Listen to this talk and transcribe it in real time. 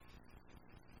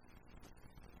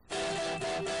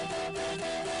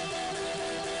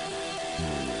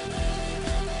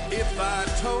If I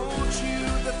told you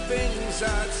the things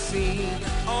I've seen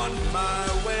on my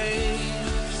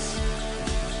ways,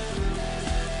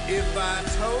 if I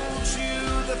told you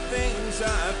the things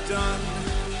I've done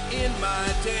in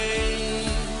my days,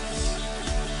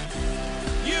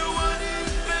 you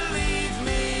wouldn't believe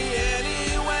me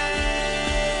anyway.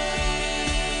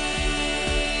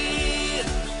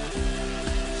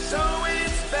 So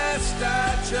it's best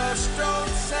I just don't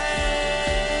say.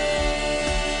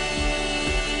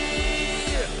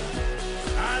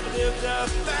 Lived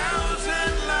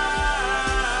 1,000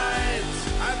 lives,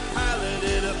 I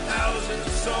piloted 1,000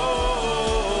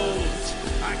 souls,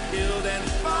 I killed and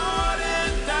fought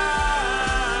and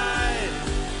died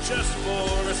just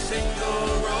for a single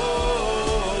role.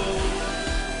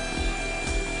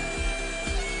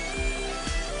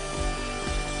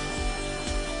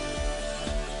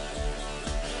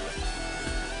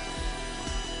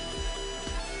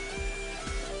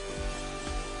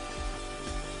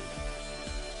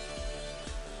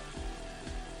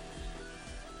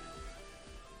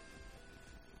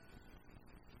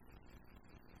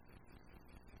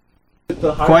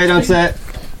 Quiet on set.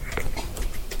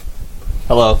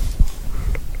 Hello.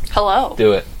 Hello.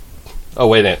 Do it. Oh,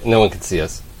 wait a minute. No one can see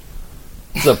us.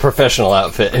 It's a professional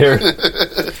outfit here.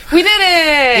 We did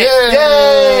it!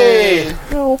 Yay!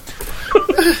 No.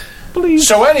 Please.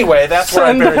 So anyway, that's where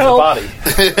I buried the body.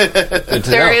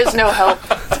 There is no help.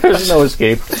 There's no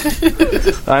escape.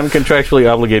 I'm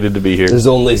contractually obligated to be here. There's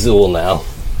only Zool now.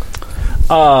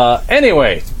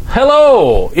 Anyway,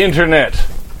 hello, Internet.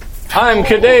 I'm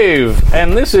Kadave,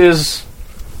 and this is...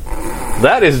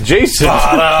 That is Jason.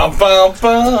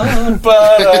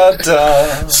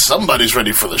 Somebody's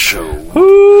ready for the show.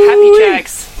 Happy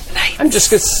Jacks. I'm just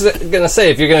gonna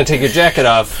say, if you're gonna take your jacket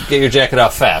off, get your jacket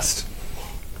off fast.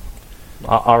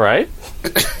 All right.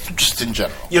 Just in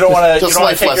general. You don't want to take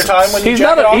life your lessons. time when you He's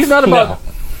jack it not. off? He's not about No.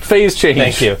 phase change.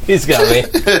 Thank you. He's got me.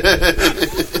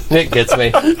 Nick gets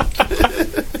me.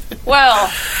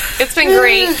 Well, it's been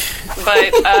great,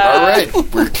 but All right,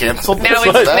 we're canceled. now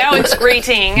it's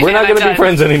grating. We're not going to be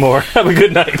friends anymore. Have a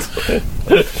good night.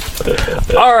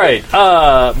 All right,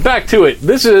 back to it.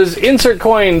 This is Insert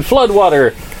Coin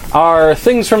Floodwater, our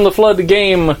Things from the Flood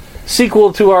game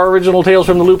sequel to our original Tales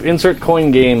from the Loop Insert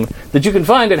Coin game that you can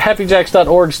find at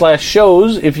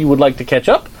happyjacks.org/shows if you would like to catch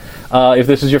up. If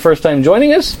this is your first time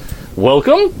joining us,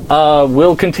 welcome.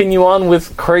 We'll continue on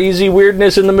with crazy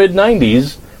weirdness in the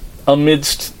mid-90s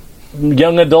amidst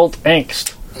young adult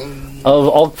angst of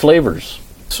all flavors.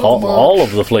 All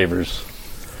of the flavors.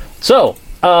 So,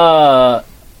 yeah,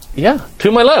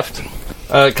 to my left.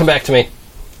 Come back to me.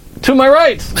 To my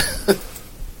right.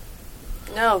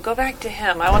 No, go back to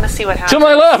him. I want to see what happens. To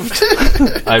my left.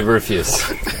 I refuse.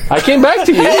 I came back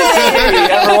to you. Hey,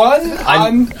 everyone.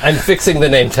 I'm fixing the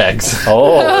name tags.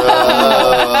 Oh.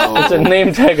 It's a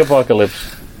name tag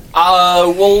apocalypse.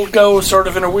 We'll go sort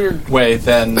of in a weird way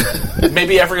then.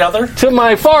 Maybe every other? To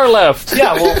my far left.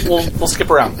 Yeah, we'll skip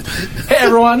around. Hey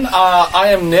everyone, I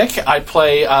am Nick. I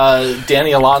play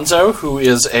Danny Alonzo, who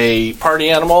is a party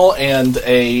animal and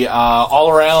a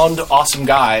all-around awesome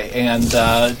guy, and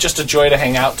just a joy to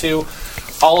hang out to.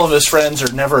 All of his friends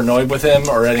are never annoyed with him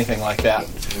or anything like that.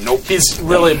 Nope. He's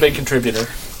really a big contributor.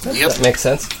 Yep. That makes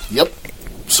sense. Yep.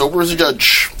 Sober as a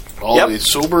judge.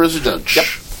 Always sober as a judge. Yep.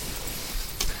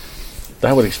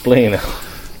 That would explain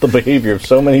the behavior of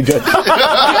so many judges.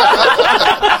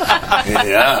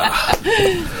 Yeah.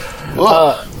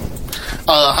 Well,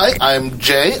 hi, I'm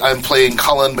Jay. I'm playing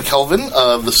Colin McKelvin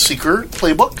of the Seeker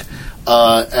playbook,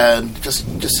 and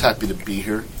just happy to be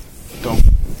here. Don't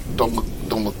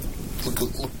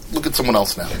look at someone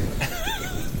else now.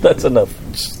 That's enough.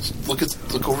 Just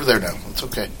look over there now. It's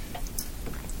okay.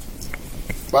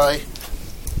 Bye.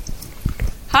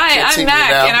 Hi, Can't see I'm me Mac,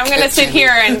 now. and I'm going to Can't sit see me.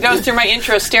 here and go through my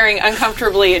intro staring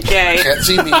uncomfortably at Jay. Can't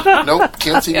see me. Nope.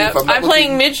 Can't see me. Yep. If I'm not I'm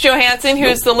playing looking. Midge Johansson,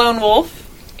 who's the lone wolf,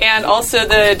 and also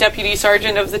the deputy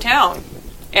sergeant of the town,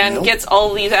 and Nope. gets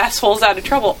all these assholes out of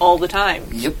trouble all the time,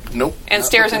 Yep. Nope. and not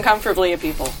stares looking. uncomfortably at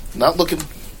people. Not looking.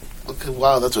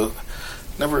 Wow, that's a.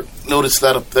 Never noticed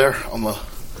that up there on the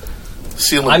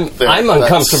ceiling. I'm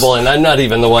uncomfortable, and I'm not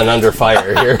even the one under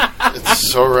fire here.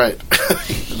 It's all right.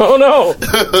 Oh no!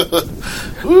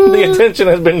 The attention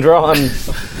has been drawn.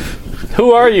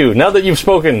 Who are you, now that you've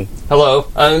spoken? Hello,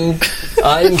 I'm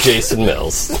Jason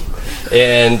Mills,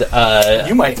 and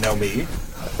You might know me.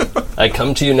 I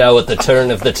come to you now at the turn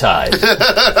of the tide.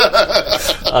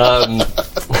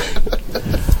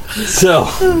 So,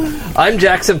 I'm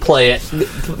Jackson Play,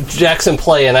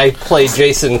 and I play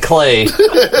Jason Clay,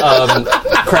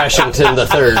 Crashington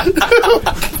III.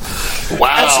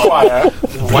 Wow. Esquire.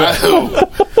 Wow.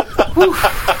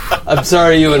 I'm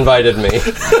sorry you invited me.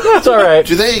 That's all right.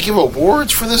 Do they give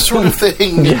awards for this sort of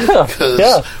thing? Yeah, Because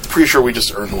yeah. pretty sure we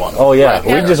just earned one. Oh, yeah.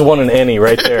 We just won an Annie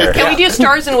right there. Can we do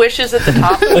stars and wishes at the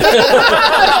top?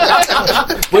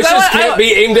 Wishes I- can't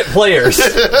be aimed at players.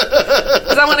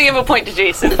 Because I want to give a point to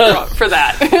Jason for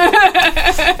that.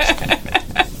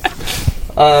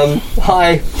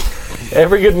 Hi.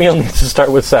 Every good meal needs to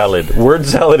start with salad. Word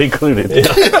salad included.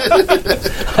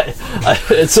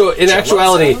 So, in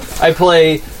actuality, I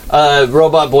play a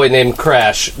robot boy named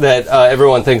Crash that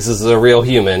everyone thinks is a real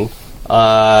human,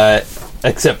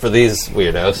 except for these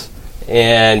weirdos.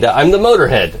 And I'm the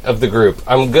motorhead of the group.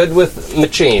 I'm good with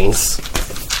machines.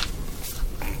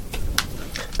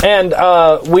 And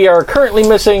we are currently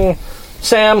missing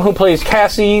Sam, who plays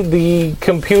Cassie, the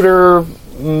computer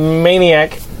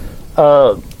maniac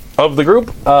of the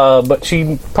group. But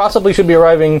she possibly should be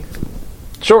arriving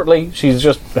shortly. She's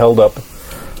just held up.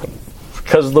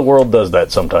 Because the world does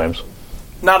that sometimes.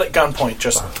 Not at gunpoint,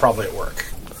 just probably at work.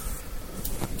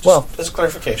 Well, As a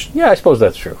clarification. yeah, I suppose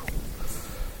that's true.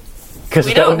 Because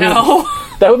We don't know.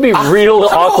 That would be real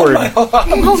awkward. No,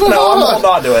 I'm holding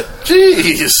on to it.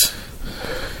 Jeez.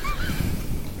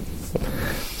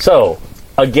 So,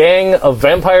 a gang of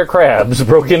vampire crabs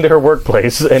broke into her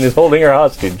workplace and is holding her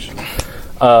hostage.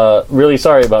 Really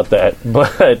sorry about that,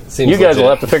 but Seems you guys will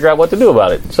legit. have to figure out what to do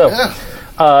about it. So,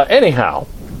 anyhow,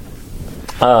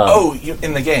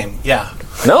 In the game, yeah.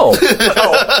 no.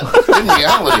 In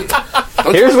reality.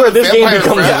 Don't Here's you where remember this game Vampire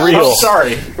becomes Crab? real. Oh,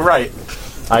 sorry. Right.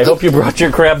 I hope you brought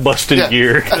your crab busting Yeah.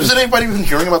 gear. Has anybody been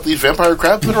hearing about these vampire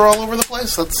crabs that are all over the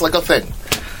place? That's like a thing.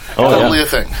 Oh, Totally yeah. a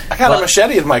thing. I got a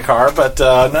machete in my car, but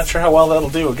I'm not sure how well that'll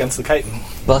do against the chitin.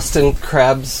 Bustin'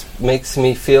 crabs makes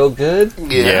me feel good.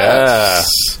 Yes.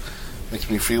 Makes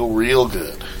me feel real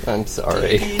good. I'm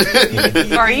sorry.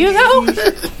 Are you, though?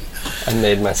 I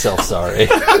made myself sorry.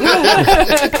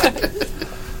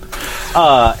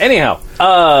 Anyhow,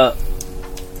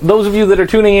 those of you that are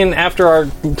tuning in after our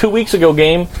 2 weeks ago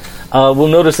game will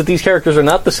notice that these characters are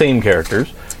not the same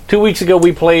characters. 2 weeks ago,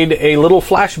 we played a little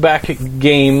flashback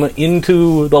game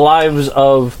into the lives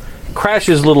of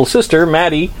Crash's little sister,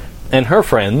 Maddie, and her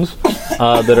friends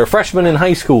that are freshmen in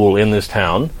high school in this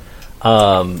town.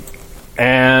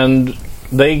 And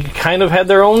they kind of had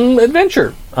their own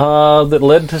adventure that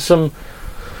led to some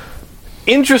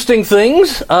interesting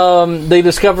things. They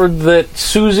discovered that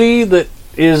Susie, that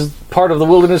is part of the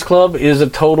Wilderness Club, is a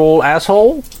total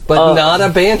asshole. But not a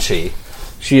banshee.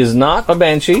 She is not a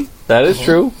banshee. That is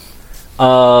true.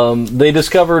 They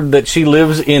discovered that she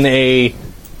lives in a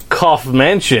Cough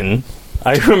mansion.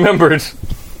 I remembered.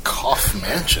 Cough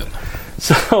Mansion.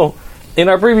 So, in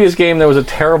our previous game, there was a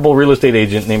terrible real estate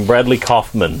agent named Bradley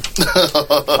Kaufman.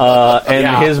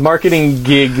 And his marketing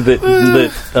gig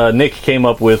that Nick came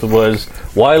up with was,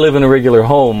 why live in a regular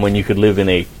home when you could live in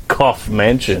a Cough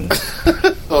mansion?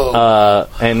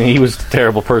 And he was a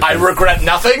terrible person. I regret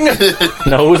nothing.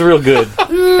 No, it was real good.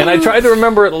 And I tried to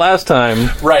remember it last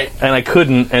time. Right. And I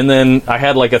couldn't. And then I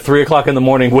had like a 3 o'clock in the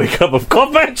morning wake up of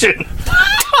Cough mansion.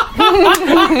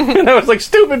 And I was like,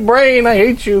 stupid brain, I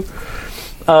hate you.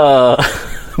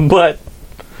 But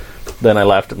then I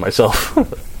laughed at myself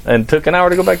and took an hour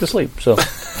to go back to sleep. So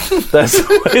that's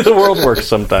the way the world works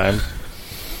sometimes.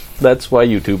 That's why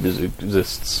YouTube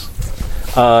exists.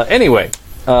 Anyway,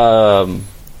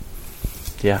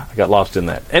 yeah, I got lost in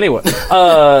that. Anyway,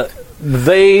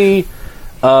 they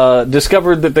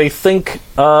discovered that they think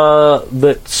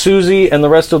that Susie and the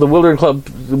rest of the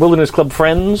Wilderness Club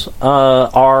friends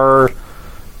are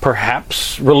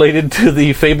perhaps related to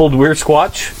the fabled Weir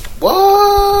Squatch.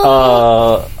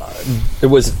 What? It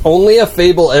was only a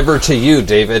fable ever to you,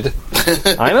 David.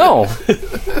 I know.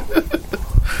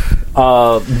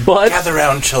 But Gather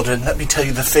round, children. Let me tell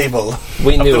you the fable.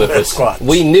 We of knew the it was. Squatch.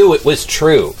 We knew it was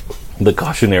true. the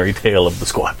cautionary tale of the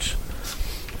Squatch.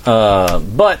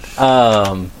 But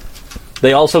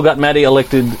they also got Maddie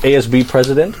elected ASB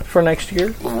president for next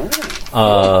year.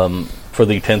 For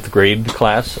the 10th grade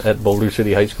class at Boulder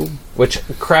City High School. Which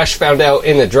Crash found out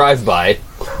in a drive-by.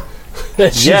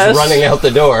 That she's Yes. running out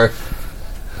the door.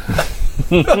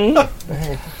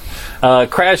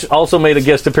 Crash also made a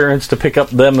guest appearance to pick up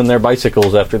them and their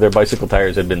bicycles after their bicycle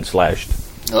tires had been slashed.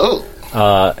 Oh.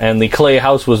 And the clay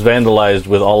house was vandalized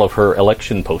with all of her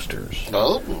election posters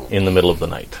Oh. in the middle of the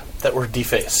night. That were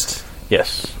defaced.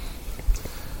 Yes.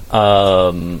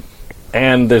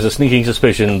 And there's a sneaking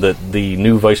suspicion that the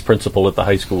new vice principal at the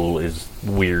high school is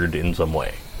weird in some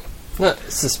way. Not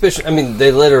suspicion. I mean,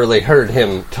 they literally heard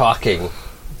him talking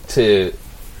to.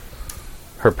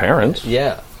 Her parents.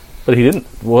 Yeah. But he didn't.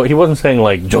 Well, he wasn't saying,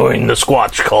 like, join the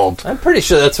Squatch cult. I'm pretty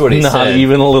sure that's what he Not said.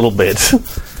 even a little bit.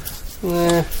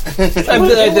 I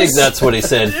think that's what he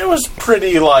said. It was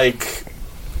pretty, like,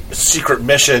 secret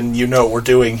mission, you know what we're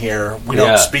doing here. We Yeah.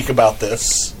 don't speak about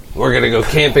this. We're going to go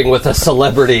camping with a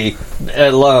celebrity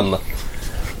alum.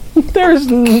 There's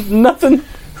nothing.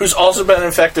 Who's also been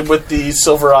infected with the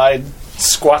silver-eyed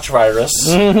Squatch virus.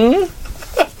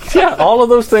 Yeah, all of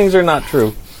those things are not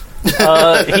true.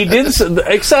 He did,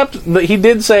 except that he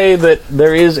did say that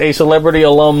there is a celebrity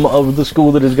alum of the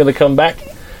school that is going to come back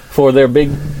for their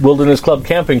big Wilderness Club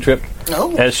camping trip.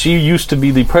 Oh. As she used to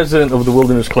be the president of the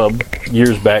Wilderness Club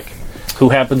years back, who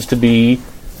happens to be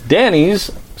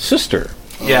Danny's sister.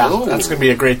 Yeah, Oh. that's going to be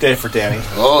a great day for Danny.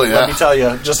 Oh, yeah. Let me tell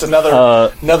you, just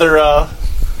another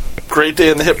great day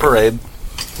in the hit parade.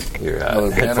 Your Another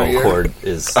banner headphone here. cord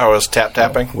is. I was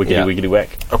tapping. Wiggity Yeah. wiggity whack.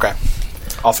 Okay,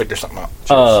 I'll figure something out.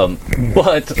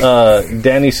 But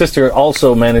Danny's sister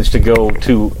also managed to go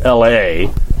to L.A.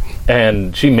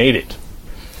 and she made it.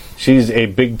 She's a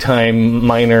big-time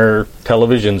minor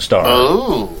television star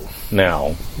Oh.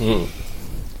 now.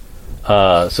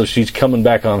 So she's coming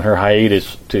back on her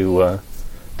hiatus to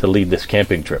lead this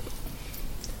camping trip.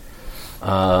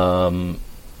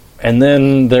 And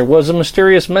then there was a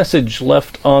mysterious message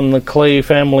left on the Clay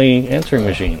family answering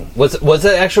machine. Was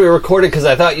it actually recorded? Because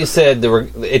I thought you said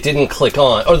it didn't click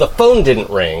on, or the phone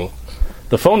didn't ring.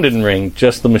 The phone didn't ring,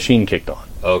 just the machine kicked on.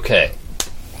 Okay.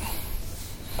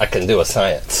 I can do a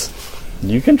science.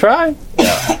 You can try.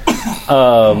 Yeah.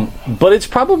 But it's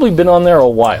probably been on there a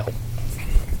while.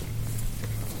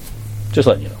 Just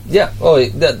letting you know. Yeah. Oh,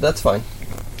 that's fine.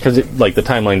 Because the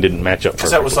timeline didn't match up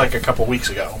Because that was perfectly. like a couple weeks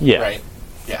ago. Yeah. Right?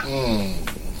 Yeah.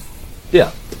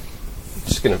 Yeah.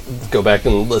 Just gonna go back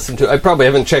and listen to it. I probably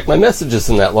haven't checked my messages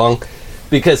in that long,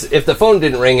 because if the phone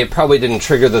didn't ring, it probably didn't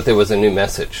trigger that there was a new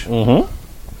message.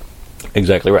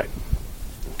 Exactly right.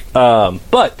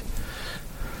 But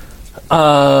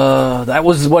that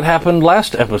was what happened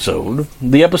last episode.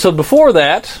 The episode before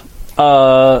that,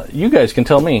 you guys can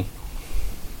tell me.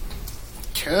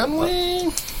 Can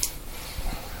we?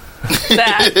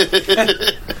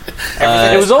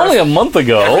 It was only a month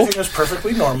ago. Everything was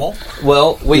perfectly normal.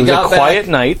 Well, we It was got a quiet back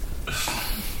night.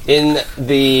 in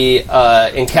the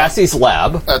in Cassie's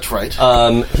lab. That's right.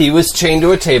 He was chained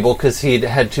to a table because he'd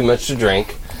had too much to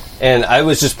drink, and I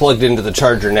was just plugged into the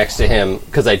charger next to him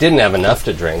because I didn't have enough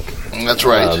to drink That's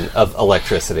right. of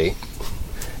electricity.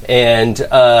 And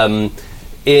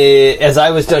as I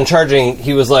was done charging,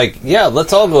 he was like, "Yeah,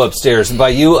 let's all go upstairs by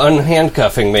you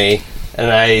unhandcuffing me." And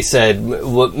I said,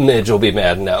 "Midge will be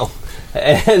mad now."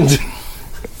 And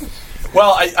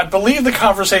Well, I believe the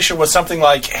conversation was something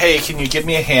like, "Hey, can you give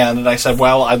me a hand?" And I said,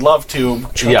 "Well, I'd love to,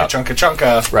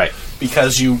 chunka, right,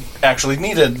 because you actually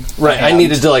needed a right, I hand."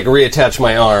 needed to reattach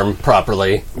my arm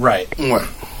properly. Right. Right.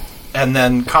 And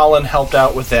then Colin helped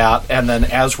out with that. And then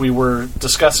as we were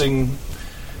discussing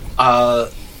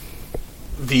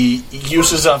the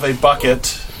uses of a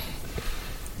bucket,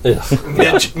 Ugh.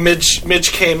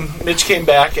 Midge came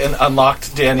back and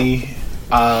unlocked Danny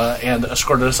and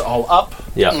escorted us all up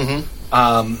Yeah.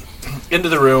 into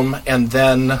the room. And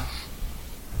then,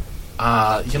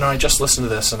 I just listened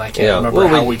to this and I can't Yeah. remember Well,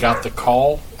 how we- we got the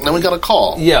call. Then we got a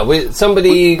call. Yeah, we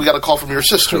We got a call from your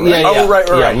sister, right? Yeah, Oh, yeah. right.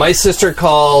 Yeah, my sister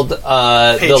called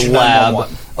the Paged lab.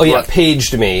 911. Oh yeah, Right.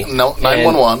 paged me. No,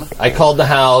 911. And I called the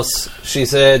house. She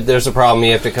said, "There's a problem.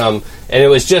 You have to come." And it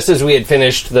was just as we had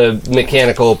finished the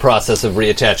mechanical process of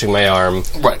reattaching my arm.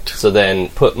 Right. So then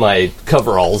put my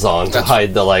coveralls on to That's-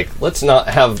 hide the let's not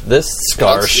have this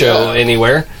scar That's- show yeah.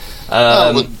 anywhere.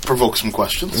 Would provoke some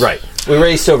questions. Right. We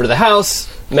raced over to the house.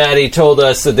 Maddie told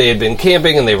us that they had been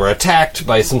camping and they were attacked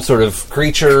by some sort of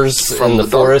creatures From in the the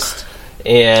dark. forest.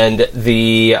 And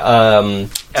the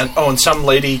And some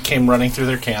lady came running through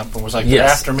their camp and was like, "They're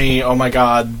Yes. after me! Oh my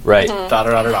god!" right. Da da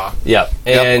da da da. Yeah,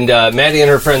 and Maddie and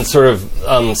her friends sort of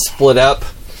split up,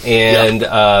 and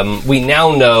we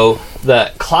now know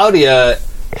that Claudia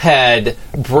had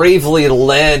bravely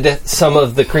led some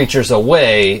of the creatures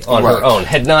away on her Right. own,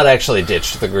 had not actually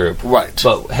ditched the group, Right.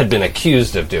 but had been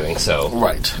accused of doing so.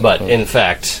 Right. But in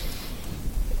fact,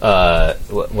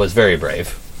 was very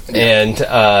brave. And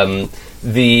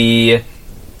the...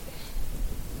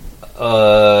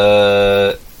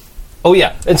 and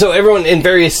so everyone in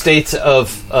various states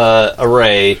of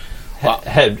array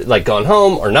had gone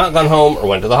home or not gone home or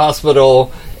went to the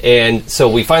hospital, and so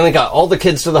we finally got all the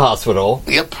kids to the hospital.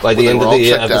 Yep. By the Well, they end were of all the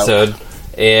checked out. episode,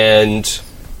 and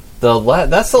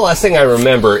that's the last thing I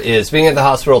remember is being at the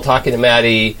hospital talking to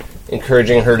Maddie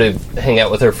encouraging her to hang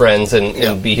out with her friends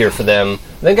and be here for them. I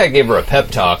think I gave her a pep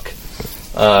talk.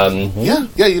 Yeah,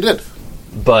 you did.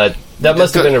 But that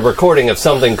must have been a recording of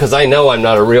something, because I know I'm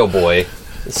not a real boy.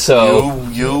 So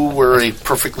You were a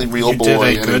perfectly real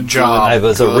boy. did a good job. I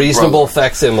was a good reasonable brother.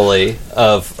 facsimile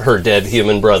of her dead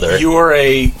human brother. You are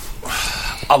a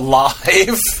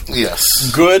alive, Yes.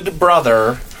 good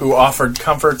brother who offered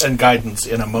comfort and guidance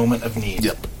in a moment of need.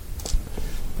 Yep.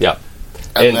 Yeah.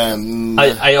 And then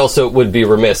I also would be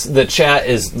remiss. The chat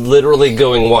is literally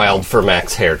going wild for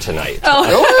Mac's hair tonight.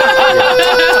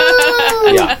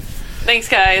 Yeah. Thanks,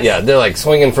 guys. Yeah, they're like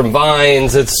swinging from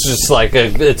vines. It's just like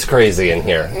it's crazy in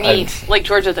here. Neat. Like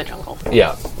George of the Jungle.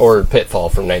 Yeah, or Pitfall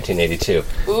from 1982.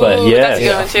 Ooh, But yeah,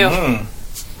 that's a good one, too.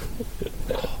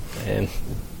 And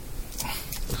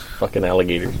fucking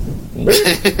alligators.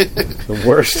 The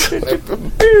worst.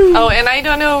 Oh, and I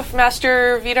don't know if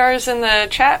Master Vidar's in the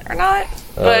chat or not,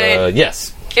 but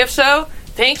yes, if so,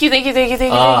 thank you.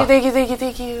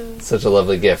 such a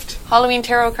lovely gift Halloween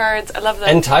tarot cards. I love them.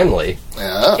 and timely.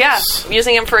 yes. yeah, I'm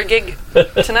using them for a gig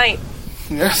tonight.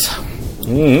 Yes.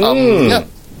 Mm-hmm. Yeah.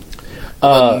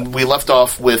 We left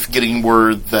off with getting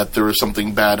word that there was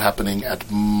something bad happening at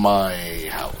my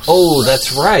house. Oh,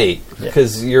 that's right.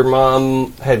 Because your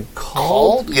mom had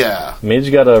called. Yeah.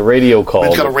 Midge got a radio call.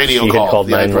 Midge got a radio she call. had called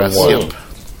The address.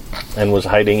 911 and was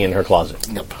hiding in her closet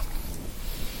Yep.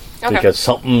 Okay. because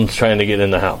something's trying to get in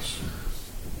the house.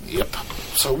 Yep.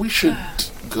 So we should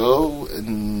go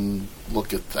and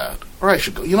look at that. Or I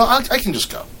should go. You know, I can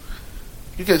just go.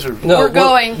 You guys are... No, We're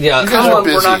going. Yeah, You guys are Colin,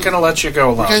 we're busy. not going to let you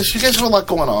go alone. You guys have a lot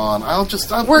going on.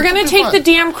 We're gonna take the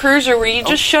DM. DM cruiser where you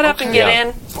just shut up and get Yeah.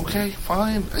 in. Okay,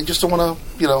 fine. I just don't want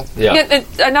to, you know... yeah.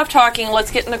 Enough talking.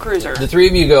 Let's get in the cruiser. The three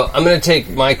of you go. I'm going to take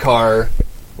my car.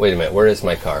 Wait a minute. Where is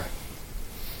my car?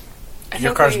 I Your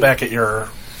think car's we- back at your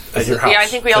house. Yeah, I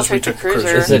think we all 'cause we took the took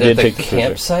cruiser. Is it You at did the take the cruiser.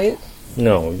 campsite?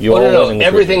 No, you Oh, all no, went no. in the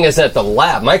Everything cruiser. is at the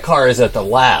lab. My car is at the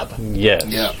lab. Yes.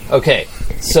 Yeah. Okay,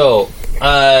 so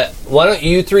why don't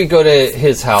you three go to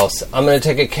his house? I'm going to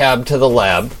take a cab to the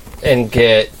lab and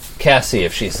get Cassie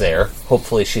if she's there.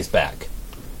 Hopefully she's back.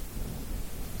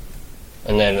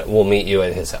 And then we'll meet you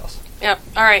at his house. Yep.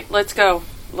 All right, let's go.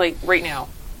 Like right now.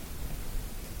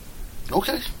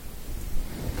 Okay.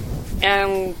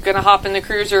 And I'm gonna hop in the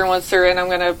cruiser once they're in. I'm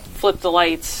gonna flip the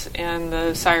lights and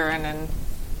the siren and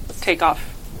take off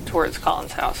towards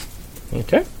Colin's house.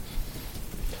 Okay.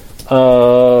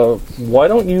 Why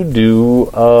don't you do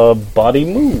a body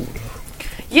move?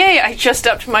 Yay! I just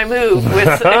upped my move with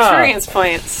experience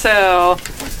points. So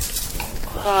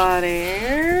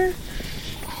body,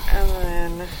 and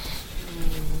then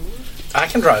I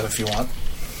can drive if you want.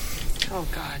 oh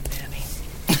god,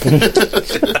 Nanny.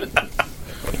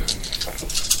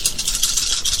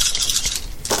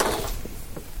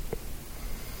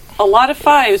 A lot of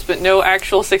 5s, but no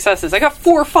actual successes. I got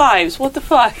 4 5s. What the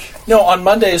fuck? No, on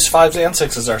Mondays, 5s and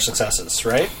 6s are successes,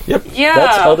 right? Yep. Yeah.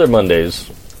 That's other Mondays.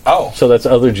 Oh. So that's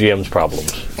other GM's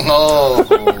problems. Oh.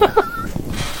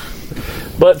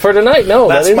 But for tonight, no.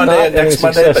 That's that is Monday not and next any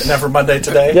Monday, success. but never Monday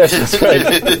today. Yes, that's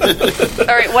right.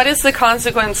 All right. What is the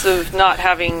consequence of not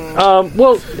having?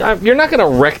 Well, you're not going to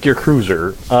wreck your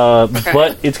cruiser,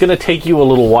 but it's going to take you a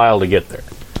little while to get there.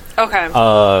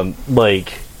 Okay.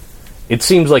 It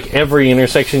seems like every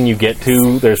intersection you get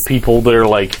to, there's people that are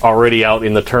like already out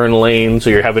in the turn lane, so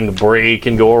you're having to brake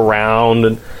and go around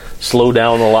and slow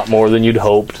down a lot more than you'd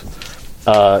hoped.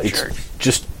 It's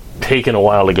just taken a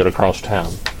while to get across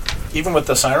town. Even with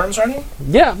the sirens running?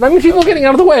 Yeah, I mean, people getting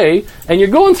out of the way, and you're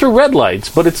going through red lights,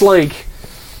 but it's like,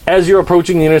 as you're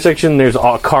approaching the intersection, there's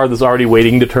a car that's already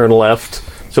waiting to turn left,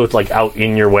 so it's like out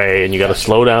in your way, and you got to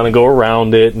slow down and go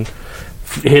around it, and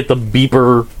hit the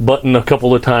beeper button a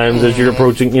couple of times as you're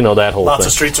approaching, that whole Lots thing.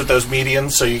 of streets with those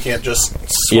medians, so you can't just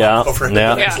swap over into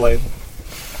yeah. the next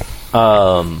Yeah.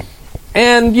 lane.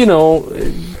 And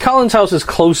Colin's house is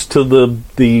close to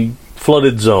the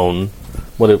flooded zone.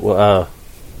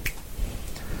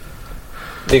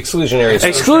 The exclusionary.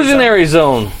 Exclusionary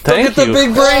zone. Thank you.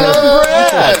 big brain of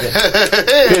Brad.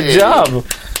 Good job.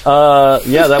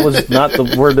 Yeah, that was not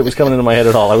the word that was coming into my head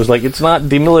at all. I was like, it's not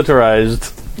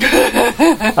demilitarized.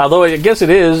 Although I guess it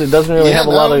is. It doesn't really have a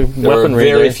lot of There were weaponry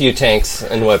very there. few tanks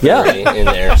and weaponry in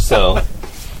there, so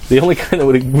The only kind that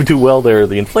would do well there are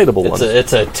the inflatable ones.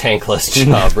 it's a tankless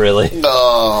job, really.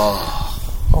 No.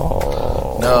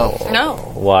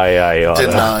 Why I oughta.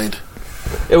 Denied.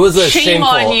 It was a Shame shameful.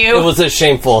 on you. It was a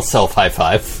shameful self high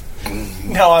five.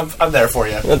 No, I'm there for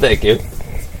you. Thank you.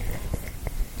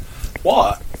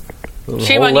 What?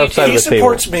 Shame Whole on you. left side He of the table.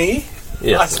 supports me. I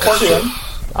Yes, support him.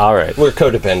 All right. we're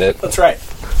codependent. That's right.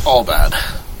 All bad.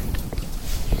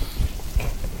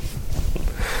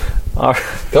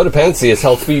 Codependency is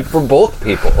healthy for both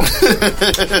people.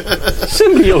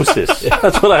 Symbiosis.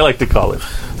 That's what I like to call it.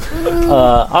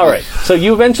 All right. So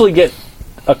you eventually get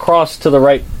across to the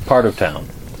right part of town.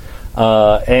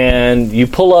 And you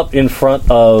pull up in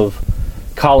front of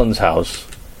Colin's house.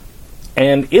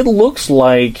 And it looks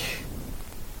like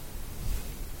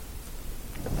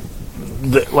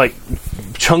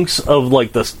chunks of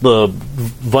like the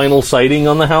vinyl siding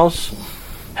on the house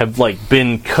have like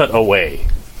been cut away.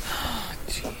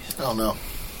 Oh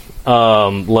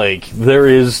no. Like there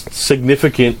is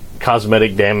significant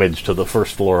cosmetic damage to the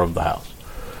first floor of the house.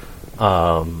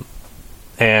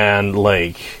 And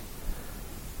like,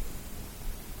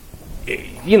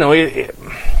 you know,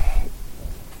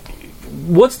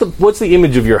 what's the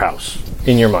image of your house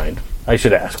in your mind? I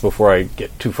should ask before I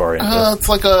get too far into it. It's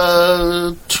like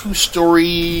a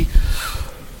 2-story,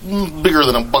 bigger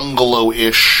than a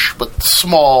bungalow-ish, but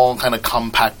small, kind of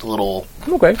compact little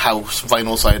house,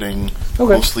 vinyl siding,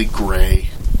 mostly gray.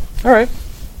 All right.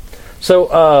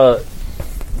 So,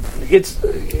 it's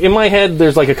in my head.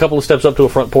 There's like a couple of steps up to a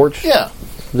front porch. Yeah.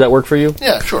 Does that work for you?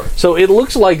 Yeah, sure. So it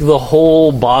looks like the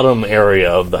whole bottom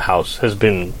area of the house has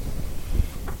been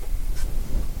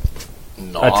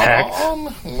attacked.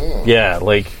 Yeah,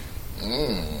 like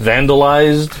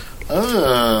vandalized.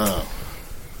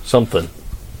 Something.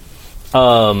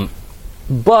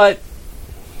 But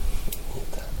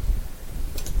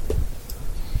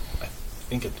I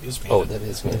think it is me. Oh, that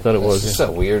is me. I thought it was. It's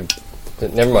so weird.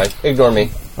 Never mind. Ignore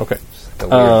me. Okay. A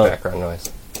weird background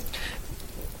noise.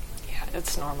 Yeah,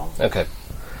 it's normal. Okay.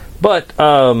 But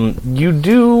you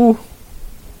do.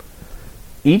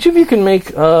 Each of you can make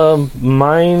a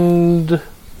mind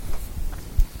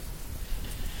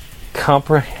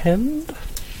comprehend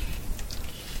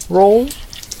roll to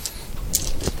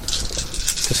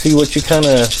see what you kind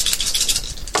of.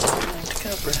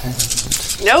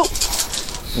 Nope.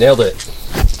 Nailed it.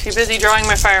 Too busy drawing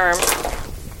my firearm.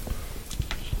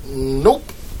 Nope.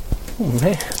 Oh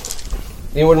man.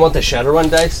 Anyone want the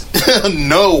Shadowrun dice?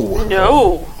 No.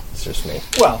 No. It's just me.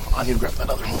 Well, I need to grab that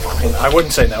other one for I me. mean, I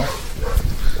wouldn't say no.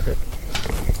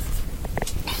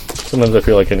 Sometimes I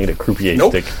feel like I need a croupier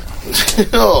Nope. stick.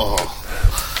 Oh.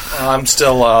 I'm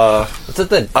still Is it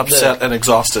the upset and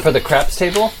exhausted. for the craps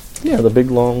table? Yeah, the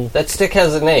big long. That stick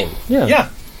has a name. Yeah. Yeah.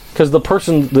 Because the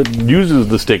person that uses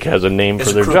the stick has a name Is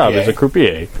for a their job. croupier. Is a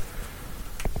croupier.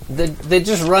 They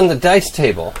just run the dice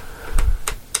table.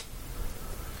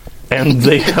 And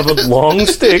they have a long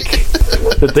stick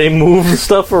that they move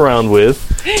stuff around with.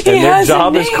 And their has a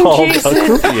job is name, called Jason. a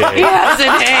croupier. He has a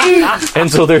name.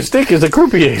 And so their stick is a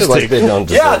croupier It's like stick. they don't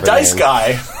deserve Yeah, a dice name.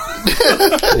 guy.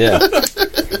 Yeah.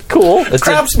 Cool. It's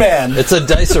Craftsman. It's a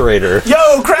dicerator.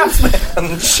 Yo,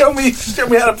 craftsman. Show me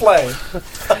how to play.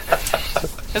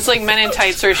 It's like Men in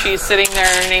Tights where she's sitting there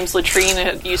and her name's Latrine and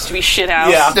it used to be Shit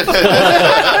House. Yeah.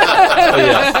 Oh,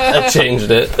 yeah. I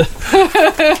changed it.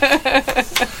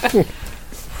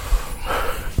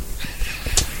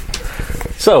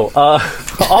 So,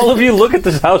 all of you look at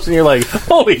this house and you're like,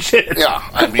 holy shit. Yeah,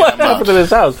 I mean, What I'm not happened to this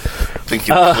house?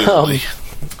 thinking clearly.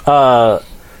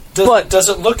 Does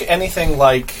it look anything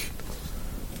like...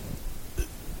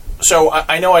 So,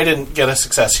 I know I didn't get a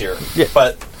success here, Yeah.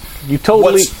 but You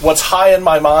totally... what's high in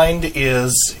my mind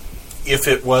is if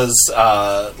it was,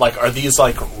 are these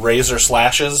like razor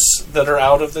slashes that are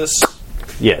out of this?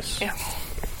 Yes. Yeah.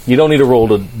 You don't need to roll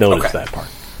to notice Okay. that part.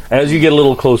 As you get a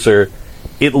little closer,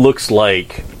 it looks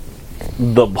like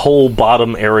the whole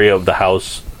bottom area of the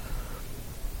house,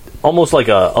 almost like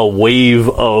a wave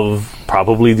of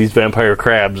probably these vampire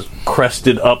crabs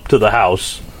crested up to the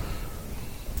house,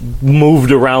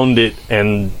 moved around it,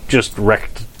 and just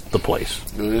wrecked the place.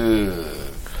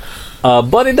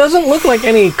 But it doesn't look like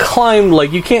any climbed,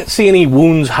 like you can't see any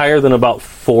wounds higher than about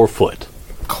 4 foot.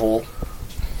 Cool.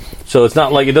 So it's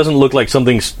not like, it doesn't look like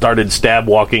something started stab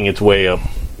walking its way up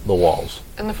the walls.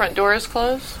 And the front door is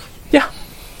closed? Yeah.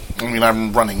 I mean,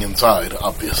 I'm running inside,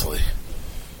 obviously.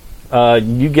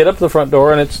 You get up to the front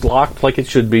door and it's locked like it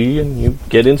should be, and you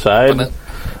get inside. Open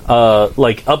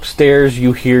Like upstairs,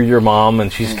 you hear your mom,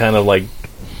 and she's kind of like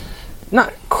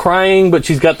not crying, but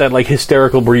she's got that like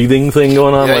hysterical breathing thing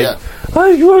going on. Yeah,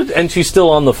 and she's still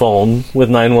on the phone with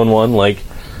 911. Like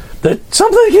that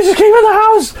something just came in the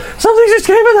house. Something just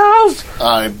came in the house.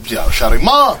 I'm shouting,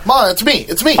 Ma, it's me,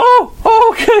 it's me. Oh,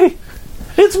 okay.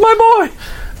 It's my boy.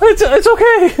 It's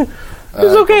okay.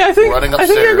 It's okay. I think running you're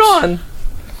upstairs. gone.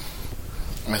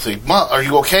 I say, Ma, are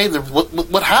you okay?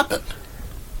 What happened?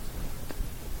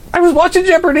 I was watching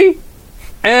Jeopardy,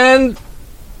 and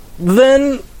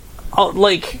then,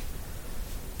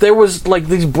 there was,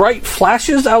 these bright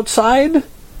flashes outside,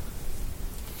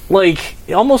 like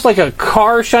almost like a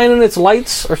car shining its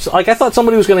lights, or like I thought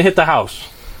somebody was going to hit the house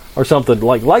or something.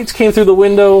 Like lights came through the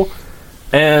window,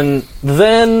 and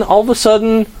then all of a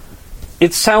sudden,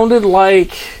 it sounded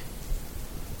like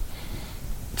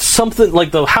something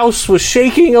like the house was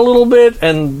shaking a little bit,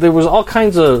 and there was all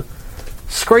kinds of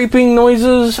scraping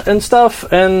noises and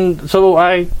stuff. And so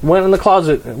I went in the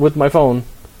closet with my phone.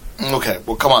 Okay,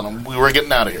 well, come on. We were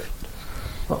getting out of here.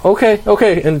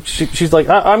 Okay. And she's like,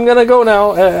 I'm going to go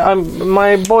now.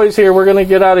 My boy's here. We're going to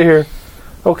get out of here.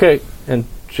 Okay. And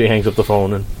she hangs up the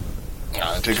phone. And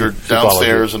I take her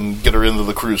downstairs and get her into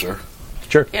the cruiser.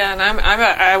 sure. Yeah, and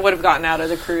I would have gotten out of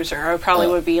the cruiser. I probably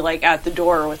would be like at the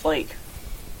door with like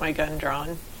my gun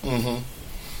drawn. Mm-hmm.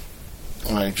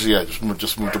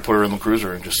 Just move to put her in the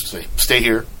cruiser and just say, stay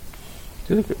here.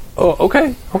 Oh,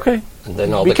 okay. And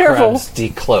then all Be the careful. crabs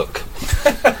decloak.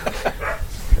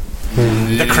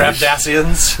 The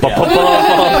Crabdassians.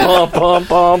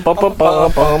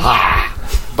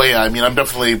 But yeah, I mean, I'm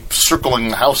definitely circling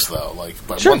the house, though. Like,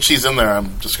 but once she's in there,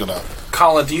 I'm just gonna...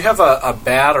 Colin, do you have a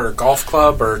bat or a golf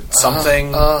club or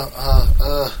something?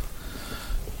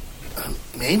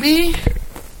 Maybe?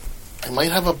 I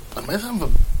might have a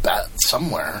bat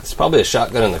somewhere. It's probably a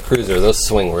shotgun in the cruiser. Those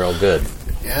swing real good.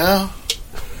 Yeah?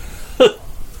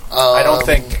 I don't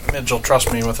think Midge will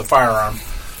trust me with a firearm.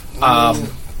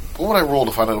 What would I roll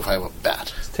to find out if I have a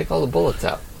bat? Just take all the bullets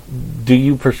out. Do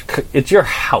you... it's your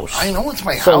house. I know it's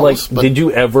my So, house, like, but did you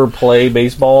ever play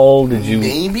baseball? Did you...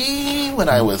 maybe when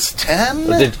I was 10?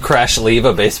 Did Crash leave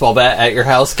a baseball bat at your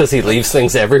house because he leaves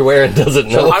things everywhere and doesn't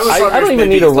know? I was I wondering don't if even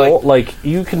maybe, need a roll. Like,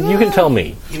 you can tell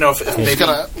me. You know, if I'm just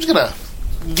gonna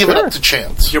give it up to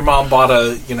chance. your mom bought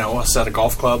a set of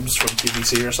golf clubs from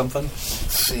PVC or something.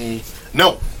 Let's see.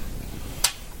 No.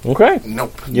 Okay.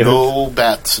 Nope. You No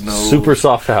bats. No. Super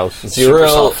soft house. Zero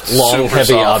soft, long, super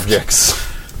heavy soft. objects.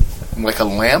 Like a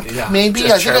lamp, Yeah, maybe?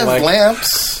 just I think I have chair-like.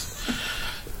 lamps.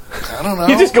 I don't know.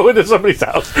 You just go into somebody's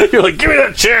house. You're like, give me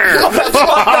that chair. That's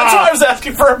why I was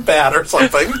asking for a bat or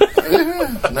something.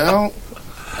 No.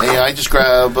 Hey, I just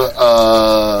grab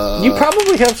You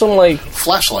probably have some, like...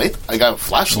 flashlight. I got a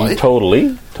flashlight.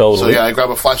 Totally. So yeah, I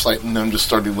grab a flashlight and I'm just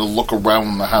starting to look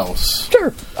around the house.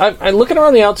 Sure. I'm looking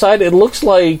around the outside. It looks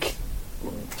like...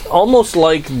 almost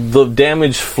like the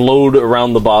damage flowed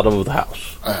around the bottom of the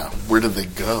house. Where did they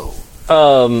go?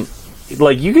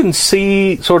 Like, you can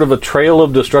see sort of a trail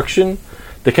of destruction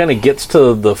that kind of gets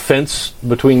to the fence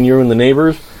between you and the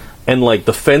neighbors, and, like,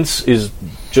 the fence is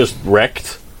just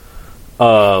wrecked.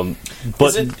 But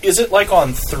Is it like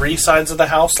on three sides of the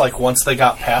house? Like once they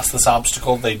got past this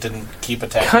obstacle, they didn't keep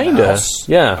attacking the kinda, house?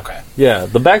 yeah. Okay. Yeah,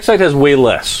 the backside has way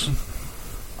less.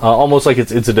 Almost like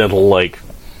it's incidental, like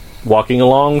walking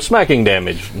along, smacking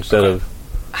damage instead of...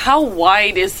 How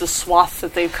wide is the swath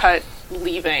that they've cut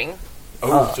leaving?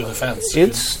 Through the fence.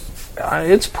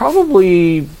 It's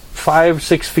probably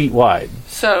 5-6 feet wide.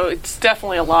 So it's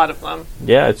definitely a lot of them.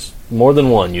 Yeah, it's more than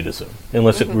one, you'd assume.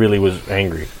 Unless it really was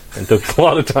angry and took a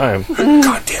lot of time.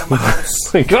 Goddamn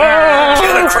house. Like, "Ah!"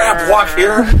 Can a crab walk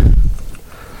here?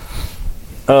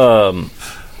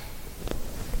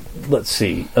 Let's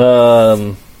see.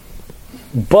 But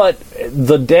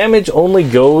the damage only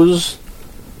goes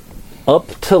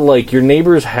up to, like, your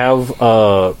neighbors have,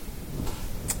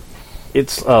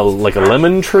 it's like a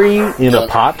lemon tree in a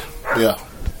pot. Yeah.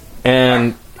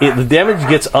 And the damage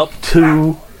gets up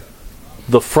to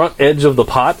the front edge of the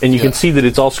pot, and you can see that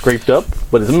it's all scraped up,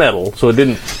 but it's metal, so it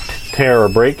didn't tear or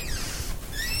break.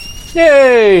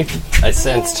 Yay! I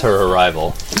sensed her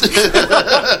arrival.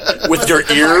 With your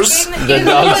ears? The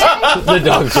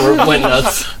dogs went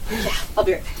nuts. I'll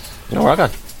be right back. No, rock on.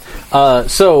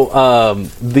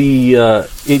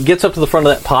 It gets up to the front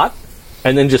of that pot,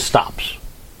 and then just stops.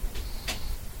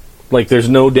 Like, there's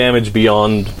no damage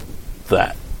beyond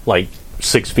that. Like,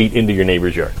 6 feet into your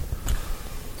neighbor's yard.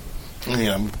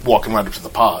 Yeah, I'm walking right up to the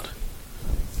pod,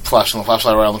 flashing the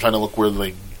flashlight around, trying to look where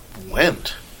they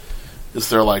went. Is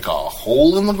there like a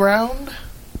hole in the ground?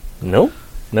 No.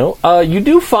 You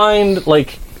do find,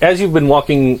 like, as you've been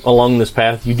walking along this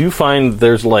path, you do find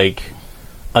there's, like,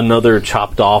 another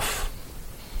chopped off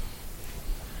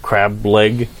crab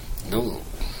leg, Ooh.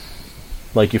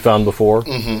 like you found before.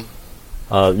 Mm-hmm.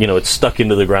 It's stuck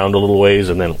into the ground a little ways,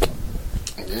 and then...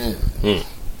 Yeah.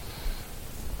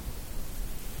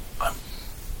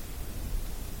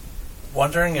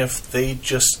 Wondering if they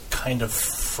just kind of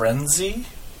frenzy?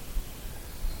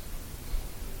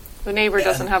 The neighbor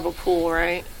doesn't have a pool,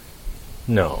 right?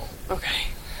 No. Okay.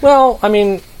 Well, I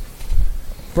mean,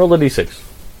 roll a d6.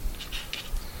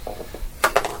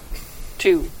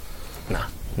 2. Nah,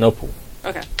 no pool.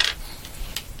 Okay.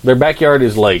 Their backyard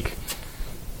is, like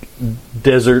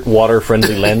desert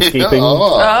water-friendly landscaping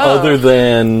Oh. other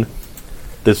than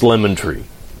this lemon tree.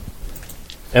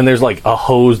 And there's like a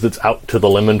hose that's out to the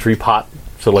lemon tree pot.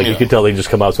 So like you Yeah. could tell they just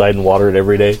come outside and water it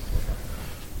every day.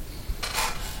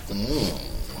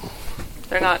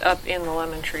 They're not up in the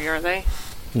lemon tree, are they?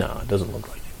 No, it doesn't look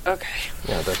like it. Okay.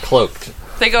 Yeah, they're cloaked.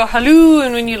 They go hello,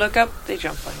 and when you look up, they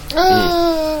jump on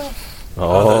you.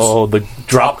 Oh, the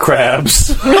drop crabs.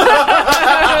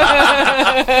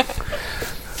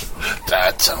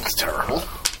 That sounds terrible.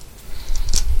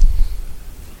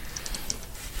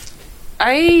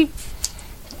 I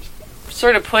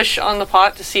sort of push on the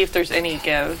pot to see if there's any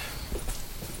give.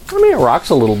 I mean, it rocks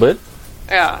a little bit.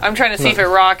 Yeah, I'm trying to see if it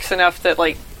rocks enough that,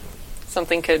 like,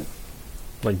 something could...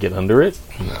 Like, get under it?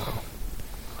 No.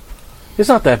 It's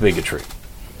not that big a tree.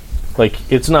 Like,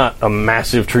 it's not a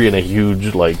massive tree and a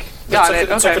huge, like... Got it,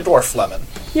 It's okay. like a dwarf lemon.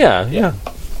 Yeah.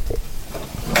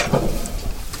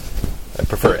 I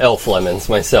prefer elf lemons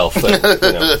myself, but,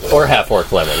 or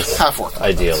half-orc lemons. Half-orc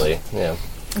lemons. Ideally, yeah.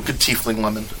 Good tiefling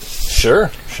lemon. Sure.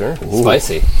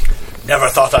 Spicy. Never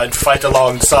thought I'd fight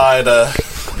alongside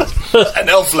an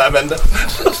elf lemon.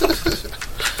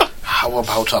 How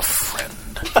about a friend?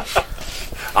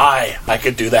 I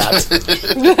could do that.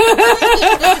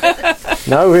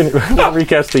 Now we're going to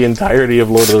recast the entirety of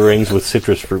Lord of the Rings with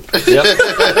citrus fruit. Yep.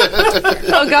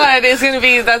 Oh god, it's gonna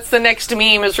be, that's the next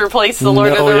meme, is replace the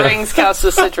Lord No, of the yeah. Rings cast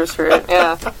with citrus fruit.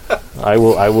 Yeah. I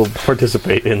will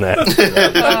participate in that.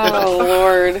 Oh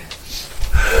lord.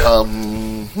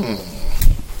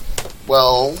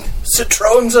 Well,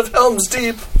 Citrones of Helm's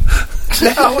Deep.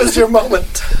 Now is your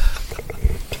moment.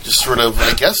 just sort of,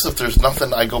 I guess if there's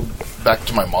nothing, I go back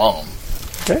to my mom.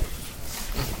 Okay.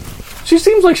 She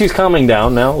seems like she's calming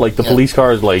down now. Like, the Yeah. police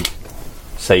car is, like,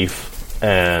 safe,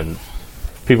 and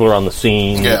people are on the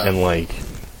scene, Yeah. and, like...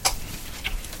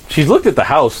 She's looked at the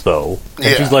house, though, and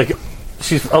Yeah. she's, like...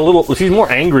 She's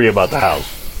more angry about the house.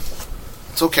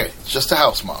 It's okay. It's just a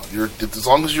house, Mom. As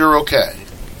long as you're okay.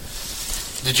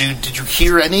 Did you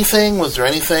hear anything? Was there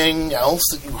anything else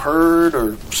that you heard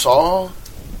or saw?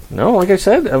 No, like I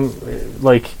said,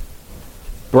 like,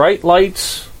 bright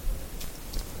lights,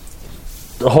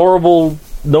 horrible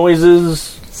noises.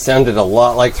 Sounded a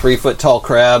lot like 3-foot-tall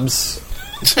crabs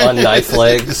on knife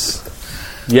legs.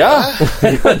 Yeah,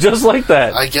 just like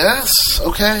that. I guess.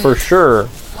 Okay. For sure.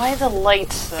 Why the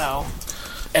lights though?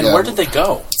 And Yeah. where did they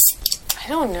go? I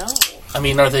don't know. I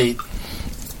mean, are they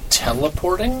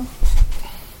teleporting?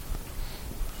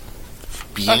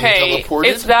 Being Okay, teleported?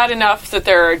 it's bad enough that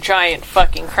there are giant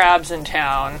fucking crabs in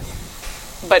town.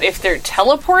 But if they're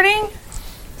teleporting,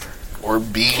 Or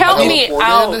being count me teleported?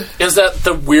 out. Is that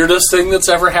the weirdest thing that's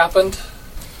ever happened?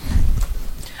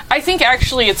 I think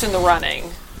actually it's in the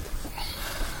running.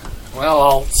 Well,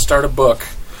 I'll start a book.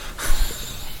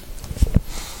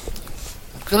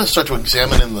 I'm going to start to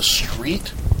examine in the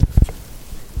street.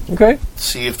 Okay.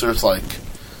 See if there's, like,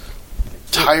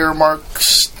 tire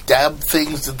marks, stab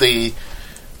things.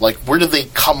 Where did they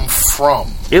come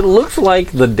from? It looks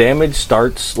like the damage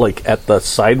starts, like, at the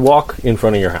sidewalk in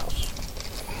front of your house.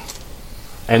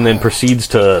 And then proceeds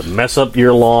to mess up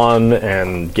your lawn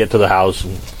and get to the house.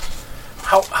 And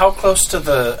How close to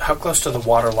the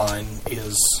water line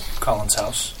is Colin's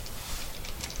house?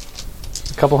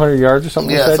 a couple hundred yards or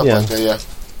something Yeah, like that? something Yeah. like that, yeah.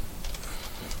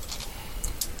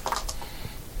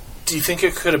 Do you think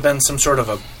it could have been some sort of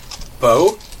a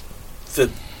boat that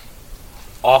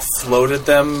offloaded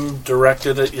them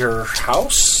directed at your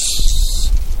house?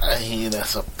 I mean, I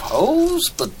suppose,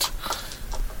 but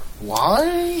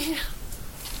why?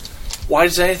 Why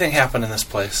does anything happen in this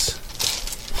place?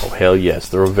 Oh, hell yes.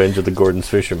 The Revenge of the Gordon's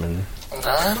Fishermen.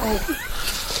 I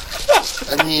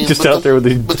mean, Just but out there with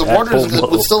these But the at water full blow.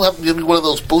 would still have to be one of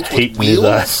those boats Hate with in his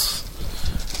wheels.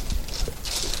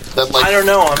 That, like, I don't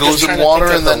know, I'm goes just in trying to water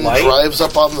think and of then the light. drives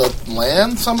up on the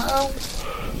land somehow?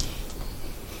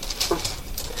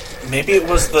 Maybe it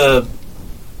was the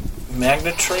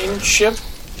Magnetrine ship?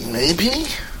 Maybe?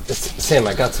 Sam,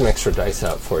 I got some extra dice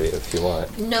out for you if you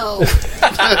want. No.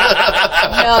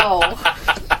 No.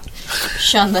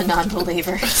 Shun the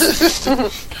non-believers.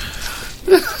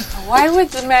 Why would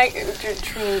the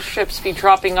Magnetrine ships be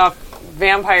dropping off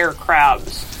vampire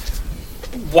crabs?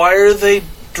 Why are they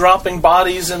dropping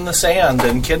bodies in the sand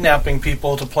and kidnapping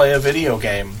people to play a video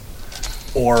game?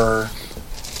 Or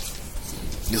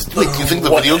Wait, do you think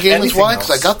the What- video game is anything why? Because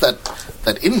I else? got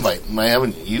that invite and I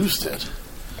haven't used it.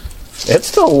 It's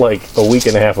still like a week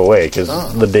and a half away because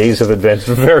the days have advanced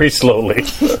very slowly.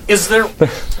 is there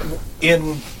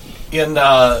in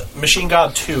Machine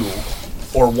God 2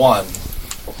 or 1,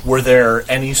 were there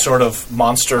any sort of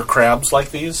monster crabs like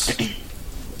these?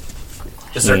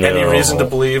 Is there any reason to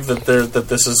believe that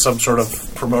this is some sort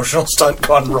of promotional stunt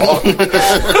gone wrong?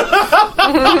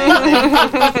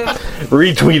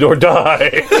 Retweet or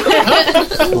die.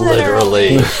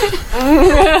 Literally.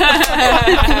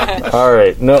 All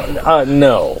right.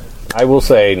 No. I will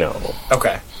say no.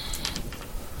 Okay.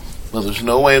 Well, there's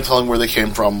no way of telling where they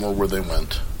came from or where they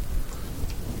went.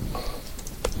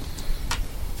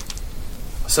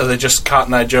 So they just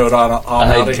Cotton Eye Joe'd on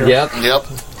out of here? Yep. Yep.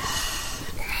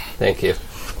 Thank you.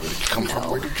 Where did you come from?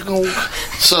 Where did you go?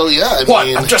 So, yeah, I What?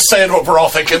 mean... I'm just saying what we're all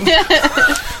thinking.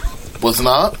 Was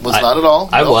not at all.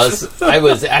 I No.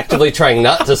 was actively trying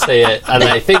not to say it, and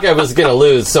I think I was going to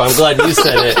lose, so I'm glad you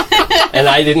said it, and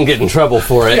I didn't get in trouble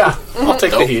for it. Yeah, I'll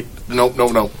take the heat. No.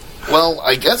 Well,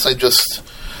 I guess I just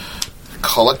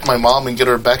collect my mom and get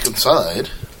her back inside.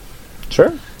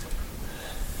 Sure.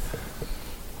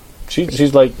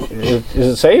 She's like, is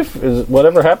it safe? Is it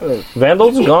whatever happened?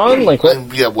 Vandals gone? Like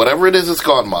what? Yeah, whatever it is, it's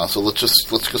gone, Ma. So let's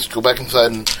just go back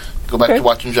inside and go back to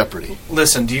watching Jeopardy.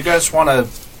 Listen, do you guys want to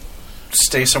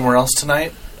stay somewhere else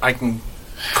tonight? I can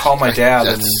call my dad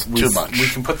and That's too much. we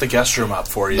can put the guest room up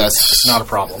for you. That's It's not a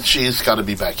problem. She's got to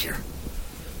be back here.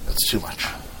 That's too much.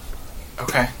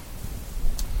 Okay.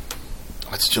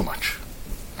 That's too much.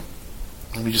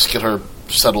 Let me just get her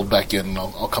settled back in, and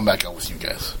I'll come back out with you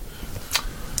guys.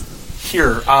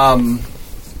 Here,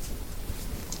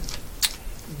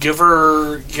 give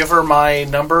her my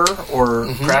number or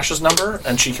Crash's number,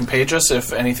 and she can page us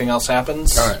if anything else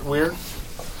happens. All right. Weird.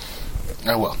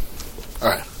 I will. All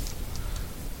right.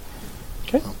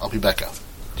 Okay. I'll be back out.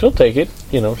 She'll take it.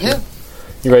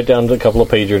 You write down a couple of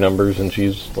pager numbers, and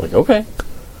she's like, okay.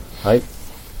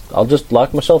 I'll just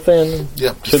lock myself in.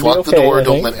 Yeah, Should just be lock the okay, door. I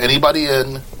Don't think. let anybody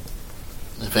in.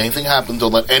 If anything happens,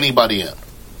 don't let anybody in.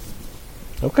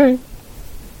 Okay.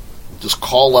 Just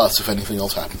call us if anything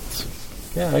else happens.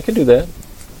 Yeah, I can do that.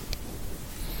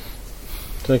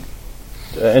 It's like,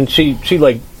 and she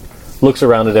like looks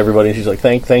around at everybody and she's like,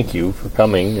 thank you for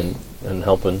coming and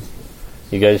helping.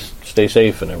 You guys stay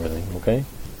safe and everything, okay?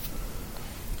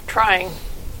 Trying.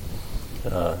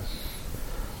 I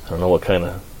don't know what kind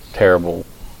of terrible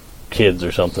kids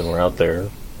or something were out there,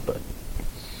 but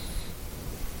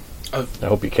I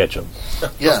hope you catch them.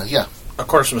 Yeah. Of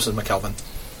course, Mrs. McKelvin.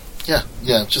 Yeah.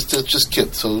 Just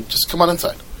kids. So just come on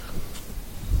inside.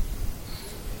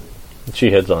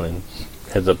 She heads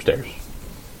upstairs.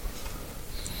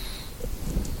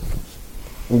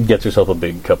 Gets herself a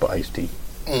big cup of iced tea.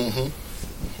 I'd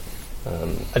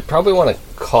probably want to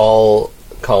call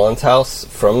Colin's house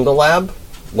from the lab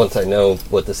once I know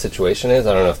what the situation is.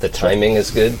 I don't know if the timing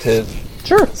is good to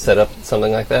set up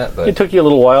something like that. But It took you a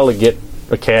little while to get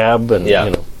a cab, and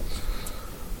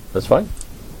that's fine.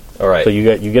 all right, So you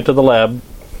get to the lab.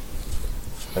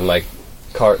 and my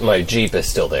Jeep is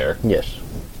still there. Yes.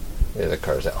 The other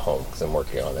car's at home because I'm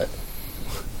working on it.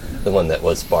 The one that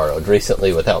was borrowed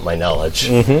recently without my knowledge.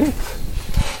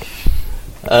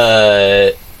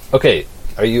 Okay,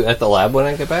 are you at the lab when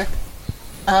I get back?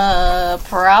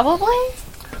 Probably.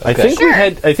 I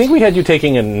think we had you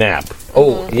taking a nap.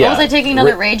 Oh, yeah. Was I taking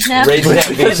another rage nap? Rage nap,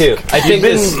 me too. I think You've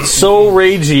been this. so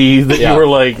ragey that Yeah. you were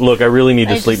like, "Look, I really need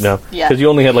to I sleep just- now," yeah. because you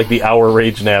only had like the hour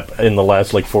rage nap in the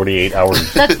last 48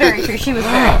 hours. That's very true. She was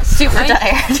super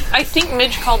tired. I think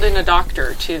Midge called in a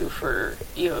doctor, too, for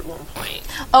you at one point.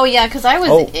 Oh, yeah, because I was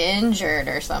Oh. injured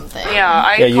or something.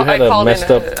 Yeah, Yeah, you I had a called in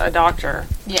messed up- a doctor.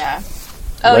 Yeah.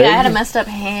 Oh, Leg? yeah, I had a messed up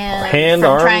hand, Hand,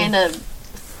 from arm? trying to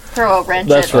throw a wrench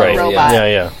That's at right. a robot.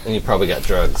 Yeah. And you probably got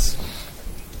drugs.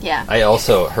 Yeah. I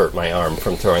also hurt my arm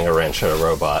from throwing a wrench at a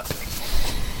robot.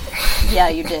 Yeah,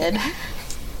 you did.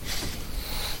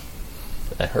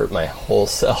 I hurt my whole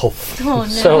self. Oh, no.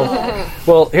 So,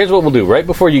 well, here's what we'll do. Right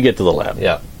before you get to the lab,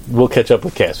 Yeah. we'll catch up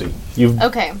with Cassie. You've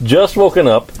Okay. just woken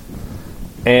up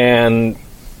and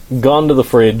gone to the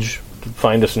fridge to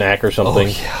find a snack or something.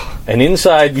 Oh, yeah. And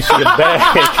inside you see a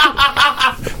bag.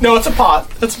 No, it's a pot.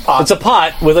 It's a pot. It's a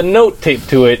pot with a note taped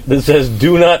to it that says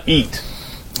 "Do not eat,"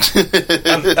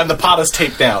 and the pot is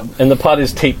taped down. and the pot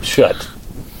is taped shut.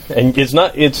 And it's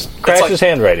not. It's Crash's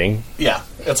handwriting. Yeah,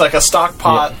 it's like a stock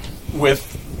pot with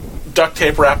duct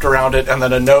tape wrapped around it, and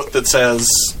then a note that says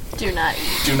Do not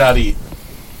eat. "Do not eat."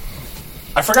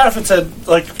 I forgot if it said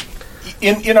like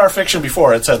in our fiction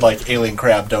before it said like alien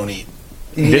crab don't eat.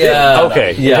 Yeah.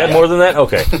 Okay. You Yeah. had more than that.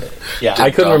 Okay. Yeah,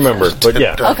 I couldn't remember, but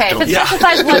yeah. Okay, if it Yeah.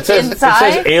 specifies what's It inside.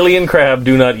 says alien crab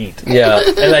do not eat. Yeah.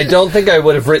 And I don't think I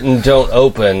would have written "don't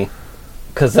open"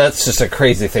 because that's just a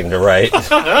crazy thing to write.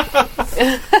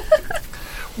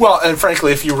 Well, and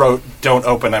frankly, if you wrote "don't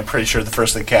open," I'm pretty sure the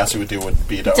first thing Cassie would do would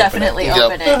be to Definitely Yep.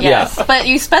 open it, yes. But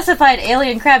you specified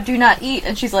alien crab do not eat,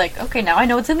 and she's like, okay, now I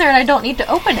know what's in there and I don't need to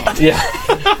open it. Yeah.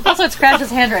 Also, it's Crash's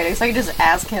handwriting, so I can just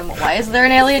ask him, why is there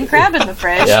an alien crab in the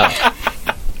fridge? Yeah.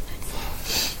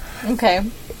 Okay.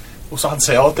 It was on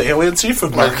sale at the Alien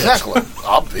Seafood Market. Exactly.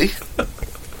 I'll be.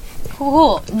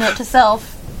 Cool. Note to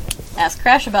self, ask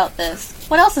Crash about this.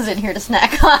 What else is in here to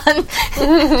snack on?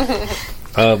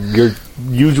 Your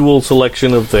usual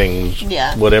selection of things.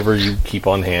 Yeah. Whatever you keep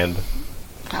on hand.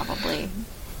 Probably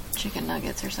chicken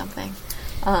nuggets or something.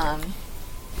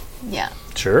 Yeah.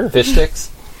 Sure. Fish sticks?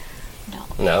 No.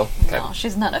 No? Okay. No,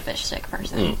 she's not a fish stick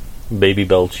person. Baby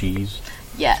Bell cheese.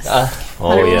 Yes. Oh,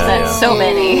 100%. yeah. So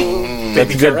many.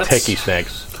 That's good carrots. techie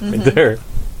snacks right there.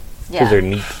 Because Yeah. they're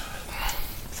neat.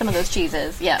 Some of those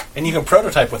cheeses. Yeah. And you can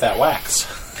prototype with that wax.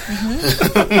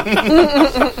 All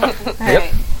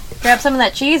right. Grab some of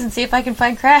that cheese and see if I can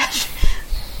find Crash.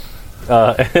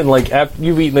 And like after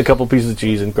you've eaten a couple pieces of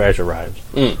cheese and Crash arrives.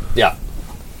 Yeah.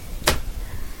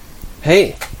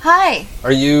 Hey, Hi.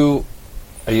 are you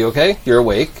okay? You're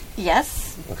awake?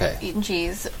 Yes. Okay. Eating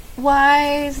cheese.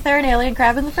 Why is there an alien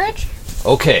crab in the fridge?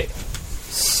 Okay.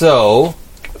 So,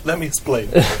 Let me explain.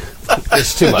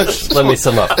 it's too much. Let me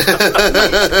sum up.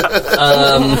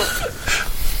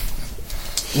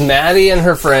 Maddie and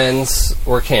her friends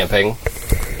were camping,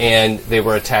 and they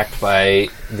were attacked by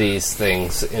these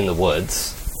things in the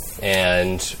woods.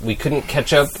 And we couldn't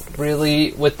catch up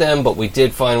really with them, but we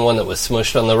did find one that was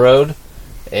smushed on the road,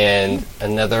 and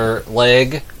another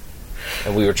leg.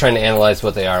 And we were trying to analyze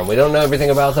what they are. And we don't know everything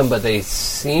about them, but they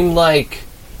seem like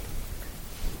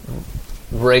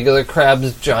regular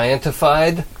crabs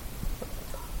giantified.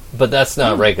 But that's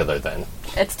not regular then.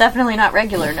 It's definitely not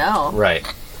regular, no. Right.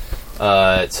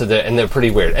 They're pretty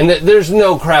weird. And there's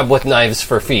no crab with knives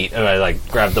for feet. And I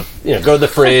grab the, go to the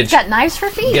fridge, It's got knives for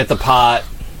feet? get the pot,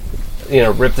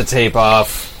 rip the tape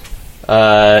off.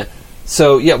 What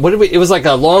did we? It was like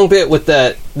a long bit with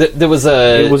that. There was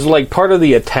a. It was like part of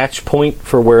the attach point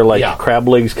for where Yeah. crab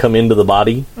legs come into the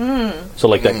body. So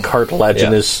like that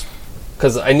cartilaginous.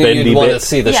 Because I knew bendy you'd want to bit.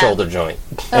 see the Yeah. shoulder joint.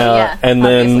 Oh, yeah. And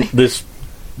then obviously. this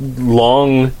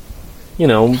long,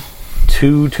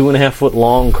 2.5 foot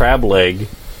long crab leg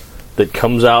that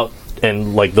comes out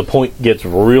and the point gets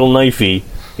real knifey.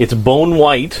 It's bone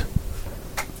white,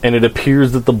 and it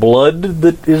appears that the blood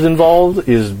that is involved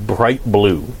is bright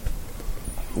blue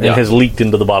and Yeah. has leaked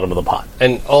into the bottom of the pot.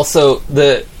 And also,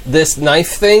 this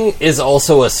knife thing is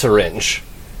also a syringe.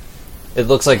 It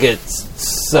looks like it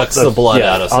sucks the blood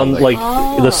out of something.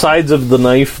 The sides of the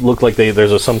knife look like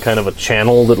there's some kind of a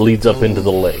channel that leads up into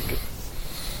the leg.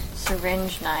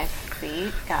 Syringe knife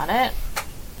feet. Got it.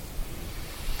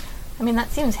 I mean,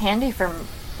 that seems handy for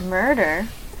murder.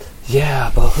 Yeah,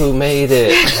 but who made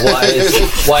it?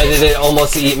 Why did it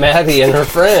almost eat Maddie and her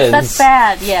friends? That's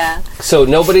bad, yeah. So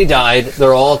nobody died.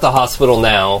 They're all at the hospital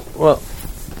now. Well,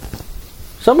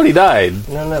 somebody died.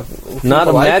 No, Not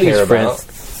a people I Maddie's care friend. about.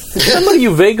 Somebody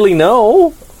you vaguely know.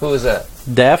 Who was that?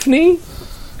 Daphne?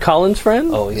 Colin's friend?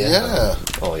 Oh yeah. Yeah.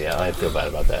 Oh yeah. I feel bad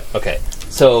about that. Okay.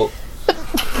 So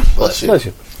Bless you. Bless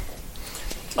you.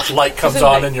 Light comes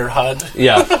on in your HUD.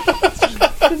 yeah.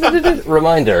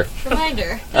 Reminder.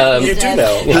 Reminder. You do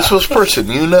know. This was person,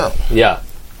 you know. Yeah.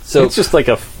 So It's just like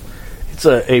it's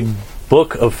a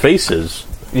book of faces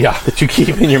yeah. that you keep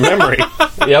in your memory.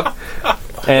 Yep.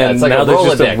 And it's like now a there's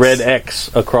just a Rolodex. red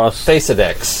X across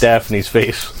Faceadex. Daphne's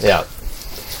face. Yeah.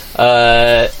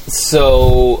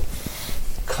 So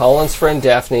Colin's friend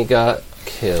Daphne got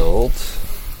killed.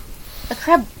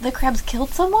 The crabs killed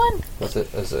someone? Was it?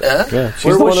 Yeah, she's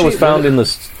Where the was one that was she? found in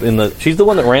the. She's the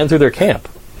one that ran through their camp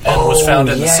And was found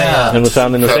in the yeah. sand. and was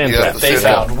found in the Yeah, sand yeah. trap. They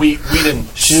found. We didn't.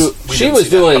 She we didn't was see that, but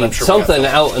doing I'm sure we got something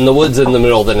that. out in the woods in the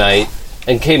middle of the night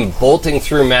and came bolting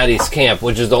through Maddie's camp,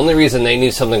 which is the only reason they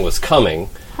knew something was coming.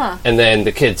 Huh. And then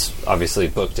the kids obviously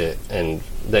booked it, and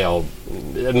they all.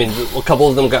 I mean, a couple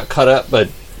of them got cut up, but.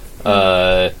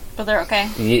 But they're okay.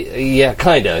 Yeah,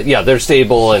 kind of. Yeah, they're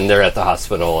stable and they're at the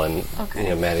hospital, and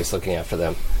Okay. Maddie's looking after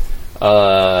them.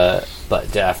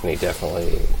 But Daphne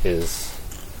definitely is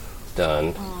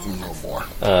done. No more.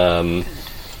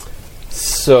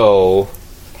 So,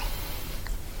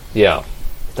 yeah,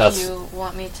 that's. You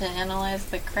want me to analyze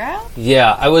the crab?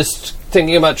 Yeah, I was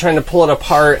thinking about trying to pull it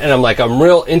apart, and I'm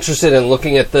real interested in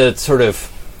looking at the sort of,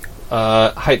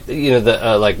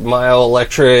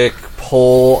 myoelectric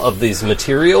pull of these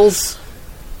materials.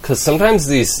 Because sometimes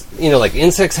these,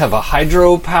 insects have a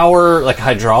hydropower,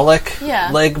 hydraulic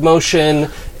Yeah. leg motion,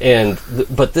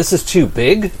 but this is too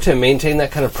big to maintain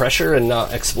that kind of pressure and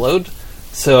not explode.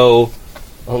 So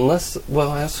Unless,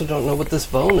 well, I also don't know what this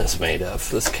bone is made of.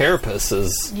 This carapace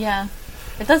is... Yeah.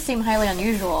 It does seem highly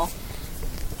unusual.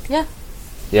 Yeah.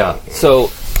 Yeah,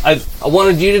 so I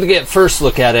wanted you to get first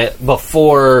look at it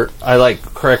before I,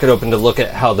 crack it open to look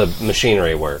at how the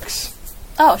machinery works.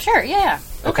 Oh, sure. Yeah.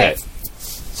 Okay.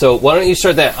 So why don't you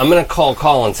start that? I'm going to call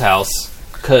Colin's house,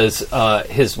 because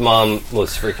his mom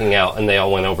was freaking out, and they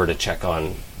all went over to check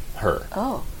on her.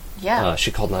 Oh, yeah.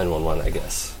 She called 911, I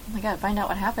guess. Oh my god, find out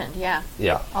what happened. Yeah.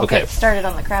 Yeah, I'll okay. get started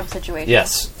on the crab situation.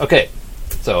 Yes, okay.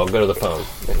 So I'll go to the phone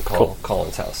and call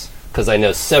Colin's house. Because I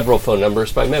know several phone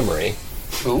numbers by memory.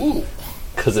 Ooh.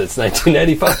 Because it's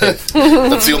 1995.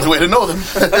 That's the only way to know them.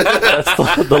 That's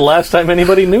the last time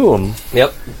anybody knew him.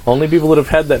 Yep. Only people that have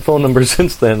had that phone number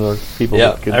since then are people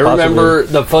Yeah, that could I remember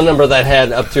the phone number that I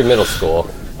had up through middle school.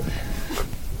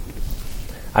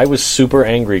 I was super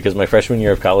angry because my freshman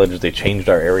year of college, they changed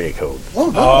our area code.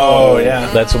 Oh,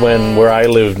 yeah. That's when where I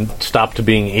lived stopped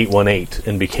being 818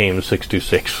 and became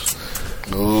 626.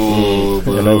 Ooh.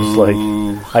 And I was like,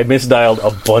 I misdialed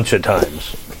a bunch of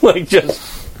times. What do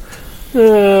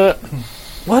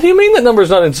you mean that number's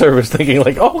not in service? Thinking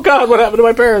like, oh God, what happened to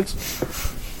my parents?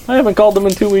 I haven't called them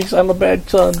in 2 weeks. I'm a bad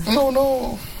son.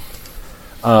 No.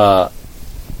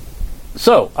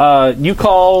 So, you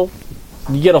call,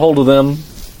 you get a hold of them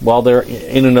while they're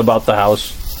in and about the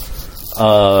house.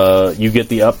 You get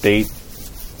the update.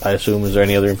 I assume, is there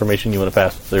any other information you want to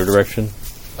pass their direction?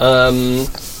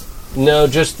 No,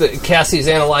 just that Cassie's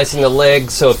analyzing the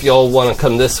leg, so if y'all want to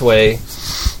come this way...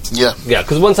 Yeah. Yeah,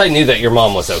 because once I knew that your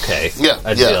mom was okay,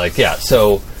 I'd be like,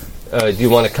 so do you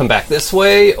want to come back this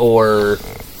way, or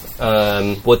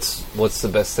what's the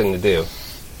best thing to do?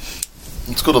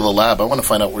 Let's go to the lab. I want to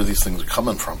find out where these things are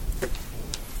coming from.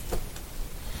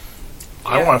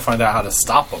 I want to find out how to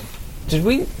stop them. Did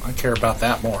we, I care about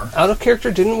that more. out of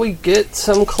character, didn't we get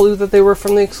some clue that they were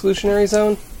from the exclusionary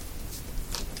zone?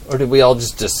 Or did we all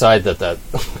just decide that...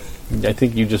 I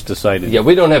think you just decided. Yeah,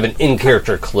 we don't have an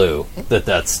in-character clue that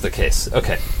that's the case.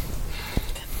 Okay.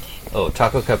 Oh,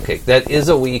 Taco Cupcake. That is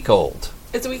a week old.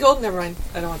 It's a week old? Never mind.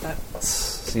 I don't want that.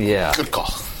 Yeah. Good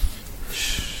call.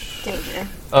 Danger.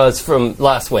 It's from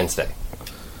last Wednesday.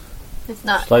 It's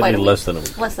not Slightly quite a week. less than a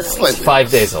week. Less than a week. Slightly.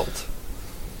 5 days old.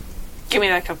 Give me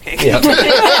that cupcake. Yeah.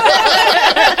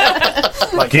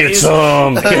 Get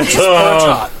some! Get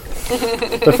some!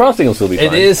 The frosting will still be fine.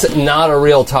 It is not a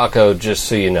real taco, just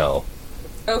so you know.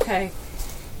 Okay.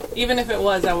 Even if it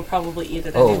was, I would probably eat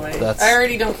it Oh, anyway. that's- I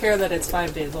already don't care that it's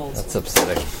 5 days old. That's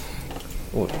upsetting.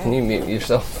 Ooh, can you mute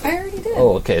yourself? I already did.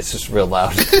 Oh, okay. It's just real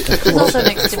loud. It's also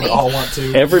next to me. All want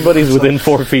to. Everybody's within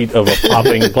 4 feet of a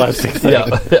popping plastic thing.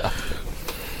 yeah.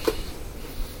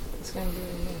 It's gonna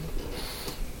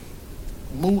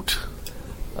be Moot.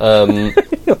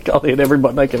 I'll hit every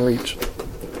button I can reach.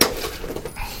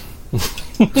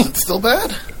 Is it still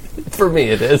bad? For me,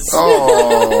 it is.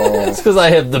 Oh. It's because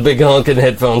I have the big honking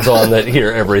headphones on that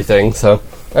hear everything, so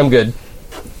I'm good.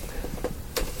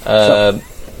 All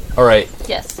right.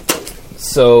 Yes.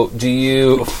 So, do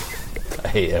you... I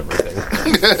hate everything.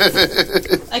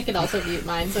 I can also mute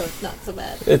mine, so it's not so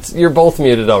bad. You're both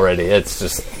muted already. It's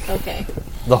just... Okay.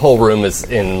 The whole room is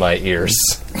in my ears.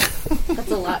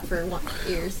 That's a lot for one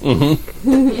ears.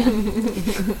 Mm-hmm. Yeah.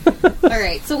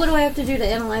 Alright, so what do I have to do to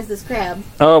analyze this crab?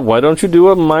 Why don't you do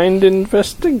a mind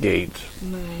investigate?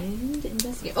 Mind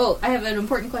investigate. Oh, I have an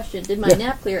important question. Did my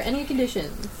nap clear any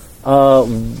conditions?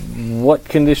 What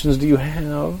conditions do you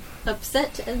have?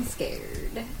 Upset and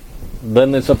scared.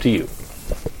 Then it's up to you.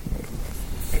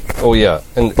 Oh, yeah.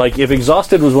 And Like, if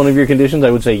exhausted was one of your conditions,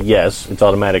 I would say yes, it's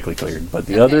automatically cleared. But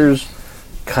the Okay. others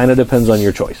kind of depends on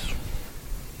your choice.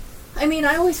 I mean,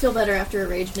 I always feel better after a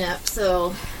rage nap,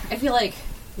 so I feel like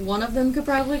one of them could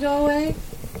probably go away.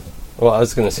 Well, I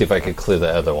was going to see if I could clear the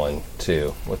other one,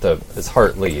 too. With it's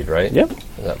heart lead, right? Yep.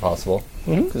 Is that possible?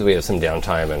 Because we have some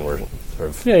downtime and we're sort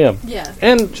of Yeah. Yeah.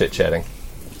 And chit-chatting.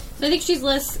 So I think she's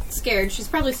less scared. She's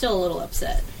probably still a little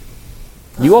upset.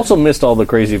 you also missed all the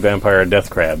crazy vampire death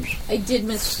crabs I did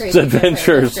miss crazy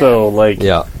adventure, so, like,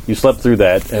 Yeah. you slept through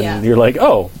that, and Yeah. you're like,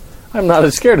 oh, I'm not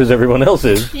as scared as everyone else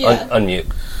is. Yeah.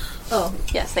 Unmute. Oh,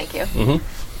 yes, thank you. Mm-hmm.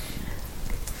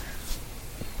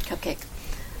 Cupcake.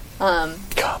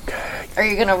 Cupcake. Are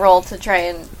you gonna roll to try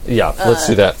and... Yeah, let's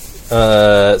do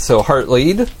that. So, heart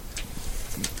lead. Is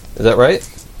that right?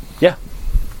 Yeah.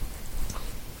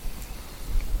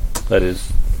 That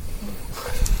is.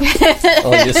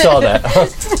 Oh, you saw that.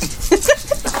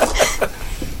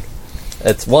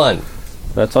 It's 1.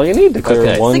 That's all you need to clear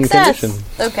Okay. one Success! condition.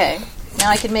 Okay. Now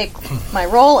I can make my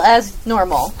roll as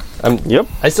normal. Yep.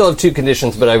 I still have 2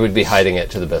 conditions, but I would be hiding it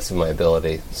to the best of my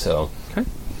ability. So, Okay.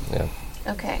 yeah.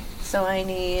 Okay. so I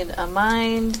need a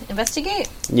mind investigate.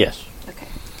 Yes. Okay.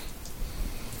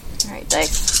 All right,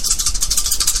 dice.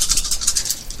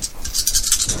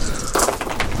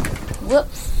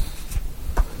 Whoops.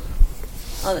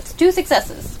 Oh, that's 2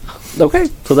 successes. Okay,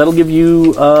 so that'll give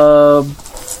you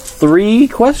 3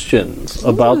 questions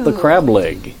about the crab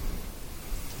leg.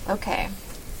 Okay.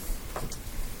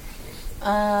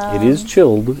 It is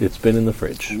chilled. It's been in the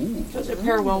fridge. Does it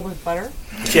pair well with butter?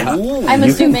 Yeah. I'm You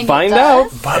assuming can find it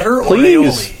does. out. Butter or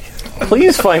Please. aioli?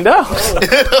 Please find out.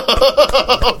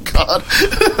 Oh God!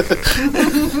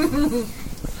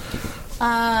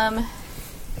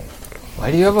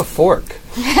 Why do you have a fork?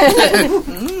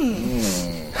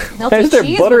 Melted Is there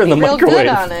cheese butter would in the be real microwave? good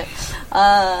on it.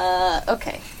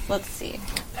 Okay, let's see.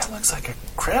 That looks like a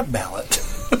crab mallet.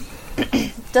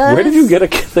 Does Where did you get a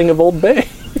thing of Old Bay?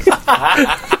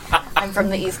 I'm from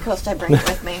the East Coast. I bring it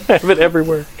with me. I have it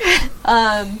everywhere.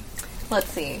 Let's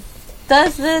see.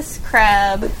 Does this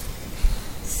crab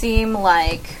seem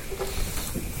like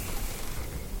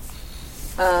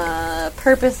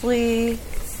purposely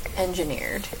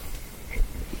engineered?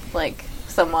 Like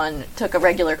someone took a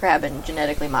regular crab and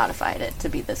genetically modified it to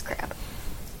be this crab?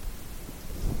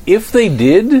 If they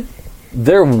did,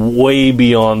 they're way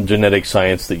beyond genetic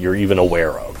science that you're even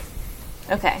aware of.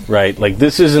 Okay. Right? Like,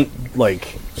 this isn't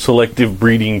like selective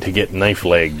breeding to get knife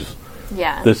legs.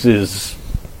 Yeah. This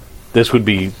would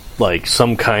be like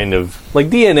some kind of like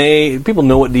DNA. People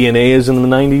know what DNA is in the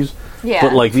 90s. Yeah.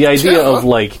 But like the idea of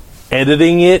like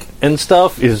editing it and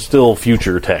stuff is still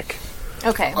future tech.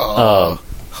 Okay.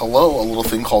 Hello, a little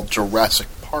thing called Jurassic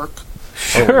Park.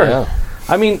 Sure. yeah.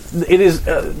 I mean, it is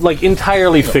like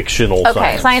entirely fictional Okay.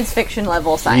 science. Science fiction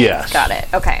level science. Yes. Got it.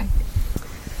 Okay.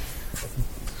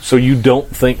 So you don't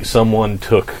think someone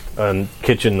took a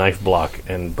kitchen knife block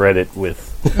and bred it with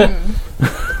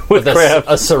with A, crab?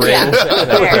 a syringe.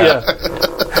 Yeah.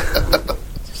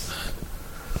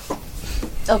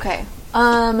 Yeah. Okay.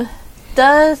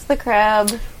 Does the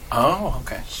crab Oh,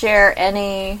 okay. share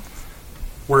any?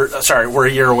 We're a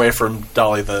year away from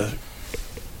Dolly the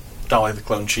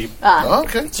clone sheep,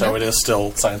 Okay. so it is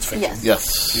still science fiction. Yes.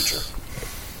 Yes. Future.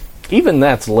 Even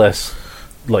that's less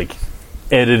like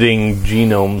editing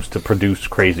genomes to produce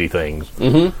crazy things.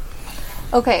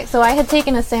 Okay, so I had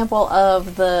taken a sample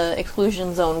of the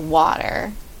exclusion zone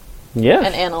water Yeah.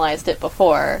 and analyzed it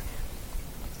before.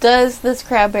 Does this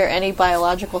crab bear any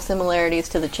biological similarities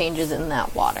to the changes in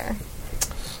that water?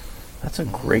 That's a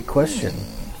great question.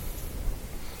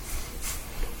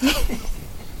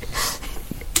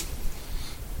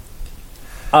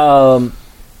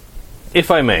 If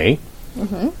I may,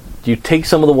 do you take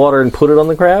some of the water and put it on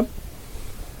the crab?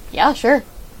 Yeah, sure.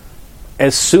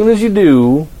 As soon as you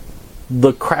do,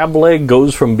 the crab leg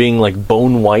goes from being like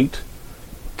bone white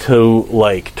to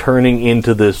like turning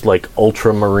into this like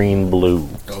ultramarine blue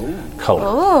color.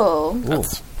 Oh,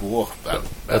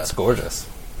 That's gorgeous.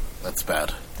 That's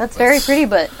bad. that's very pretty,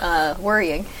 but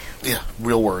worrying. Yeah,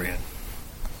 real worrying.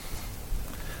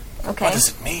 Okay. What does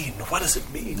it mean? What does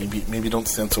it mean? Maybe don't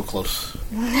stand so close.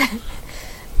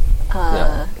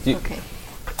 Yeah. You- Okay.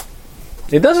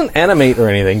 It doesn't animate or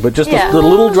anything, but just Yeah. the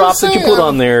little drop that you put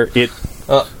on there, it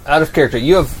out of character,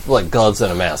 you have like gloves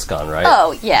and a mask on, right?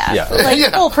 Oh, yeah. Yeah. Like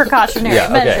Yeah. full precautionary Yeah,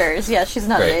 okay. measures. Yeah, she's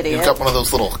not Great. an idiot. You've got one of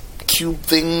those little cube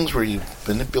things where you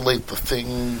manipulate the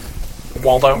thing. A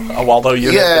Waldo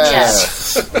unit.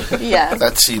 Yes. Yeah.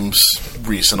 That seems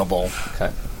reasonable.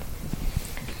 Okay.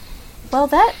 Well,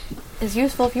 that is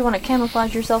useful if you want to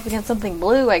camouflage yourself against something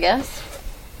blue, I guess.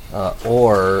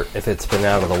 Or if it's been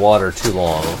out of the water too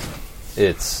long,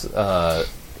 it's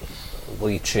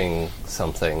leaching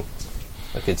something.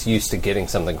 Like it's used to getting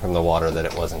something from the water that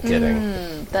it wasn't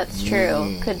getting. That's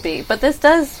true. Could be. But this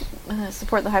does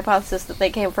support the hypothesis that they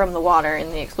came from the water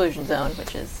in the exclusion zone,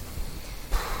 which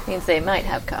means they might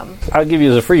have come. I'll give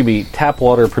you as a freebie, tap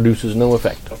water produces no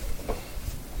effect.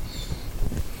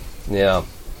 Yeah.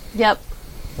 Yep.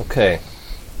 Okay.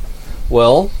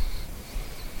 Well,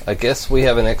 I guess we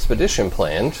have an expedition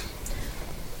planned.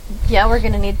 Yeah, we're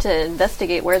going to need to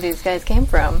investigate where these guys came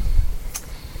from.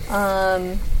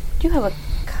 I do have a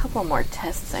couple more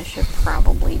tests I should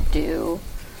probably do.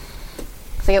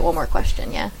 Because I get one more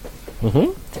question, yeah?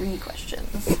 Mm-hmm. 3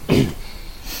 questions.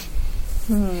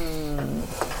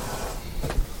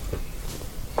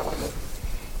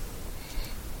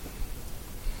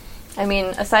 I mean,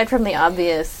 aside from the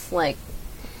obvious, like,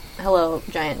 hello,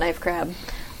 giant knife crab,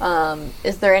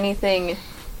 is there anything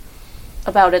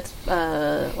about its,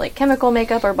 like, chemical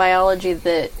makeup or biology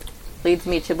that leads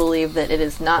me to believe that it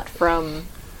is not from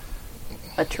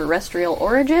a terrestrial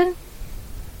origin?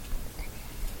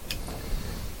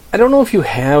 I don't know if you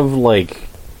have like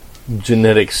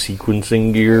genetic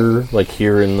sequencing gear, like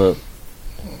here in the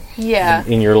Yeah,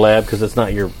 in your lab, because it's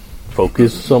not your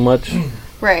focus so much.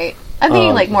 right. I'm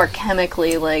thinking like more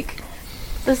chemically, like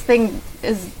this thing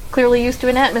is clearly used to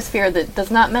an atmosphere that does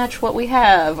not match what we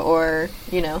have, or,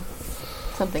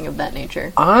 something of that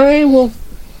nature. I will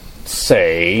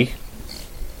say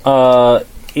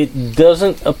it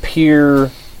doesn't appear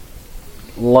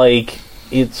like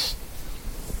it's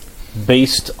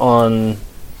based on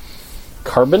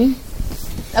carbon.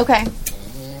 Okay.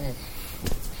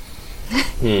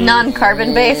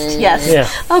 Non-carbon based, yes.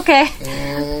 Yeah.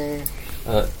 Okay.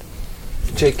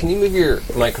 Jake, can you move your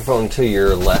microphone to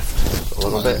your left a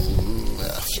little bit?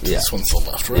 Left. Yeah. This one's the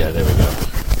left, right? Yeah, there we go.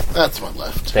 That's my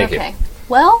left. Thank Okay. you.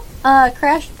 Well,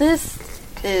 Crash, this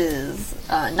is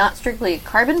not strictly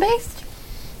carbon based.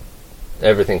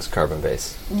 Everything's carbon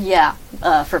based. Yeah,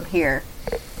 from here.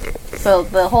 So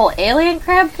the whole alien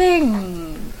crab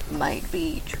thing might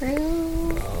be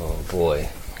true. Oh boy.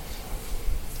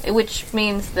 Which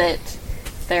means that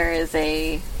there is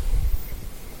a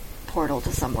portal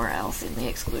to somewhere else in the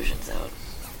exclusion zone.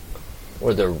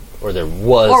 Or there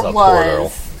was Or a portal.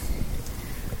 was.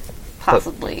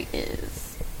 Possibly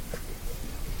is.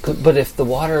 But if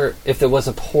there was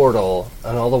a portal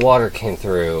and all the water came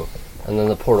through and then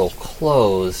the portal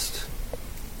closed,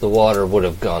 the water would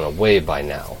have gone away by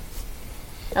now.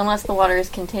 Unless the water is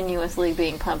continuously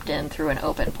being pumped in through an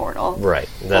open portal. Right.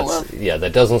 of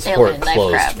That doesn't support alien knife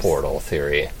closed crabs. portal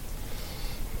theory.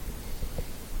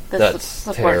 This That's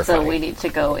supports so terrifying. we need to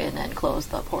go in and close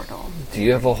the portal. Do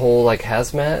you have a whole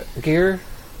hazmat gear?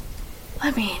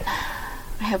 I mean,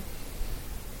 I have...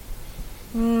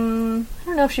 I don't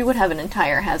know if she would have an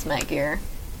entire hazmat gear.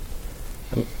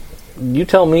 You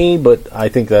tell me, but I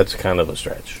think that's kind of a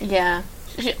stretch. Yeah.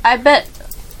 I bet...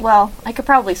 Well, I could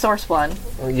probably source one.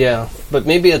 Yeah, but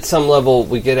maybe at some level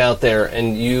we get out there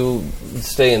and you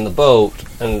stay in the boat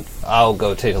and I'll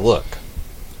go take a look.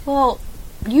 Well,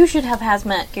 you should have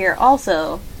hazmat gear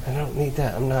also. I don't need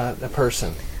that. I'm not a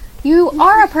person. You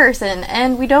are a person,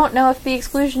 and we don't know if the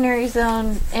exclusionary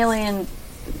zone alien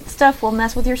stuff will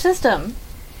mess with your system.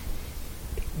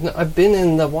 No, I've been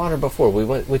in the water before.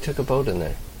 We took a boat in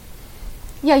there.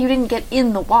 Yeah, you didn't get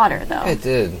in the water, though. I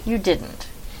did. You didn't.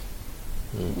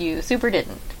 You super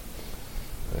didn't.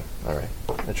 All right.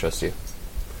 I trust you.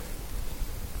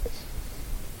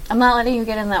 I'm not letting you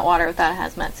get in that water without a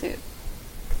hazmat suit.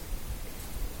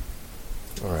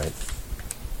 All right.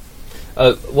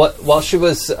 While she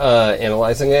was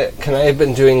analyzing it, can I have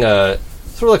been doing a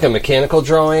sort of like a mechanical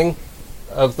drawing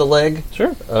of the leg?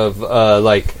 Sure. Of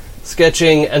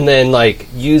sketching and then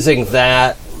using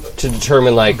that to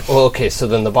determine okay, so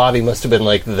then the body must have been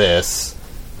like this,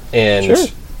 and Sure.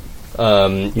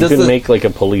 You does can the- make like a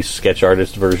police sketch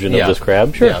artist version Yeah. of this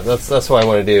crab. Sure. Yeah, that's what I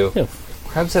want to do. Yeah.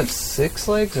 Crabs have 6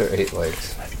 legs or 8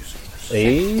 legs?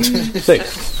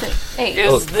 6. Hey.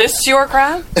 Is this your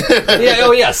crab?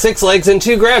 Yeah. 6 legs and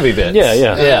 2 grabby bits. Yeah.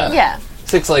 Yeah,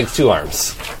 6 legs, 2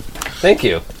 arms. Thank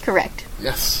you. correct.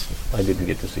 Yes. I didn't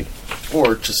get to see.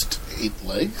 Or just 8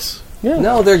 legs. Yeah.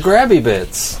 No, they're grabby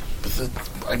bits. But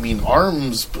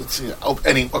arms,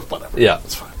 but whatever. Yeah.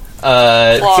 That's fine.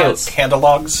 Claws.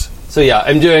 Candalogs. So yeah,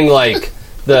 I'm doing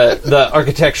the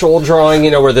architectural drawing,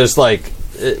 where there's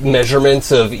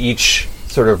measurements of each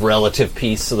sort of relative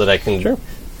piece, so that I can Sure.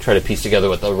 try to piece together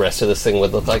what the rest of this thing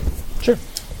would look like. Sure.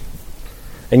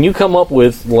 And you come up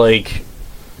with splayed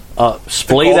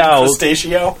Golden out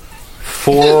Crustaceo.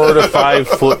 4 to 5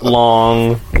 foot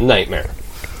long Nightmare.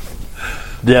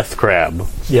 death crab.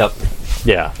 Yep.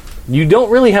 Yeah. You don't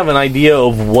really have an idea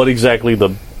of what exactly the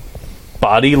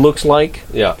body looks like.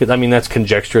 Yeah. Because, that's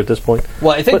conjecture at this point.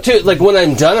 Well, I think too, when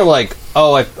I'm done, I'm like,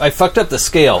 oh, I fucked up the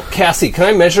scale. Cassie, can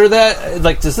I measure that?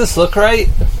 Does this look right?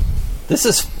 This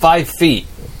is 5 feet,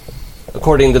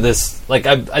 according to this. I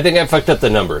think I fucked up the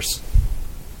numbers.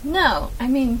 No,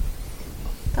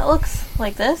 that looks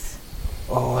like this.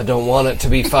 Oh, I don't want it to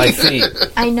be 5 feet.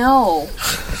 I know.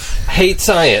 Hate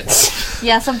science.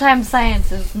 Yeah, sometimes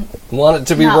science is Want it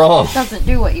to be wrong. doesn't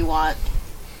do what you want.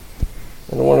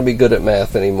 I don't want to be good at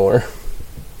math anymore.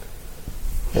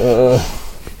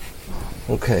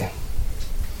 Okay.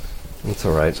 That's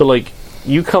alright. So,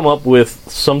 you come up with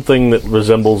something that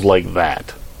resembles like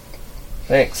that.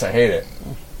 Thanks, I hate it.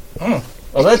 Oh,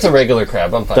 that's a regular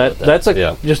crab. I'm fine with that.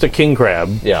 That's just a king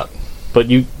crab, Yeah. but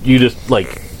you just,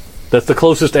 that's the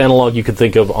closest analog you could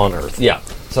think of on Earth. Yeah.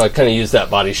 So I kind of use that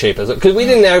body shape as because we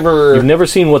didn't ever. You've never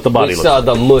seen what the body We looks saw like.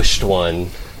 the mushed one,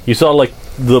 You saw,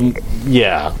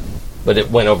 yeah. but it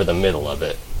went over the middle of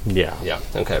it. Yeah. Yeah.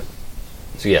 Okay.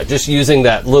 So yeah, just using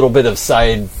that little bit of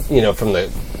side, from the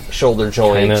shoulder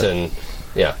joint Kinda. and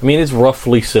Yeah. I mean, it's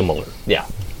roughly similar, Yeah.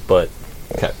 but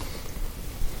Okay.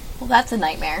 Well, that's a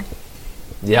nightmare.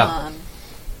 Yeah.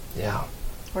 Yeah.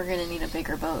 We're gonna need a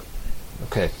bigger boat.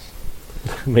 Okay.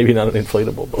 maybe not an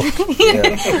inflatable boat.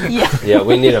 Yeah, Yeah,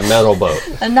 we need a metal boat.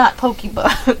 a not pokey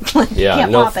boat. Like, you Yeah,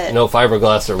 can't no, pop it. no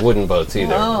fiberglass or wooden boats either.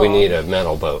 No. We need a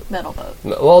metal boat. Metal boat.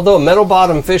 Although a metal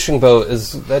bottom fishing boat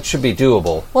that should be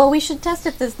doable. Well, we should test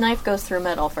if this knife goes through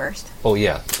metal first. Oh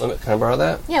yeah, can I borrow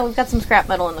that? Yeah, we've got some scrap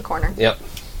metal in the corner. Yep.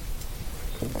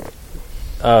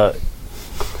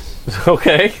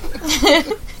 Okay.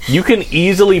 You can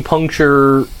easily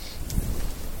puncture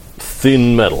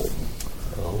thin metal.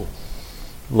 Oh.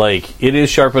 Like, it is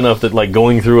sharp enough that, like,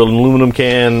 going through an aluminum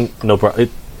can, no problem.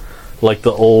 Like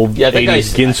the old Yeah, I think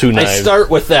 80s Ginsu knives. I start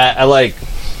with that. I like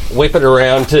whip it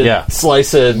around to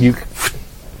slice it. You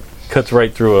cuts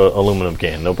right through a aluminum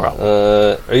can, no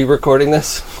problem. Are you recording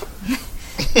this?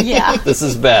 Yeah. This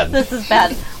is bad. This is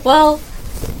bad. Well,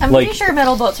 I'm Like- pretty sure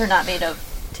metal boats are not made of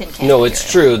tin can. No, it's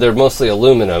true. They're mostly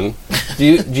aluminum. Do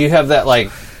you have that like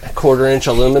 1/4-inch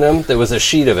aluminum? There was a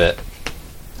sheet of it.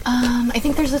 I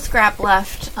think there's a scrap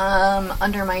left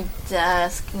under my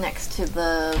desk next to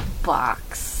the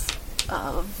box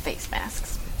of face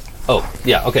masks. Oh,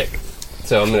 yeah, okay.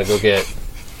 So I'm gonna go get.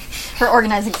 Her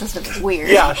organizing system is weird.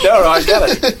 Yeah, no, I get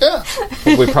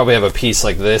it. We probably have a piece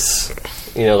like this,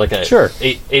 like a Sure.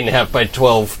 8.5 by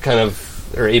 12 kind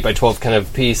of, or 8 by 12 kind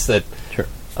of piece that Sure.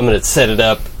 I'm going to set it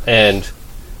up, and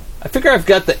I figure I've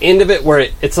got the end of it where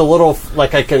it's a little,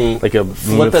 like I can Like a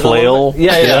flip it flail? a little bit.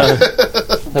 Yeah.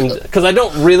 Because I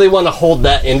don't really want to hold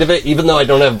that end of it, even though I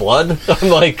don't have blood. I'm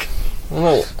like,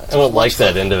 I don't like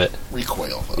that end of it.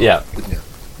 Recoil. Yeah. Yeah.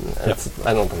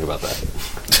 I don't think about that.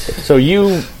 So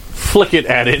you flick it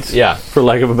at it, Yeah. for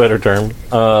lack of a better term,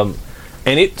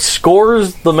 and it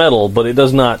scores the metal, but it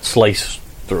does not slice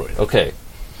through it. Okay.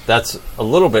 That's a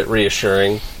little bit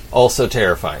reassuring, also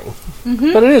terrifying.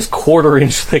 But it is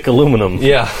 1/4-inch thick aluminum.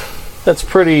 Yeah. That's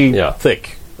pretty Yeah.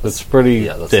 thick. That's pretty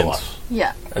Yeah, that's a dense. lot.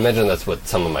 Yeah. I imagine that's what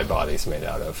some of my body's made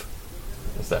out of.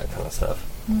 Is that kind of stuff.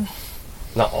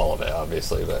 Not all of it,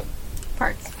 obviously, but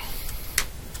Parts.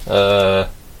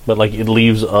 But like it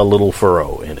leaves a little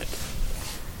furrow in it.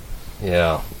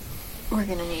 yeah. We're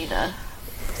gonna need a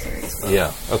serious boat.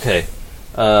 Yeah. Okay.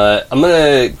 I'm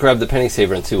gonna grab the penny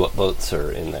saver and see what boats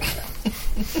are in there.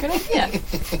 Good idea.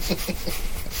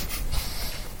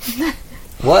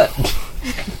 What?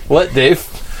 What, Dave?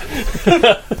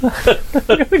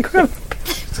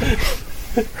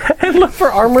 And look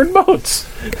for armored boats.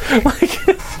 Like,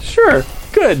 sure,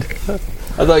 good.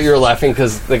 I thought you were laughing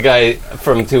because the guy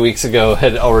from 2 weeks ago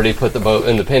had already put the boat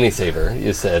in the penny saver.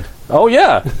 You said. Oh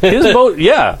yeah, his boat.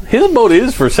 Yeah, his boat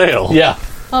is for sale. Yeah.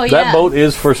 Oh, yeah. That boat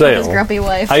is for His sale. grumpy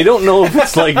wife. I don't know if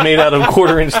it's like made out of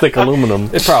 1/4-inch thick aluminum.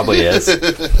 It probably is.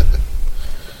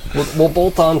 We'll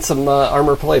bolt on some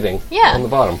armor plating. Yeah. On the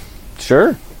bottom.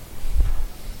 Sure.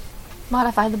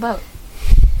 Modify the boat.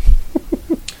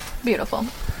 Beautiful.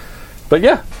 But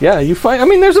yeah, you find. I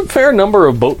mean, there's a fair number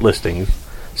of boat listings.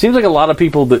 Seems like a lot of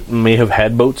people that may have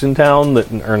had boats in town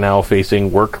that are now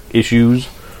facing work issues.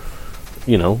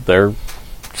 They're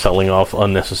selling off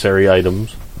unnecessary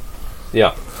items.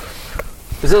 Yeah.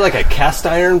 Is it like a cast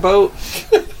iron boat?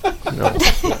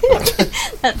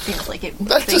 That seems like it.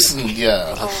 That doesn't,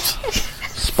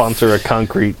 Sponsor a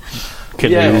concrete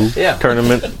canoe Yeah.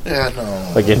 tournament, yeah,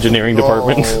 no. like engineering No.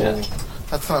 department.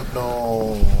 That's not,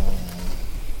 no.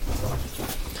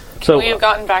 So We've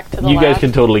gotten back to the you lab. guys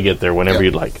can totally get there whenever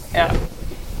you'd like. Yeah.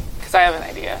 Because I have an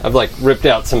idea. I've like ripped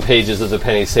out some pages of the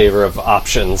penny saver of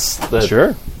options. That,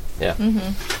 Sure. Yeah.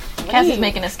 Cassie's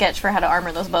making a sketch for how to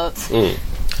armor those boats.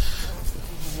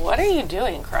 What are you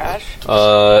doing, Crash?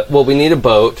 Well, we need a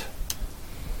boat,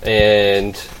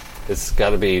 and it's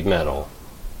got to be metal.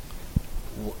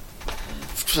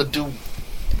 To do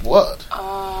what?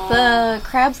 The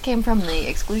crabs came from the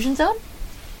exclusion zone.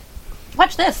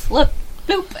 Watch this. Look.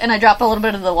 Bloop. And I drop a little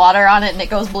bit of the water on it and it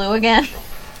goes blue again.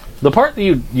 The part that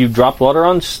you dropped water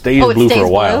on stays It blue stays for a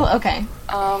while. blue? Okay.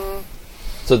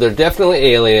 So they're definitely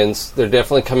aliens. They're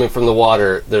definitely coming from the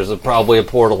water. There's probably a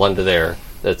portal under there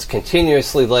that's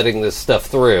continuously letting this stuff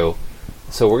through.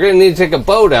 So we're going to need to take a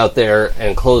boat out there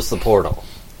and close the portal.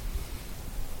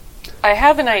 I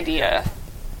have an idea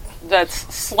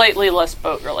that's slightly less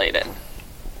boat related.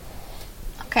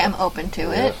 Okay, I'm open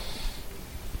to it.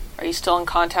 Are you still in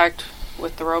contact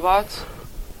with the robots?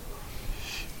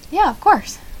 Yeah, of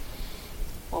course.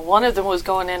 Well, one of them was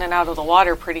going in and out of the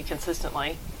water pretty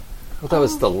consistently. Well, that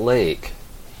was the lake.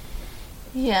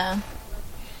 Yeah.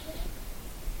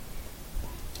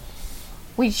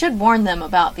 We should warn them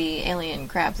about the alien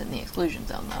crabs in the exclusion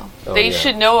zone, though. Oh, They yeah.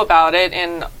 should know about it,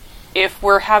 and if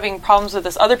we're having problems with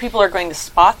this, other people are going to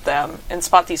spot them and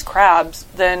spot these crabs,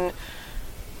 then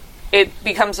it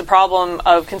becomes a problem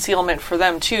of concealment for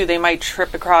them too. They might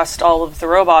trip across all of the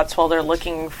robots while they're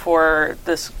looking for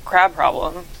this crab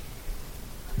problem.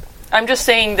 I'm just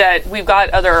saying that we've got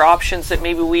other options that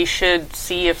maybe we should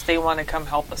see if they want to come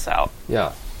help us out.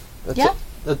 Yeah. Yeah.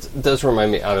 That does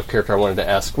remind me, out of character, I wanted to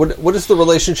ask, what is the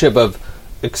relationship of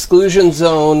exclusion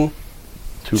zone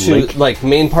To to lake. like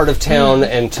main part of town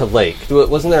and to lake?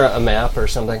 Wasn't there a map or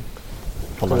something?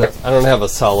 Hold on. I don't have a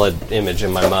solid image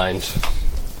in my mind.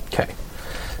 Okay.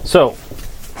 So,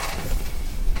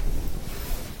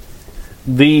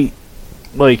 the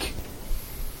lake,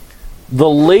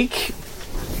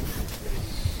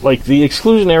 like the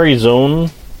exclusionary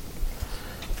zone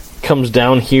comes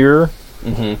down here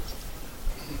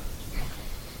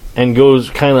and goes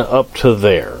kind of up to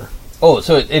there. Oh,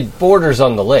 so it borders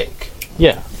on the lake.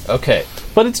 Yeah. Okay.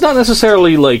 But it's not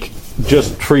necessarily like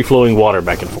just free-flowing water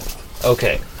back and forth.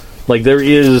 Okay. Like there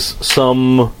is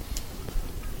some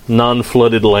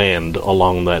non-flooded land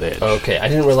along that edge. Okay. I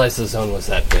didn't realize the zone was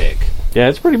that big. Yeah,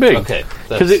 it's pretty big. Okay.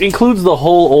 Because it includes the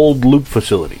whole old loop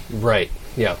facility. Right.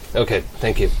 Yeah. Okay.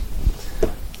 Thank you.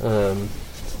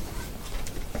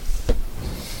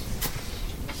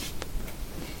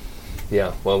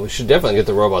 Yeah. Well, we should definitely get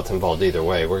the robots involved either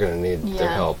way. We're going to need their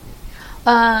Yeah. help.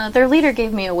 Their leader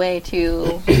gave me a way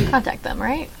to contact them,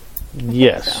 right?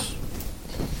 Yes.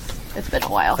 It's been a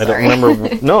while, I sorry. don't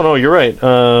remember. No, you're right.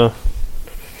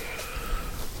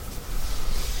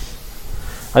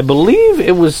 I believe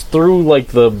it was through like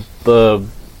the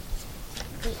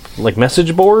like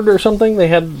message board or something. They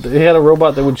had a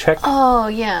robot that would check, Oh,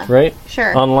 yeah. right?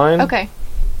 Sure. Online. Okay.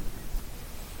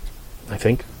 I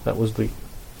think that was the.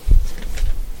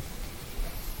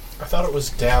 I thought it was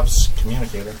Dav's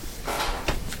communicator.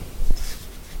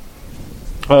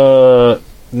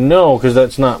 No, because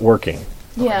that's not working.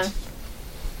 Yeah.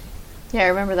 Yeah, I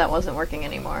remember that wasn't working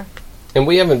anymore. And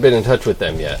we haven't been in touch with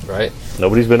them yet, right?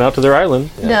 Nobody's been out to their island.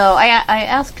 Yeah. No, I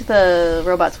asked the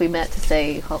robots we met to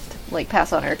say, like,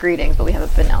 pass on our greetings, but we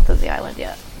haven't been out to the island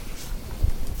yet.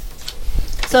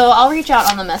 So I'll reach out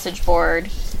on the message board,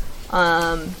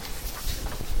 and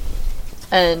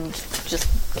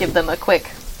just give them a quick,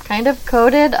 kind of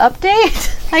coded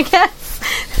update, I guess.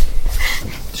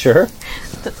 Sure.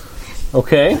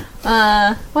 Okay.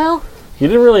 Well, You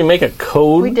didn't really make a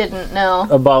code we didn't know.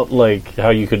 about like how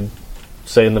you could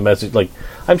say in the message. Like,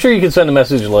 I'm sure you could send a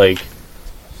message like,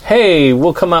 "Hey,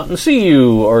 we'll come out and see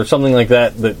you," or something like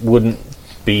that. That wouldn't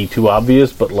be too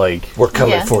obvious, but like, We're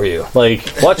coming Yeah. for you.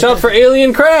 watch out for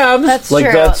alien crabs. That's like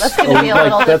true. That's gonna be a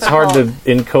little that's hard to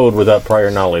encode without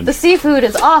prior knowledge. The seafood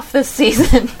is off this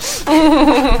season.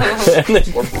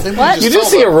 What? You just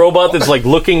see a robot that's like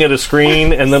looking at a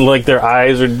screen, and then like their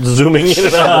eyes are zooming in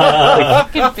and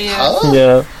out. Confused.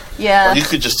 Yeah. Yeah. You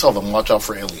could just tell them, watch out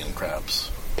for alien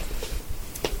crabs.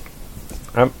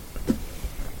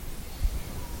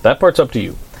 That part's up to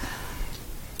you.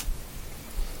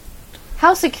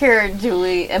 How secure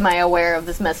am I aware of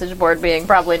this message board being?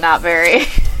 Probably not very.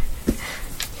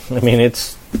 I mean,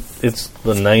 it's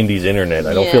the '90s internet.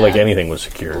 I don't feel Yeah. like anything was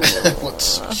secure. What's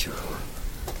secure?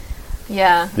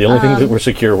 Yeah. The only things that were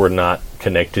secure were not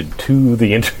connected to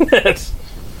the internet.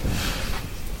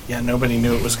 Yeah, nobody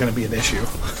knew it was going to be an issue.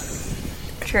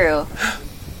 True.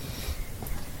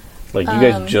 Like, you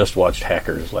guys just watched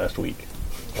Hackers last week.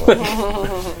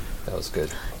 That was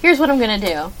good. Here's what I'm going to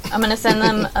do. I'm going to send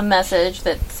them a message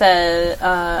that says,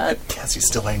 Cassie's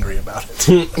still angry about it.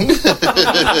 It's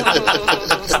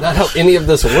not how any of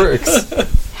this works.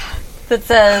 that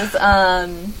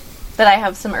I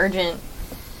have some urgent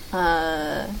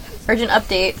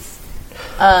updates,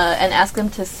 and ask them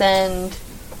to send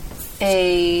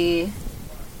a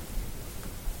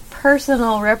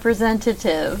personal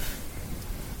representative.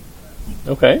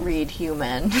 Okay. Read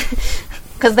human.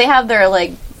 Because they have their,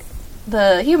 like,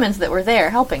 the humans that were there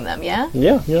helping them, yeah?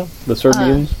 Yeah. The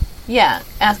Serbians. Yeah.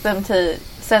 Ask them to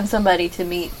send somebody to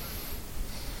meet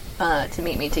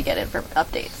me to get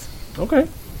updates. Okay.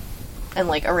 And,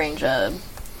 like, arrange a...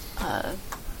 I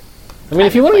mean,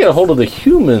 if you want to get a hold of the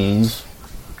humans,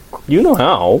 you know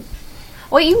how.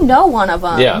 Well, you know one of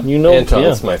them. Yeah, You know-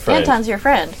 Anton's yeah. my friend. Anton's your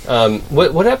friend.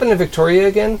 What happened to Victoria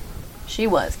again? She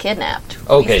was kidnapped.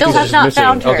 Okay, We still she's have just not missing.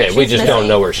 found her. Okay, we She's just don't missing.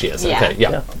 know where she is. Yeah. Okay,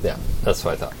 yeah, that's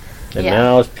what I thought. And Yeah.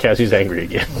 now Cassie's angry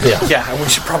again. Yeah, Yeah, we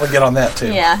should probably get on that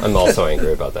too. Yeah. I'm also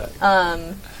angry about that.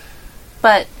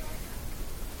 But,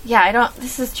 yeah, I don't...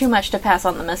 This is too much to pass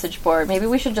on the message board. Maybe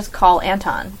we should just call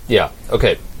Anton. Yeah,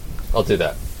 okay, I'll do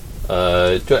that.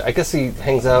 I guess he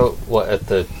hangs out at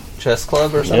the chess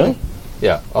club or something.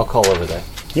 Yeah, I'll call over there.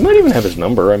 You might even have his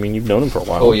number. I mean, you've known him for a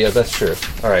while. Oh, yeah, that's true.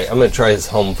 All right, I'm going to try his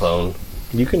home phone.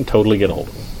 You can totally get a hold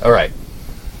of him. All right.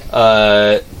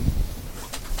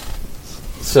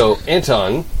 So,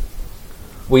 Anton,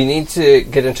 we need to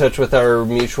get in touch with our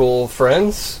mutual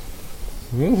friends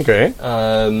Okay.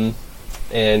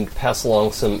 and pass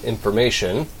along some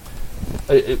information.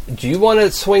 Do you want to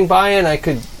swing by and I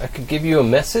could give you a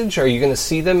message? Are you going to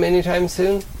see them anytime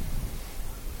soon?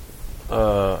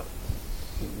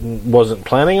 Wasn't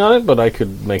planning on it, but I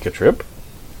could make a trip.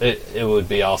 It would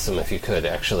be awesome if you could,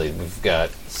 actually. We've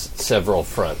got several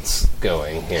fronts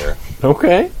going here.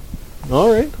 Okay.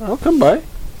 All right. I'll come by.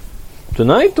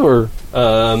 Tonight, or?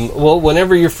 Well,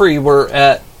 whenever you're free, we're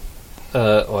at...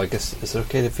 I guess, is it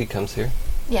okay if he comes here?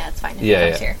 Yeah, it's fine if he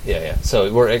comes here. Yeah.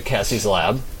 So we're at Cassie's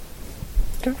lab.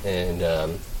 Okay. And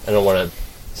I don't want to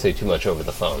say too much over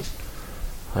the phone.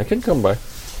 I can come by.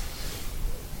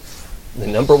 The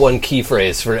number one key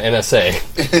phrase for NSA.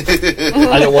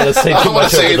 I don't want to say I too don't want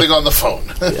much to say over anything on the phone.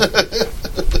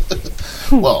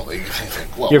 Well,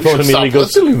 Your we phone should stop immediately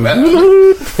goes, listening to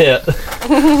that.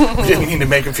 Yeah. Didn't mean to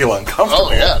make him feel uncomfortable.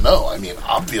 Oh yeah, no. I mean,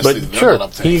 obviously, But they're sure, not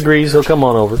up to he anything. agrees. He'll come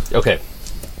on over. Okay.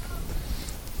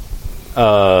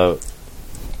 No,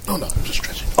 I'm just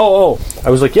stretching. Oh, I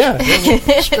was like, yeah.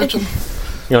 Stretching.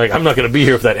 You're like, I'm not going to be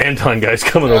here if that Anton guy's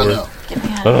coming I over. know. Get me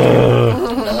out of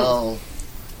here.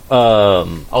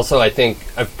 No. Also, I think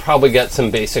I've probably got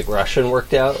some basic Russian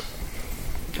worked out.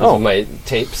 Oh. Of my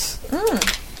tapes.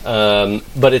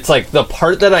 But it's like the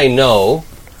part that I know,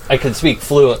 I can speak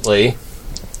fluently,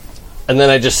 and then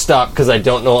I just stop because I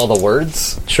don't know all the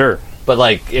words. Sure. But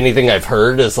like anything I've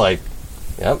heard is like,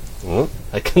 yep,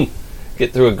 I can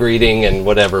get through a greeting and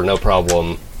whatever, no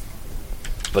problem.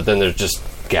 But then there's just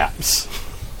gaps.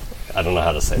 I don't know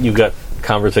how to say. You got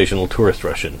conversational tourist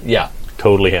Russian. Yeah,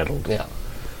 totally handled. yeah.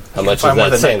 How much is Find where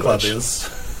that the nightclub sandwich?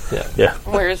 is. Yeah.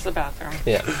 Where's the bathroom?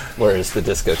 Yeah. Where is the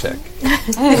discotheque?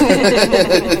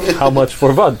 How much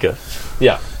for vodka?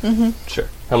 Yeah. Sure.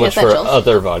 How much for essentials.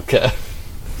 other vodka?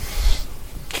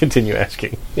 Continue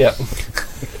asking. Yeah.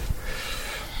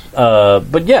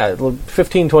 But yeah,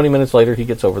 15, 20 minutes later, he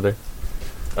gets over there.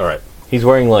 All right. He's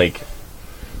wearing like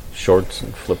shorts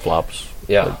and flip-flops.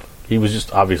 Yeah. Like, he was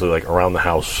just obviously like around the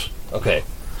house. Okay.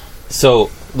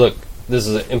 So, look, this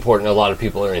is important. A lot of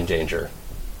people are in danger.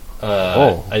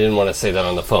 I didn't want to say that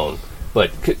on the phone, but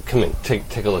come in,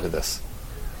 take a look at this.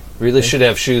 Really should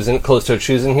have shoes in closed-toed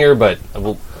shoes in here, but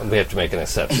we have to make an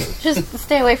exception. Just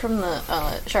stay away from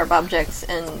the sharp objects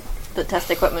and the test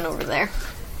equipment over there.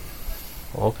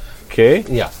 Okay.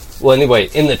 Yeah. Well, anyway,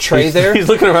 in the tray there, He's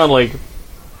looking around like,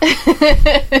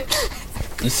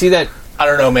 you see that? I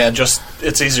don't know, man. Just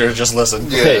it's easier to just listen.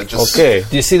 Yeah, Okay, just okay.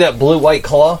 Do you see that blue-white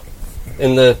claw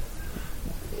in the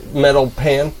metal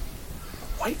pan?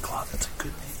 White Claw. That's a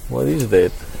good name. what is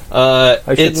that? I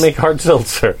I should make hard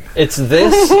seltzer. It's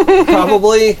this,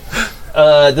 probably.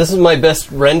 This is my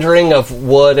best rendering of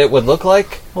what it would look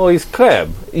like. Oh, he's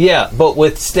crab. Yeah, but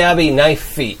with stabby knife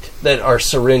feet that are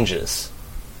syringes.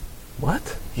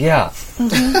 What? Yeah.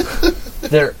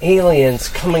 They're aliens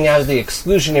coming out of the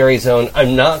exclusionary zone.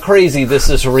 I'm not crazy, this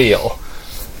is real.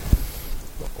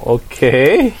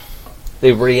 Okay.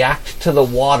 They react to the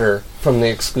water from the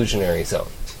exclusionary zone.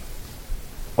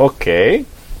 Okay.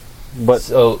 But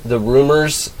So the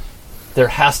rumors, there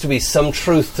has to be some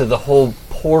truth to the whole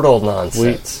portal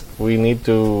nonsense. we need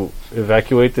to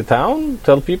evacuate the town?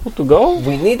 Tell people to go?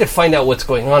 We need to find out what's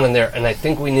going on in there, and I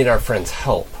think we need our friends'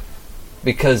 help.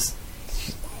 Because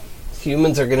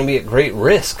humans are going to be at great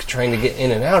risk trying to get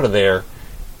in and out of there.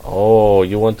 Oh,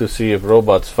 you want to see if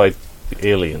robots fight the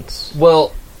aliens.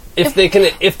 Well, if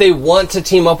they want to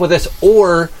team up with us,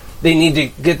 or they need to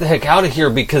get the heck out of here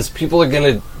because people are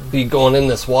going to be going in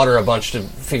this water a bunch to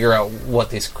figure out what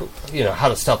these, how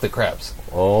to stop the crabs.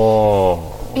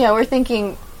 Oh. Yeah, we're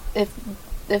thinking if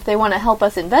they want to help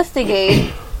us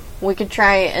investigate, we could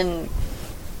try and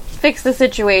fix the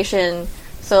situation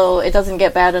so it doesn't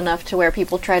get bad enough to where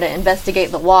people try to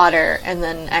investigate the water and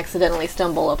then accidentally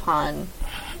stumble upon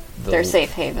their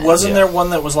safe haven. Wasn't there one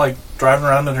that was like driving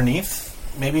around underneath?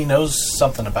 Maybe he knows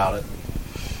something about it.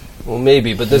 Well,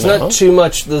 maybe, but there's No. not too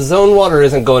much. The zone water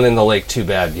isn't going in the lake too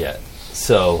bad yet.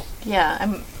 So, Yeah,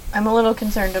 I'm a little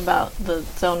concerned about the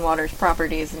zone water's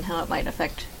properties and how it might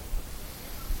affect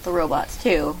the robots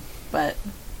too, but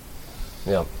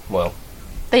yeah, well,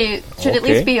 they should at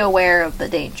Okay. least be aware of the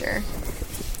danger.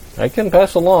 I can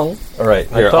pass along. all right.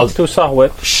 I Here, I'll talked to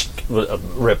Sahwet.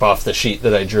 rip off the sheet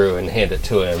that I drew and hand it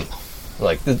to him.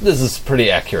 Like, this is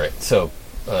pretty accurate. So,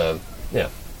 yeah.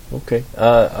 Okay.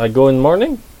 I go in the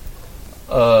morning?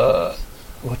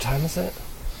 What time is it?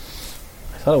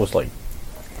 I thought it was like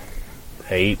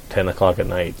 8, 10 o'clock at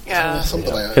night. Yeah.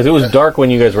 Something like that. Because it was dark when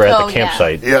you guys were at Oh, the yeah.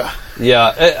 campsite. Yeah.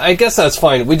 Yeah, I guess that's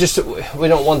fine. We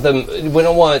don't want them. We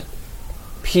don't want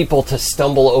people to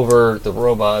stumble over the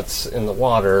robots in the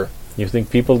water. You think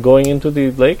people going into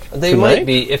the lake They tonight? might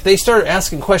be. If they start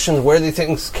asking questions where these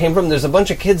things came from, there's a bunch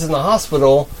of kids in the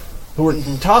hospital who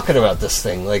are talking about this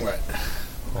thing. Like, Right.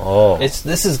 Oh.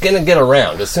 this is going to get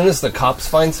around. As soon as the cops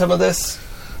find some of this,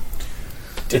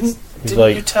 Didn't He's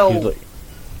you tell? he's like,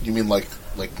 You mean like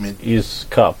mid? he's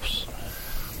cops.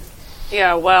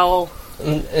 Yeah, well,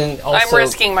 and also I'm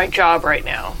risking my job right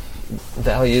now.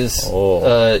 values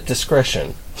Oh.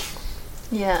 discretion.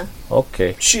 Yeah.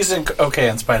 Okay. She's okay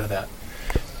in spite of that.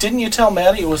 Didn't you tell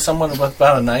Maddie it was someone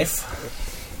about a knife?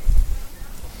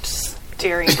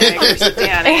 Daring daggers,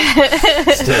 Danny.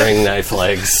 Staring knife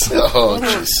legs. Oh,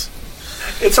 jeez.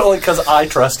 It's only because I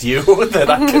trust you that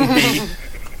I can be.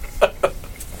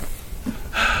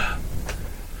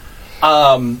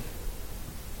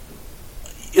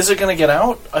 Is it going to get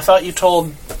out? I thought you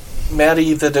told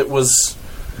Maddie that it was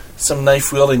some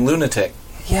knife-wielding lunatic.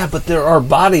 Yeah, but there are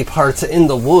body parts in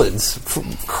the woods.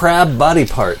 Crab body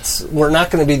parts. We're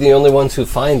not going to be the only ones who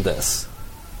find this.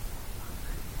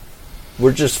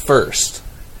 We're just first.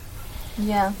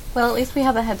 Yeah. Well, at least we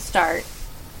have a head start.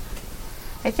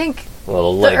 I think Well, a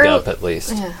leg earl- up at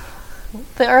least. yeah,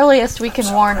 the earliest we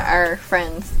can warn our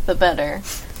friends, the better.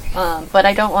 But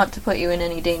I don't want to put you in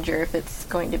any danger if it's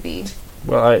going to be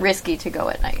Well, risky to go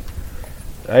at night.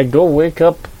 I go wake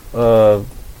up a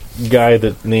guy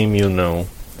that name you know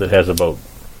that has a boat.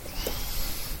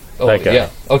 Oh, That guy. yeah.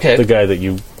 Okay. The guy that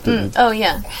you that Oh,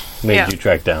 yeah. made Yeah. you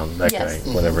track down. That Yes.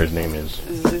 guy, whatever his name is.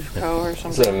 Zuko or Is it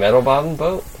a something. metal bottom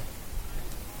boat?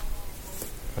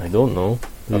 I don't know.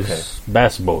 His Okay.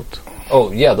 bass boat.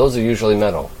 Oh, yeah, those are usually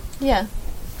metal. Yeah.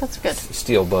 That's good.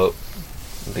 Steel boat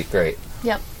would be great.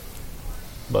 Yep.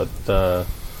 But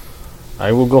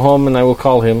I will go home and I will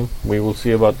call him. We will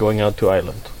see about going out to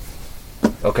island.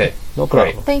 Okay. No Great.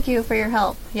 problem. Thank you for your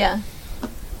help. Yeah.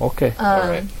 Okay. All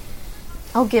right.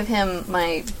 I'll give him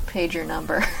my pager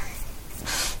number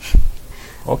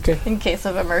Okay. in case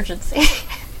of emergency.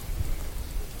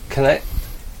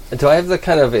 Do I have the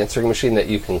kind of answering machine that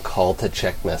you can call to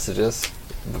check messages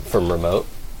from remote?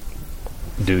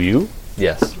 Do you?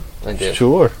 Yes, I do.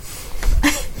 Sure.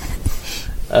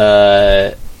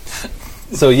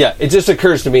 So yeah, it just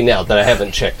occurs to me now that I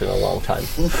haven't checked in a long time.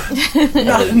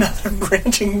 Not another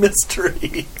branching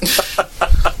mystery.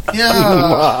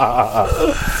 Yeah.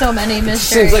 So many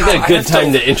mysteries. Seems like a I good have to-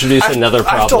 time to introduce another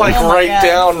I have to problem. like Oh my write God.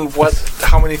 down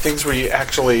how many things we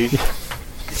actually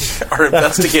are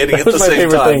investigating at That the was my same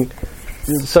favorite time.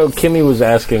 thing. So Kimmy was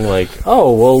asking, like,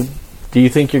 "Oh, well, do you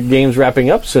think your game's wrapping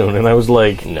up soon?" And I was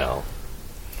like, No.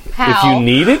 How? "If you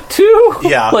need it to,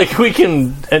 Yeah. like we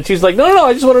can." And she's like, "No,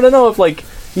 I just wanted to know if like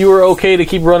you were okay to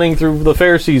keep running through the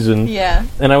fair season." Yeah.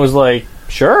 And I was like,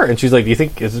 "Sure." And she's like, "Do you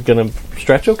think is it going to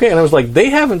stretch okay?" And I was like, "They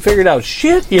haven't figured out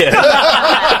shit yet."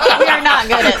 We are not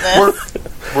good at this.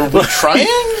 Were we trying?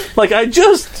 Like I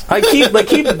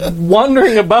keep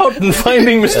wandering about and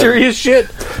finding mysterious shit.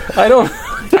 I don't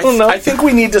know. I think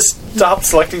we need to stop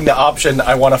selecting the option.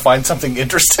 I want to find something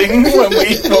interesting when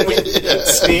we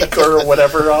sneak or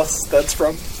whatever else that's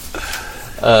from.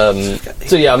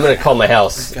 So yeah, I'm going to call my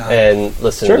house and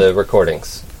listen Sure. to the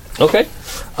recordings. Okay.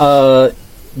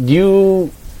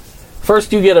 You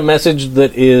get a message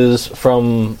that is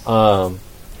from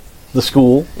the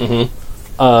school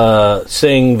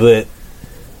saying that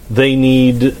they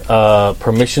need a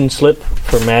permission slip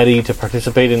for Maddie to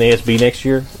participate in ASB next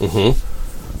year,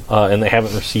 and they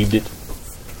haven't received it.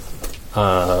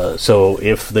 So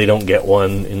if they don't get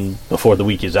one before the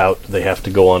week is out, they have to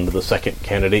go on to the second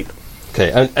candidate.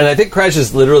 Okay, and I think Crash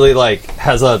is literally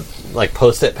has a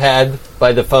post-it pad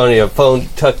by the phone. You have phone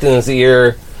tucked in his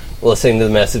ear, listening to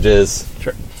the messages.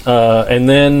 Sure. And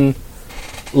then,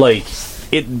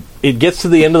 it gets to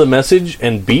the end of the message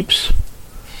and beeps,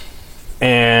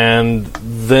 and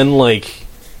then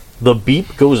the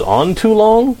beep goes on too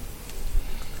long.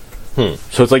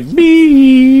 So it's like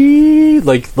beep,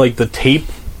 like the tape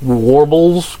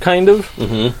warbles kind of,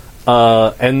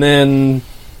 and then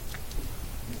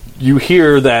you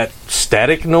hear that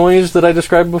static noise that I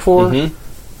described before,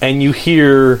 and you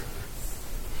hear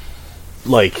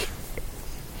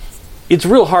it's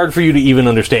real hard for you to even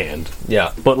understand.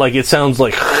 Yeah. But it sounds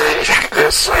like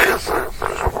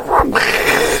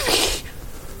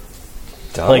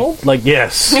Donald? like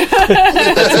yes.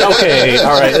 Okay,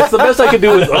 all right. It's the best I could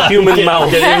do with a human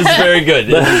mouth. It was very good.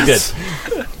 It was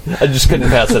good. I just couldn't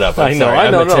pass it up. I'm I know, sorry. I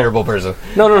know, I'm a no. terrible person.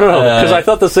 No, because I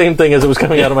thought the same thing as it was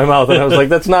coming out of my mouth, and I was like,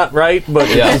 "That's not right," but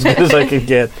Yeah. it's as good as I could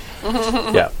get.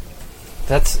 Yeah.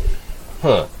 That's,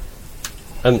 I'm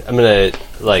gonna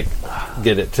like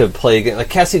get it to play again. Like,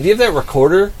 Cassie, do you have that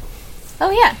recorder?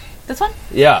 Oh yeah, this one.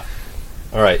 Yeah.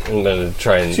 All right, I'm gonna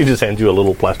try and. She just hands you a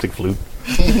little plastic flute.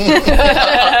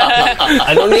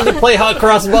 I don't need to play Hot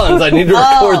Cross Buns. I need to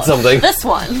record something. This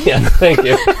one. Yeah, thank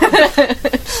you.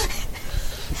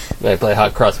 I play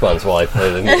Hot Cross Buns while I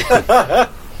play the music.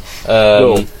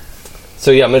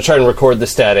 So yeah, I'm gonna try and record the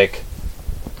static.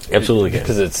 Absolutely,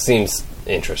 because it seems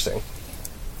interesting.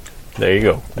 There you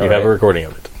go. You All have right. a recording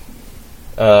of it.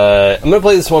 I'm gonna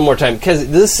play this one more time. Does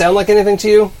this sound like anything to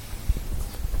you?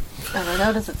 I don't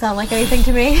know. Does it sound like anything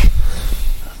to me?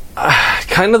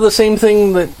 Kind of the same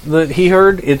thing that he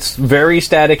heard. It's very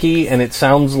staticky, and it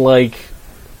sounds like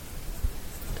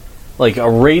a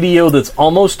radio that's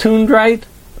almost tuned right,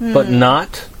 but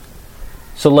not.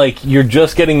 So, like, you're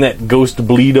just getting that ghost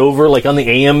bleed over, like on the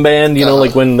AM band, you know,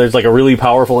 like when there's like a really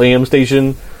powerful AM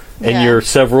station, and Yeah. you're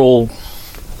several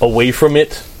away from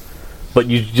it, but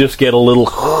you just get a little,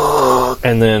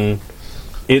 and then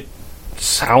it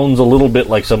sounds a little bit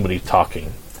like somebody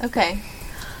talking. Okay.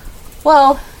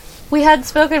 Well, we had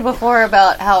spoken before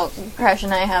about how Crash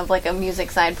and I have like a music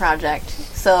side project,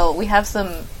 so we have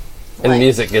some. And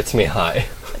music gets me high.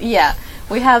 Yeah,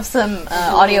 we have some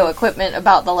audio equipment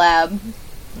about the lab.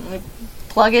 We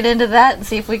plug it into that and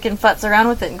see if we can futz around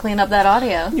with it and clean up that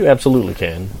audio. You absolutely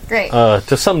can. Great.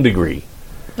 To some degree.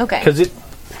 Okay. Because it...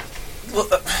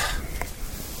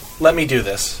 Let me do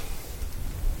this.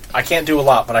 I can't do a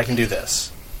lot, but I can do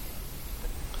this.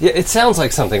 Yeah, it sounds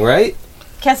like something, right?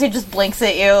 Cassie just blinks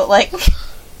at you like...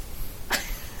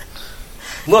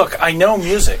 Look, I know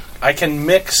music. I can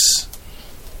mix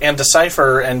and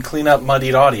decipher and clean up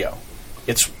muddied audio.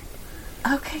 It's...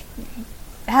 Okay.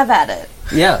 Have at it.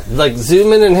 Yeah, like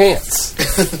zoom and enhance.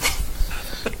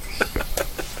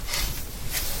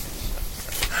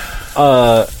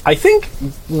 I think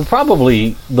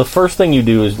probably the first thing you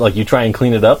do is like you try and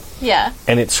clean it up, Yeah.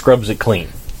 and it scrubs it clean,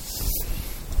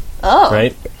 Oh.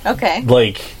 right? Okay.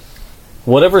 Like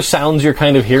whatever sounds you're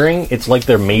kind of hearing, it's like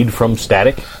they're made from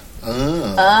static,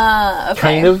 Okay.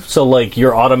 kind of. So like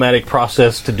your automatic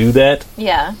process to do that,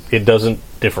 Yeah. it doesn't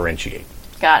differentiate.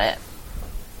 Got it.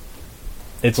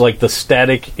 It's like the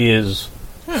static is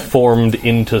formed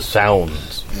into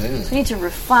sounds. So we need to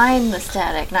refine the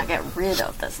static, not get rid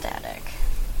of the static.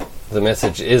 The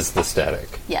message is the static.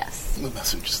 Yes. The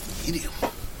message is the medium.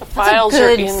 Files are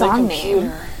good in the song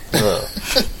name.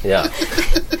 computer. Yeah.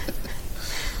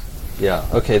 Yeah,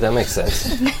 okay, that makes sense.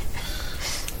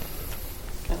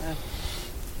 Gonna-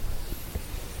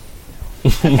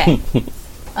 Okay.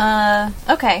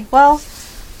 Okay. Well,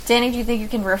 Danny, do you think you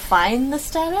can refine the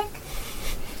static?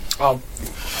 I'll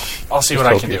see what Just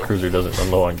I hope can your do. cruiser doesn't run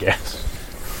low on gas.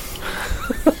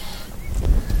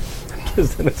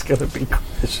 Because then it's going to be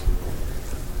Crash.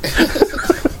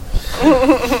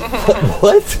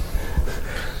 What?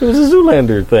 It was a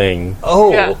Zoolander thing.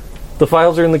 Oh. Yeah. The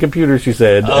files are in the computer, she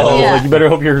said. And I was Yeah. like, you better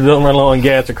hope you don't run low on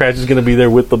gas or Crash is going to be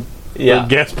there with the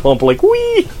gas pump like,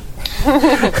 wee!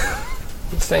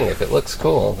 This thing, if it looks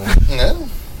cool. Then. Yeah.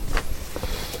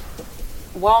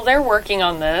 While they're working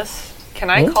on this, can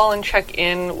I call and check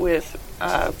in with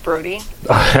Brody?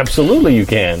 Absolutely you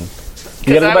can.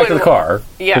 You gotta I go back to would- the car.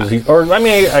 Yeah. 'Cause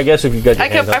I guess if you've got your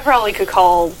hands I up, probably could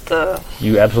call the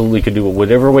you absolutely could do it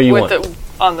whatever way you want.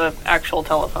 on the actual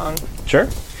telephone. Sure.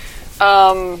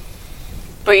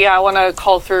 But yeah, I want to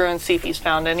call through and see if he's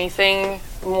found anything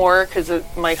more because it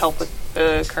might help with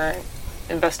the current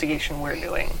investigation we're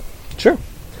doing. Sure.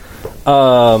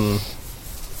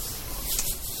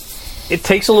 It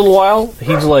takes a little while.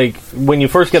 He's like, when you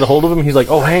first get a hold of him, he's like,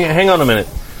 oh, hang on a minute.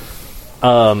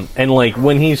 And like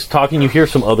when he's talking, you hear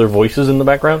some other voices in the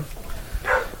background.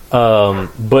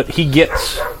 But he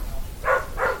gets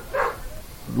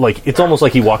like it's almost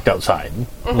like he walked outside,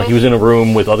 like he was in a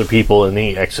room with other people, and then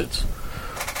he exits.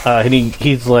 And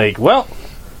he's like, well,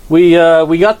 we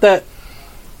got that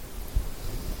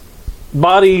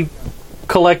body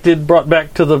collected, brought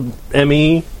back to the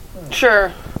ME.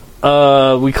 Sure.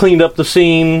 We cleaned up the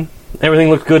scene. Everything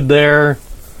looked good there.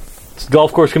 This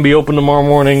golf course can be open tomorrow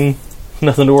morning.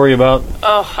 Nothing to worry about.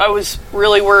 Oh, I was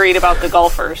really worried about the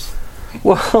golfers.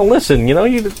 Well, listen, you know,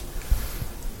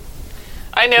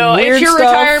 I know. Weird It's your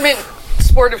stuff. retirement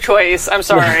sport of choice. I'm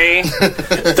sorry.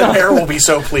 The mayor will be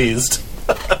so pleased.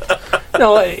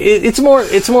 no, it's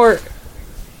more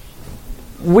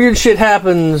weird shit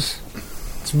happens.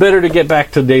 It's better to get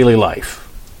back to daily life,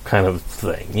 kind of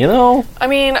thing, you know. I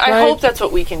mean, I Right. hope that's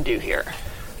what we can do here.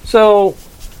 So,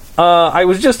 I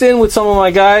was just in with some of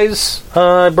my guys.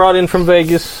 I brought in from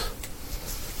Vegas.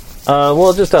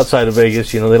 Well, just outside of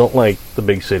Vegas, you know, they don't like the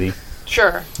big city.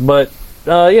 Sure. But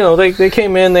they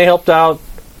came in, they helped out.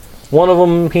 One of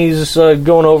them, he's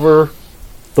going over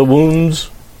the wounds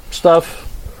stuff.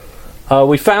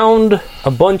 We found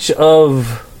a bunch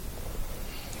of,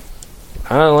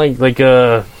 I don't know, like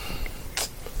a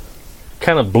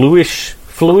kind of bluish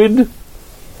fluid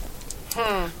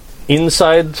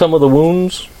inside some of the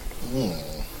wounds.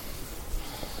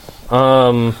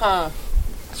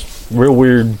 It's real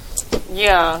weird.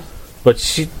 Yeah. But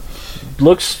she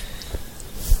looks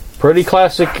pretty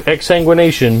classic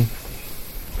exsanguination.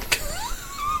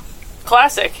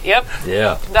 Classic, yep.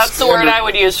 Yeah. That's the word I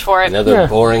would use for it. Another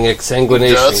boring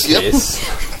exsanguination Yep. case.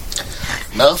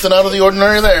 Nothing out of the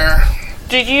ordinary there.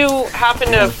 Did you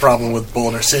happen The to... problem with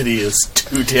Boulder City is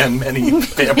too damn many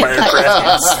vampire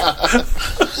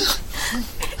crabs.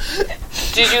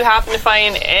 Did you happen to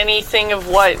find anything of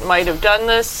what might have done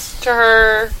this to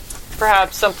her?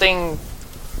 Perhaps something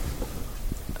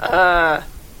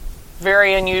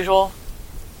very unusual?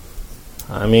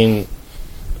 I mean,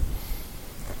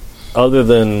 other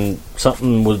than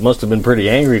something must have been pretty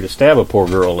angry to stab a poor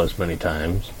girl this many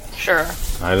times. Sure.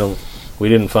 We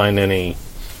didn't find any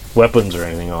weapons or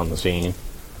anything on the scene.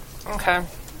 Okay.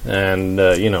 And,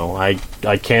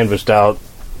 I canvassed out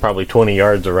probably 20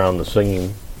 yards around the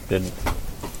scene.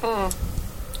 All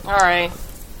right.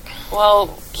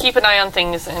 Well, keep an eye on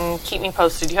things and keep me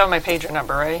posted. You have my pager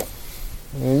number, right?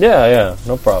 Yeah,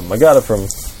 no problem. I got it from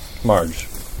Marge.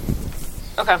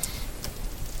 Okay.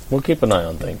 We'll keep an eye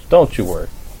on things. Don't you worry.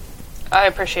 I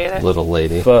appreciate it. Little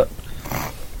lady. But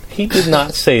he did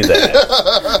not say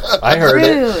that. I heard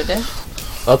it. Rude.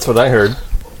 That's what I heard.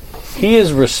 He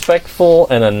is respectful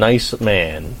and a nice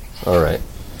man. All right.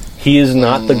 He is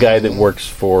not the guy that works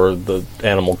for the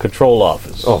Animal Control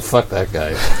Office. Oh, fuck that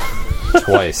guy.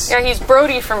 Twice. Yeah, he's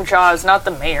Brody from Jaws, not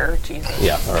the mayor. Jesus.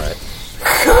 Yeah, all right.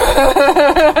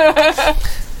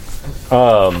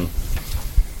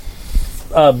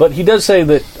 But he does say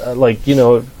that,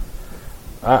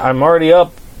 I'm already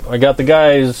up. I got the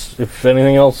guys. If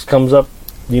anything else comes up,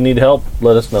 you need help,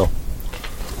 let us know.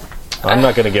 I'm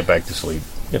not going to get back to sleep,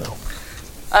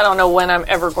 I don't know when I'm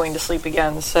ever going to sleep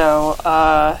again, so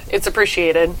it's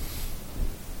appreciated.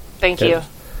 Thank you.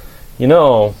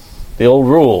 The old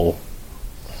rule,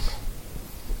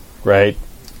 right?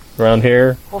 Around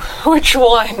here, Which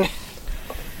one?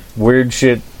 weird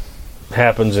shit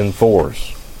happens in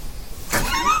fours.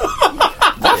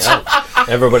 Yeah.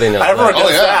 Everybody knows Everyone that.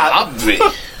 knows Oh, yeah.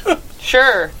 that.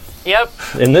 Sure. Yep.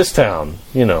 In this town,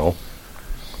 And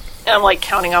I'm like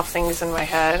counting off things in my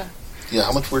head. Yeah,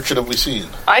 how much weird shit have we seen?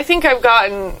 I think I've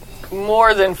gotten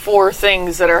more than 4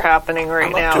 things that are happening right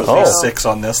I'm now. up to at least 6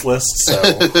 on this list, so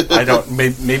I don't.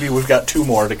 Maybe we've got 2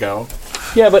 more to go.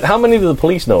 Yeah, but how many do the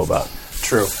police know about?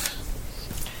 True.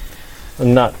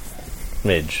 Not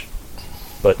Midge,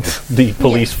 but the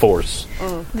police force.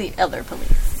 The other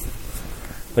police.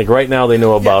 Like right now, they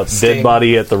know about Sting. dead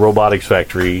body at the robotics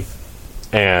factory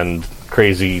and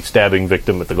crazy stabbing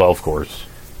victim at the golf course.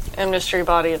 And mystery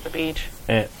body at the beach.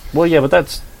 And, well, yeah, but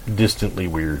that's distantly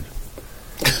weird.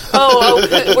 Oh,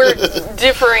 we're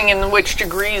differing in which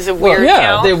degrees of weird yeah,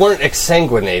 count. they weren't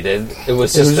exsanguinated. It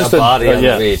was just, just a body on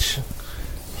yeah. the beach.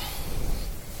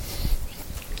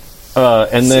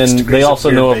 And 6 then degrees they of also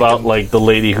weird know bacon. about like the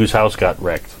lady whose house got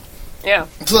wrecked. Yeah.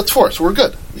 So that's 4, so we're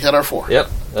good. We had our 4. Yep,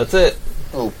 that's it.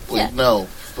 Oh, wait, Yeah. no.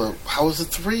 But how is it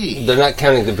 3? They're not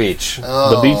counting the beach.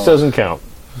 The beach doesn't count.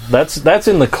 That's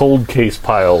in the cold case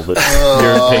pile that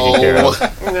you're taking care of.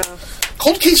 Yeah.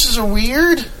 Cold cases are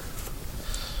weird.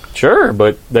 Sure,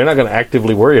 but they're not going to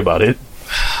actively worry about it.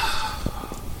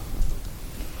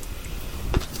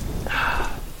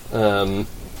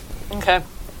 Okay.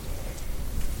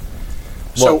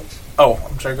 So,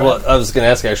 I'm sorry. Go ahead. Well, I was going to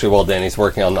ask actually while Danny's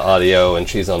working on the audio and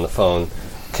she's on the phone.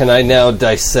 Can I now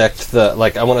dissect I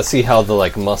want to see how the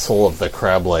muscle of the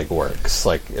crab leg works.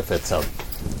 Like if it's a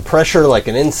pressure like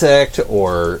an insect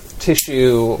or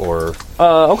tissue or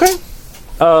Okay.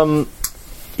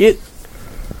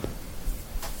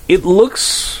 It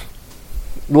looks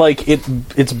like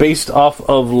it's based off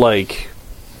of like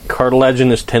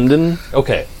cartilaginous tendon.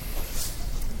 okay,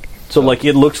 So like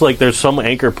it looks like there's some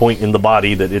anchor point in the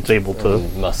body that it's able to.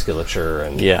 musculature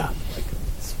and Yeah.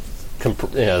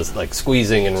 it's like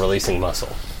squeezing and releasing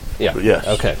muscle. Yeah. Yes.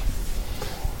 Okay.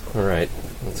 All right.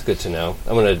 That's good to know.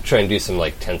 I'm going to try and do some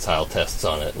tensile tests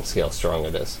on it and see how strong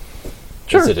it is.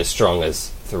 Sure. Is it as strong as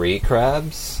 3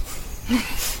 crabs? Do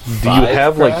you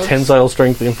have like crabs? tensile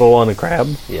strength info on a crab?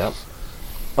 Yep.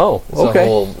 Oh, There's okay. a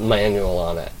whole manual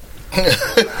on it.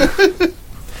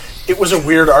 It was a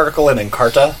weird article in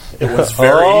Encarta. It was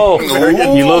very, very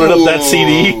You loaded up that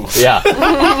CD. Yeah.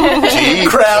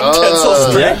 crab tensile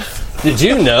strength. Yeah. Did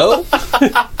you know?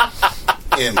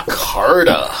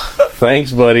 Encarta.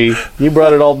 Thanks, buddy. You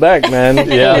brought it all back, man.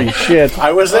 Yeah. Holy shit.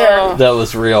 I was there. That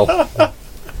was real.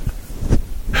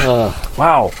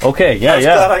 Wow. Okay. Yeah. I was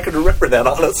glad I could remember that,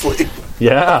 honestly.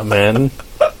 Yeah, man.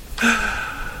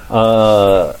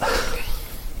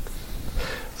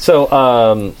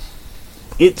 So,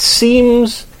 it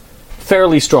seems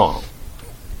fairly strong.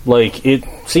 Like, it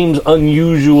seems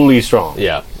unusually strong.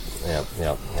 Yeah.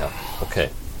 Okay.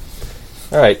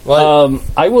 All right. Well,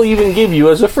 I will even give you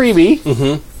as a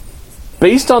freebie,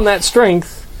 based on that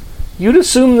strength, you'd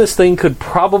assume this thing could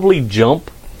probably jump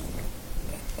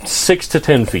 6 to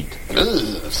 10 feet.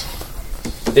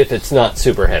 if it's not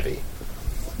super heavy.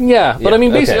 Yeah, but Yeah, I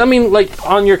mean, basically, okay. I mean, like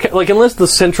on your like, unless the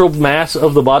central mass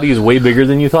of the body is way bigger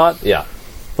than you thought, Yeah.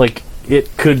 like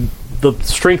it could, the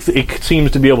strength it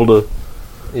seems to be able to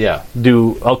Yeah.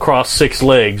 do across 6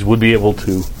 legs would be able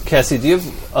to. Cassie, do you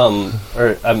have,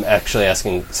 or I'm actually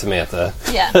asking Samantha.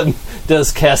 Yeah.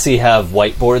 Does Cassie have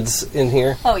whiteboards in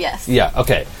here? Oh, yes. Yeah,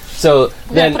 okay. So We're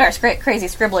gonna then, put our crazy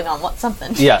scribbling on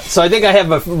something. yeah, so I think I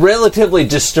have a relatively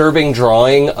disturbing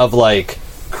drawing of like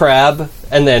crab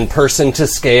and then person to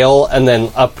scale and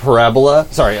then a parabola.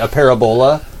 A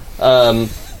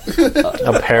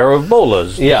pair of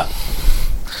bolas. Yeah.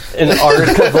 An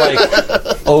arc of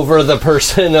like over the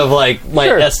person of like my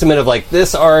Sure. estimate of like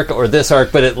this arc or this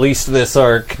arc, but at least this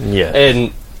arc. Yeah.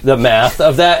 And the math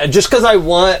of that, just because I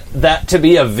want that to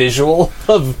be a visual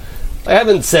of. I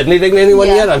haven't said anything to anyone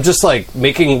Yeah. yet. I'm just like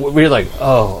making. We're like,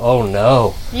 oh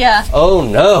no, Yeah. oh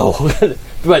no,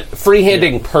 but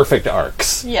freehanding perfect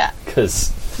arcs Yeah.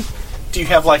 because Do you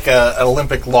have like a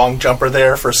Olympic long jumper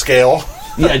there for scale?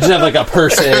 yeah, I just have like a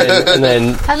person and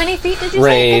then How many feet did you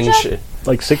range. say?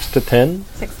 Like 6 to 10?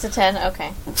 6 to 10,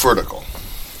 okay. Vertical.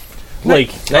 Like,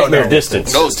 Nightmare no.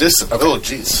 distance. No, distant. Oh,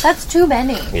 jeez. That's too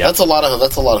many. Yeah. That's a lot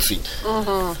of feet.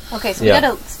 Okay, so Yeah. we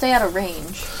gotta stay out of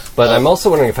range. But I'm also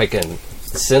wondering if I can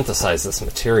synthesize this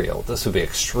material. This would be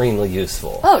extremely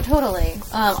useful. Oh, totally.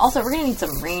 Also, we're gonna need some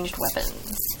ranged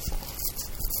weapons.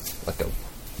 Like a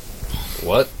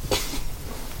what?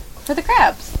 For the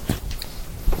crabs.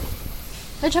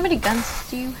 Mitch, how many guns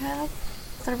do you have?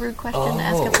 Is that a rude question to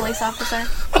ask a police officer?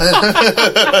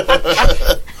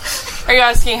 Are you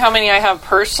asking how many I have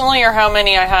personally or how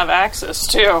many I have access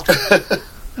to?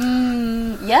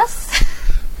 Yes?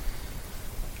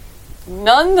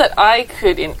 None that I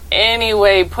could in any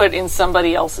way put in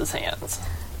somebody else's hands.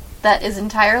 That is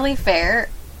entirely fair.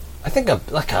 I think a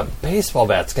baseball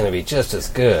bat's going to be just as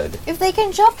good. If they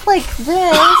can jump like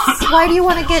this, why do you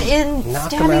want to get in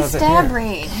Knock 'em out of the stab air.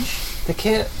 range? They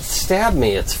can't stab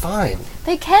me. It's fine.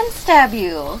 They can stab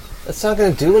you. It's not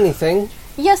going to do anything.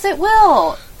 Yes, it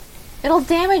will. It'll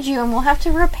damage you and we'll have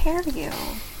to repair you.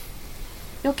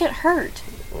 You'll get hurt.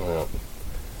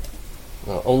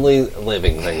 Well, only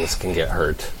living things can get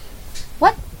hurt.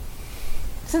 What?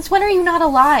 Since when are you not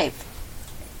alive?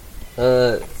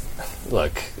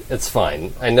 Look, it's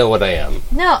fine. I know what I am.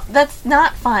 No, that's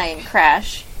not fine,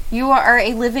 Crash. You are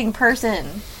a living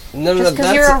person. No, Just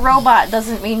because you're a robot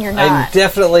doesn't mean you're I'm not.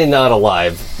 definitely not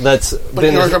alive. That's But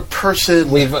been. you're like a person.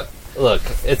 Look,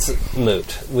 it's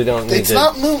moot. We don't need It's to.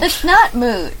 not moot. It's not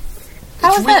moot. How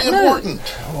It's is that really moot? important.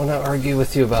 I want to argue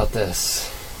with you about this.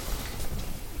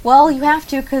 Well, you have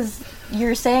to because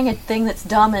you're saying a thing that's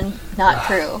dumb and not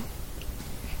true.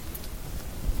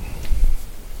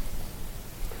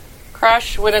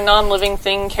 Crash, would a non-living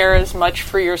thing care as much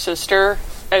for your sister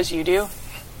as you do?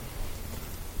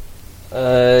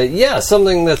 Yeah,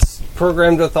 something that's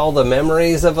programmed with all the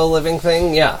memories of a living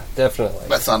thing. Yeah, definitely.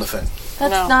 That's not a thing.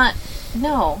 That's No. not.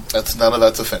 No. That's none of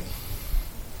that's a thing.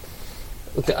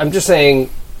 Okay, I'm just saying,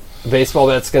 baseball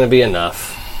bat's going to be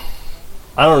enough.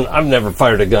 I've never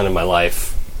fired a gun in my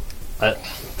life. I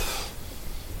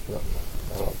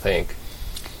don't think.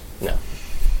 No.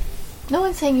 No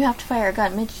one's saying you have to fire a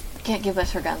gun. Mitch can't give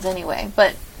us her guns anyway.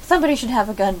 But somebody should have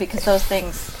a gun because those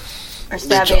things are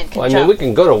stabby and can Well, I mean, jump. we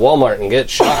can go to Walmart and get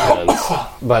shotguns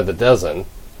by the dozen.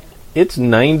 it's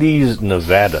 90s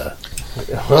Nevada.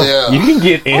 Yeah. You can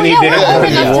get any yeah, damn we're gun old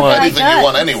enough you to want. buy Anything you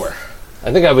want guns. anywhere.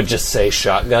 I think I would just say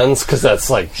shotguns because that's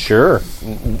like, Sure.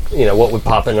 what would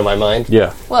pop into my mind.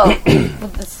 Yeah. Well,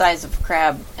 with the size of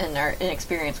crab and our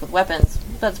inexperience with weapons,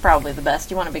 that's probably the best.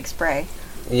 You want a big spray.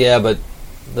 Yeah, but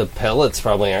the pellets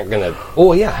probably aren't going to.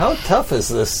 Oh, yeah. How tough is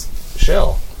this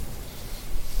shell?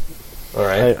 All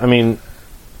right. I mean,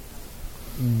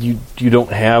 you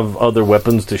don't have other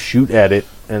weapons to shoot at it,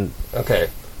 and Okay.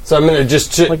 So I'm going to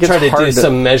just Like, it's try to hard do to-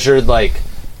 some measured, like,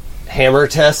 hammer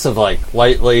tests of, like,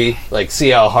 lightly, like, see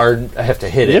how hard I have to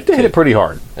hit it. you have to hit it pretty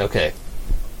hard. Okay.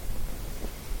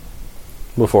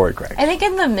 before it cracks. I think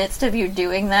in the midst of you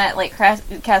doing that, like,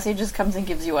 Cassie just comes and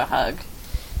gives you a hug.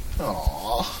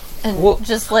 Aww. And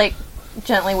just, like,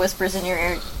 gently whispers in your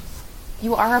ear,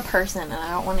 you are a person, and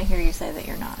I don't want to hear you say that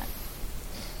you're not.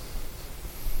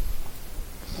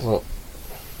 Well,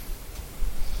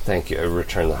 thank you. I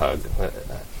return the hug.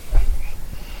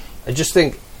 I just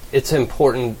think it's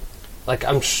important. Like,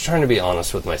 I'm just trying to be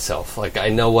honest with myself. Like, I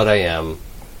know what I am,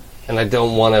 and I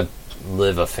don't want to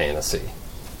live a fantasy.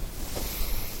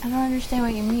 I don't understand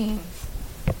what you mean.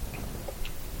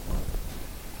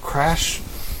 Crash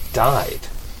died.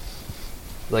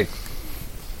 Like,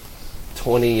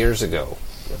 20 years ago.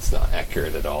 That's not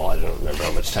accurate at all. I don't remember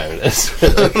how much time it is.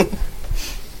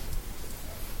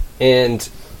 And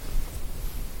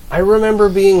I remember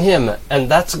being him, and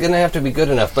that's going to have to be good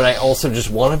enough, but I also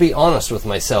just want to be honest with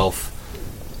myself.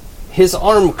 His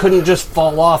arm couldn't just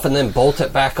fall off and then bolt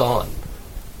it back on.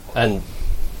 And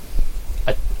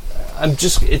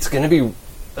it's going to be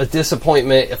a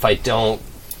disappointment if I don't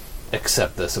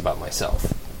accept this about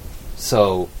myself.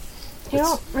 So... You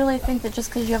don't really think that just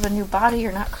because you have a new body,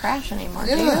 you're not Crash anymore,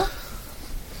 do you?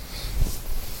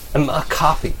 I'm a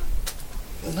copy.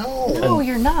 No,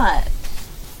 you're not.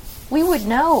 We would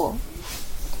know.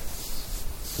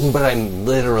 But I'm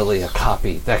literally a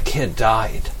copy. That kid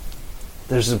died.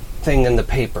 There's a thing in the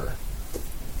paper.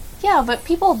 Yeah, but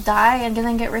people die and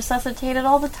then get resuscitated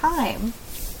all the time.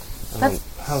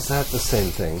 How's that the same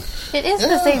thing? It is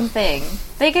the same thing.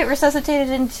 They get resuscitated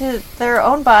into their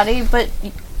own body, but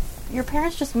your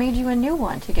parents just made you a new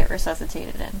one to get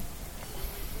resuscitated in.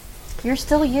 You're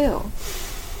still you.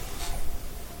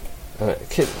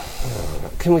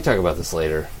 Can we talk about this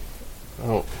later?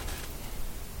 Oh.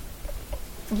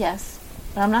 Yes,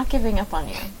 but I'm not giving up on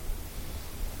you.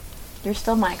 You're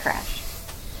still my Crash.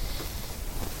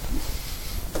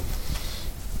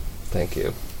 Thank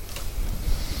you.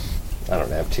 I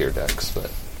don't have tear ducts,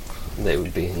 but they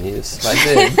would be in use if I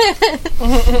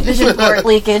did. Vision port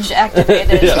leakage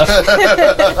activated.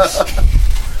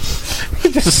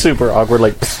 Just super awkward,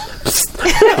 like...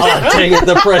 Oh, dang it,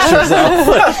 the pressure's out.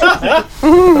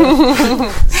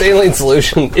 Saline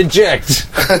solution, eject.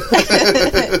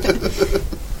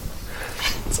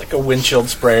 It's like a windshield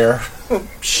sprayer.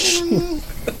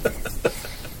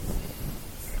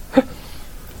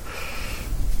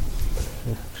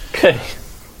 Okay.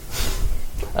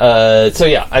 So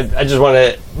yeah, I just want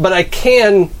to... But I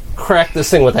can crack this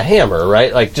thing with a hammer,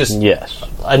 right? Like, just Yes.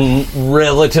 a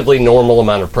relatively normal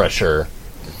amount of pressure.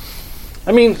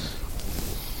 I mean,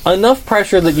 enough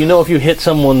pressure that you know if you hit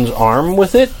someone's arm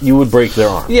with it, you would break their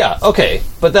arm. Yeah, okay.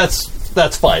 But that's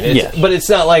fine. Yes. But it's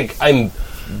not like I'm,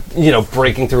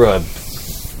 breaking through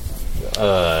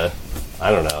I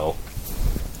don't know,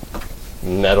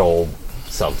 metal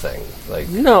something. Like,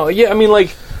 No, yeah, I mean,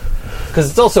 like... because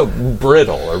it's also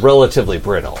brittle, or relatively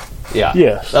brittle. Yeah.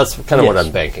 Yes. That's kind of what Yes.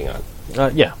 I'm banking on.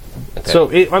 Yeah. Okay. So,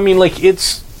 it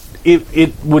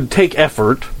would take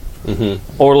effort.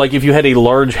 Mm-hmm. Or, like, if you had a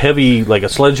large, heavy, like a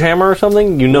sledgehammer or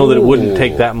something, you know that it wouldn't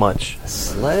take that much.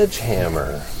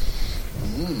 Sledgehammer.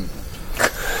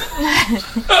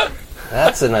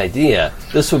 That's an idea.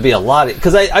 This would be a lot...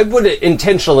 Because I would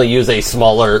intentionally use a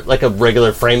smaller, like a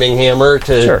regular framing hammer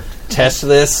to test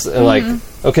this. And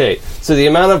okay, so the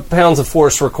amount of pounds of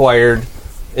force required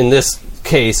in this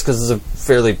case, because it's a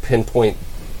fairly pinpoint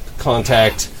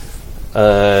contact,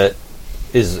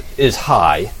 is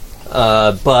high.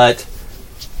 But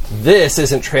this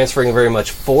isn't transferring very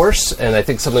much force, and I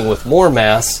think something with more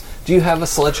mass... Do you have a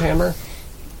sledgehammer?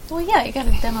 Well, yeah, you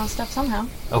gotta demo stuff somehow.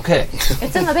 Okay.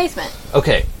 It's in the basement.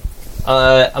 Okay.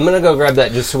 I'm going to go grab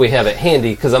that just so we have it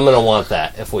handy, because I'm going to want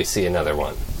that if we see another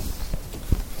one.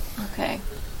 Okay.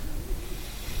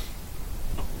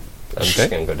 I'm just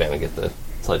going to go down and get the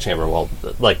sledgehammer while,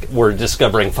 like, we're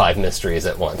discovering 5 mysteries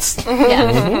at once.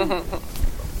 Yeah.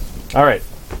 All right.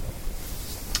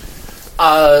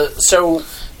 So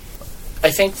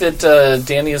I think that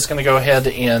Danny is going to go ahead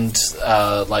and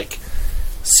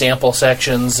sample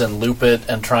sections and loop it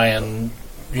and try and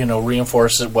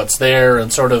reinforce what's there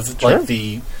and sort of like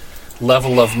the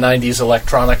level of 90s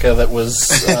electronica that was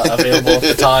available at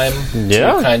the time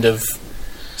Yeah. to kind of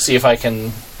see if I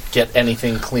can get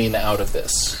anything clean out of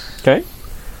this. Okay.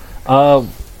 I'll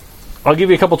give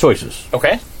you a couple choices.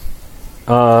 Okay.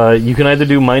 You can either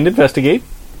do Mind Investigate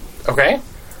Okay.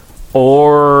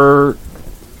 or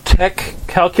Tech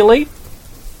Calculate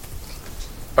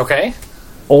Okay.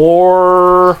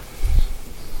 or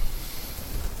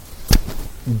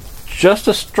just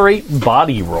a straight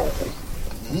body roll.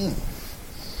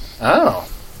 Oh.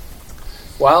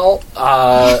 Well,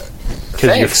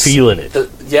 because you're Thanks. feeling it.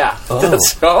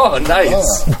 That's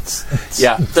nice.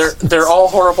 Yeah, they're all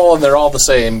horrible and they're all the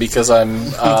same because I'm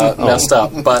messed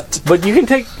up. But But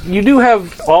you do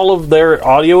have all of their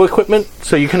audio equipment,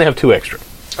 so you can have 2 extra.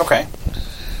 okay,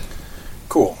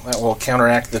 cool. That will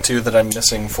counteract the 2 that I'm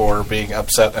missing for being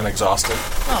upset and exhausted.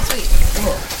 Oh, sweet.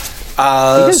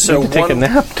 So you can take a one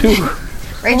nap too.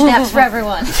 Rage naps for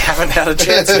everyone. haven't had a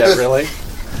chance yet, really.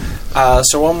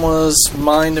 So one was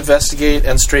mind, investigate,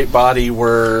 and straight body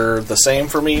were the same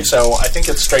for me. So I think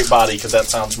it's straight body because that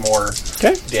sounds more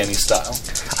Okay. Danny style.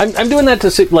 I'm doing that to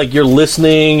sit, like you're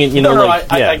listening, and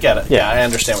I get it. Yeah, I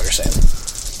understand what you're saying.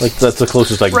 like that's the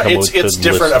closest I can Right, come. it's to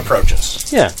different listen.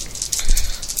 approaches. Yeah.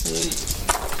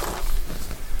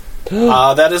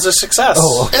 That is a success.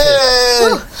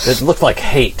 Hey! It looked like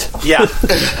hate. Yeah.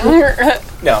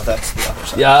 No, that's the other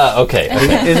side. Yeah, okay.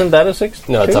 Isn't that a 6?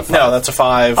 No, it's a 5. No, that's a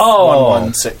 5. Oh. 1,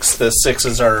 1, 6. The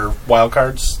 6s are wild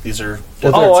cards. These are.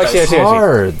 Oh, I see.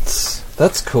 Cards.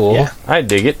 That's cool. Yeah, I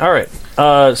dig it. All right.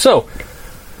 So,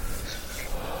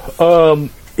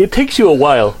 it takes you a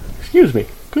while. Excuse me.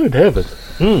 Good heavens.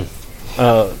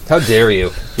 How dare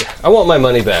you? I want my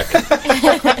money back.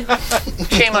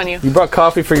 Shame on you. You brought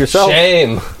coffee for yourself.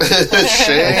 Shame.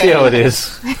 Shame. See how it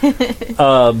is.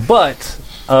 But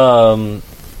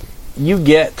you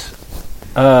get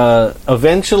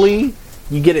eventually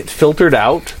you get it filtered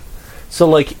out. So,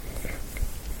 like,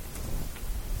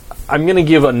 I'm going to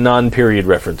give a non-period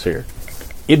reference here.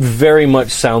 It very much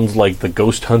sounds like the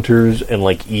Ghost Hunters and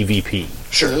like EVP,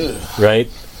 Sure. right?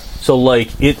 So, like,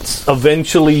 it's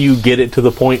eventually you get it to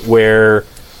the point where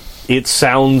it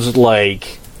sounds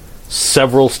like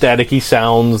several staticky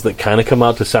sounds that kind of come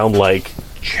out to sound like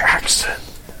Jackson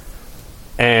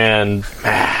and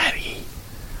Maddie,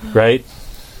 right?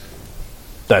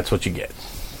 That's what you get.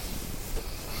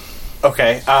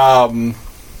 Okay.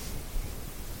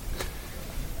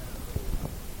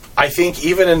 I think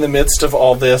even in the midst of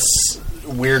all this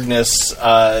weirdness,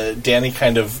 Danny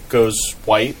kind of goes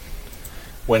white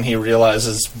when he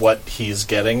realizes what he's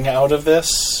getting out of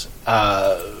this,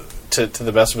 to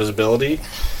the best of his ability.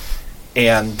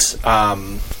 And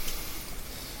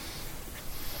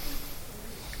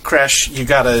Crash, you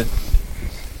gotta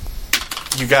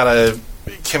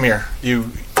come here.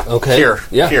 Okay. Here,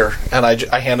 Yeah. here. And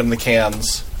I hand him the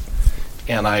cans,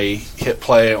 and I hit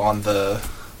play on the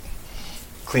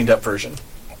cleaned up version.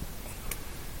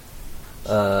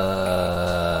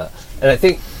 And I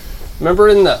think, remember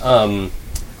in the,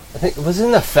 I think it was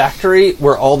in the factory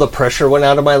where all the pressure went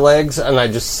out of my legs and I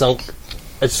just sunk.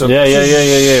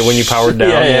 Yeah. When you powered down.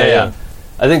 Yeah.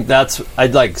 I think that's,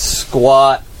 I'd like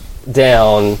squat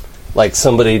down like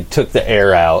somebody took the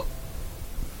air out.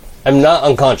 I'm not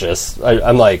unconscious.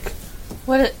 I'm like,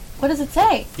 What does it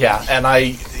say? Yeah, and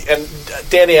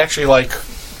Danny actually like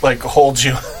holds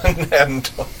you and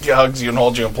hugs you and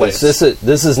holds you in place.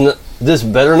 this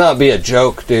better not be a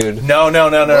joke, dude. No.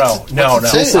 What's it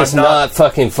say? This is not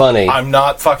fucking funny. I'm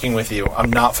not fucking with you.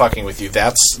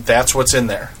 That's what's in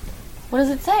there. What does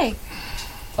it say?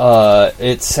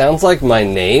 It sounds like my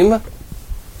name. Let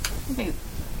me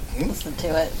listen to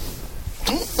it.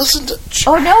 Don't listen to...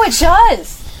 Oh, no, it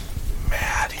does!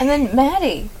 Maddie. And then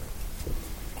Maddie.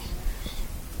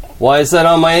 Why is that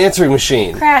on my answering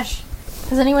machine? Crash.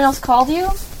 Has anyone else called you?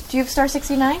 Do you have star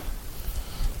 69?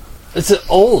 It's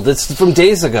old. It's from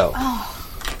days ago.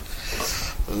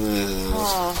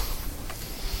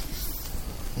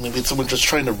 Maybe it's someone just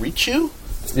trying to reach you?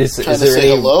 Is Trying to there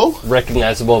say any hello?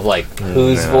 recognizable of like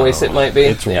whose voice it might be?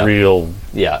 It's real.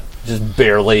 Yeah, just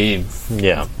barely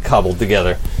Yeah. cobbled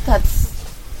together. That's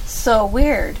so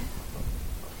weird.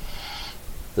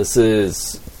 This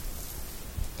is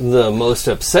the most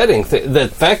upsetting thing. The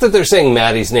fact that they're saying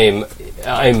Maddie's name,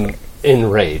 I'm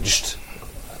enraged.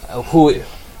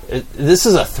 This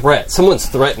is a threat. Someone's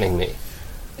threatening me.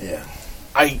 Yeah.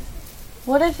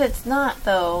 What if it's not,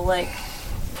 though? Like,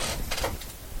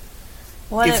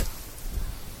 what if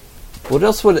What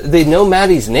else would they know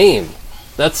Maddie's name?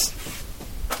 That's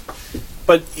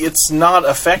But it's not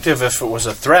effective if it was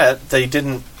a threat. They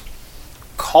didn't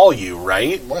call you,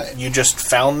 right? Right. You just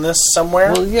found this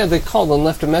somewhere well, yeah. They called and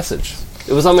left a message.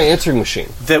 It was on my answering machine.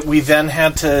 that we then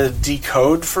had to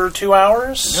decode for 2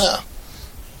 hours. Yeah.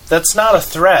 That's not a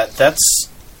threat. That's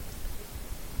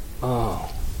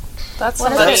Oh, That's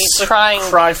What if somebody that's a trying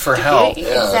cry for to help. get you.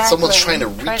 Yeah, Exactly. someone's trying to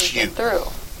Trying reach to you. get through.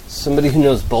 somebody who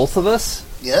knows both of us.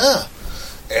 Yeah.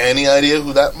 Any idea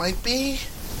who that might be?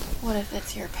 What if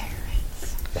it's your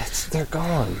parents? They're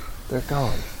gone. They're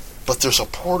gone. But there's a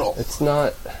portal. It's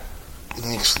not. in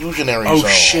the exclusionary Oh zone.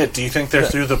 shit! Do you think they're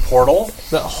through the portal?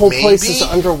 The whole place is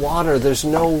Maybe? underwater. There's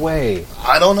no way.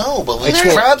 I don't know, but like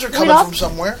There- crabs are we coming all- from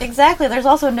somewhere. Exactly. There's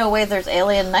also no way there's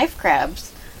alien knife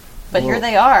crabs. But here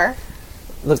they are.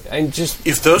 Look, I'm just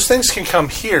If those things can come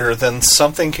here, then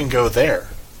something can go there.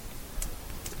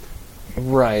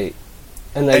 right.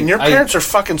 And And your parents are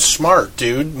fucking smart,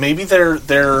 dude. Maybe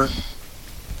they're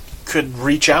could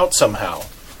reach out somehow.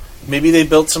 Maybe they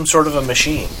built some sort of a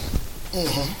machine.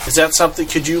 Mm-hmm. Is that something?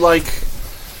 Could you like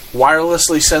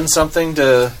wirelessly send something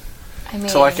to I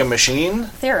mean, like a machine,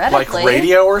 theoretically, like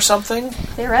radio or something?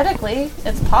 Theoretically,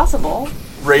 it's possible.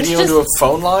 Radio It's into a just-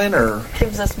 phone line, or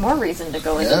Gives us more reason to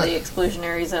go into Yeah. the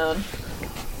exclusionary zone.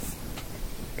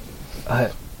 I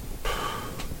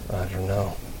don't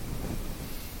know.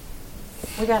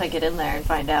 We gotta get in there and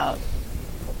find out.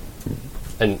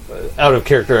 And out of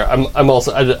character, I'm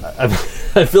also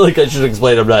I feel like I should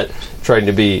explain. I'm not trying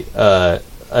to be a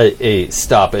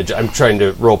stoppage. I'm trying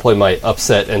to roleplay my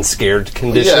upset and scared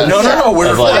condition. Yeah. no.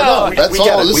 We're Of like- No, we that's get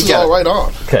all. it, This we is get all it. right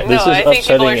on. Okay. This No, is I think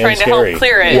people are upsetting trying and to help scary.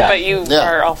 clear it, Yeah. but you Yeah.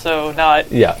 are also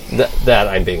not. Yeah, that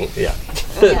I'm being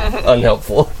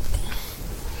unhelpful.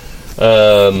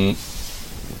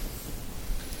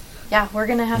 Yeah, we're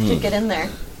gonna have to get in there.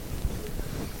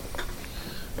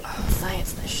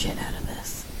 Science the shit out of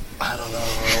this. I don't know.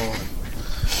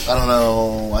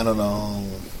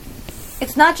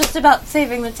 It's not just about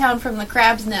saving the town from the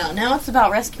crabs now. Now it's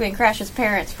about rescuing Crash's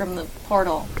parents from the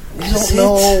portal. We don't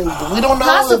know. We don't know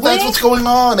Possibly. if that's what's going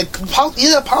on. It could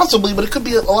possibly, but it could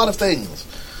be a lot of things.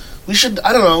 We should.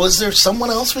 I don't know. Is there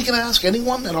someone else we can ask?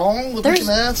 Anyone at all that we There's- can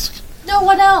ask? No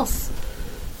one else.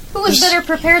 Who is There's- better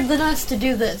prepared than us to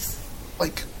do this?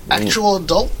 Like actual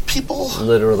adult people?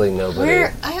 Literally nobody.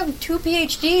 I have 2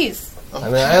 PhDs. I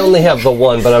mean, I only have the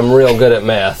one, but I'm real good at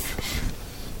math.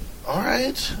 All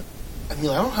right. I mean,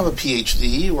 I don't have a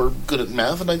PhD or good at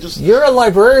math, and I just. You're a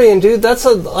librarian, dude. That's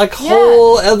a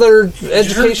whole other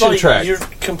education you're, track. You're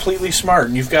completely smart,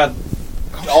 and you've got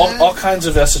all kinds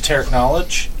of esoteric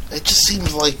knowledge. It just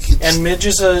seems like. It's, And Midge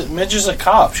is a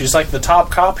cop. She's like the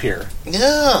top cop here.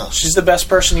 yeah. She's the best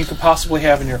person you could possibly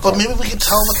have in your But corps. maybe we could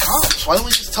tell the cops. Why don't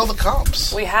we just tell the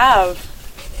cops? We have.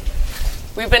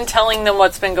 We've been telling them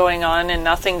what's been going on, and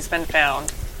nothing's been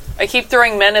found. I keep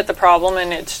throwing men at the problem,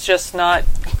 and it's just not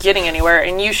getting anywhere.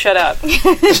 And you shut up.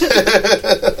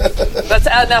 That's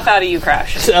enough out of you,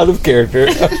 Crash. It's out of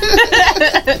character.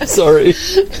 Sorry.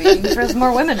 You can throw some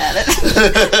more women at it.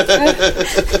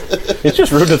 It's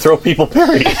just rude to throw people,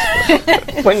 period.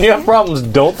 When you have problems,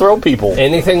 don't throw people.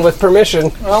 Anything with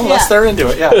permission. Well, unless Yeah. they're into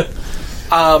it,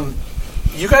 yeah.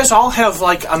 You guys all have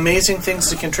like amazing things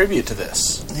to contribute to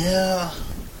this. Yeah.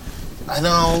 I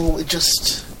know. It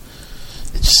just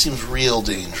seems real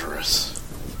dangerous.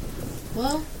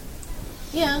 Well,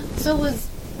 yeah, so was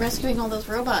rescuing all those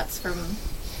robots from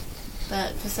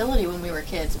that facility when we were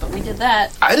kids, but we did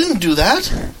that. I didn't do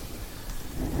that.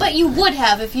 But you would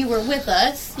have if you were with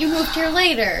us. You moved here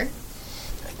later.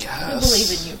 I I guess.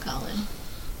 believe in you, Colin.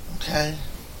 Okay.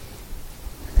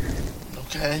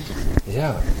 Okay.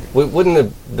 Yeah. We wouldn't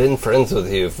have been friends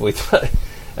with you if we thought.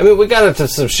 I mean, we got into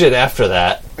some shit after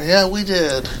that. Yeah, we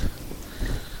did.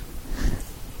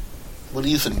 What do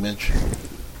you think, Mitch?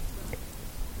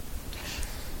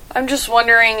 I'm just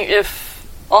wondering if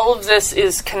all of this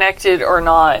is connected or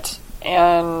not,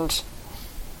 and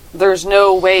there's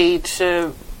no way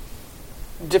to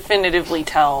definitively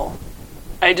tell.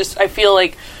 I feel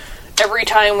like every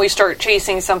time we start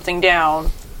chasing something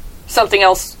down, something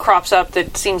else crops up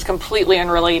that seems completely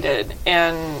unrelated.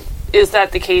 And is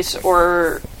that the case,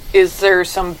 or is there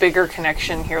some bigger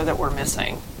connection here that we're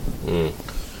missing?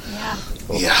 Yeah.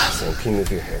 Yeah. So, can you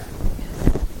move your hair?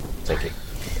 Thank you.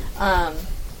 I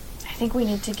think we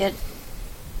need to get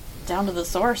down to the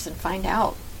source and find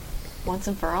out once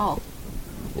and for all.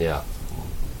 Yeah.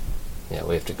 Yeah,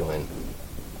 we have to go in.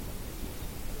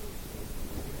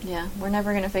 Yeah, we're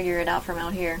never going to figure it out from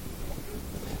out here.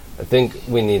 I think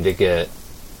we need to get...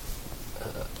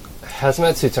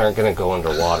 hazmat suits aren't going to go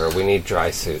underwater. We need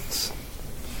dry suits.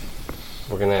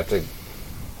 We're going to have to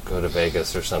go to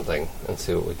Vegas or something and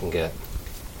see what we can get.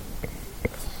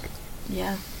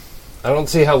 Yeah. I don't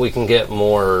see how we can get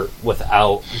more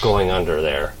without going under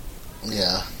there.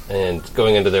 Yeah. And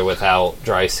going into there without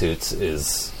dry suits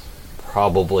is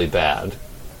probably bad.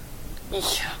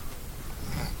 Yeah.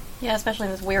 Yeah, especially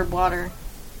in this weird water.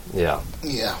 Yeah.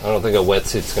 Yeah. I don't think a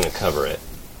wetsuit's going to cover it.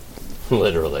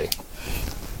 Literally.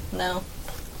 No.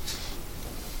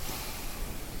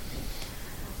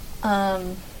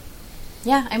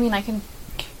 Yeah, I mean, I can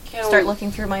start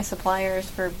looking through my suppliers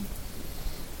for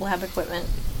lab equipment,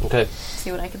 Okay.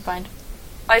 see what I can find.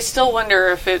 I still wonder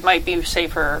if it might be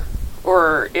safer,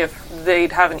 or if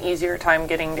they'd have an easier time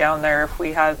getting down there if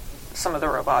we had some of the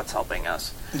robots helping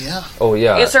us. Yeah. Oh,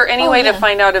 yeah. Is there any way yeah. to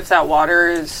find out if that water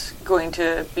is going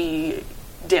to be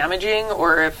damaging,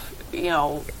 or if, it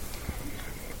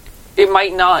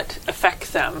might not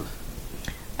affect them?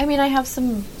 I mean, I have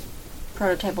some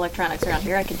prototype electronics around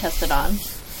here. I can test it on.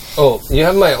 Oh, you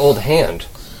have my old hand.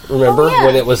 Remember Oh, yeah.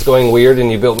 when it was going weird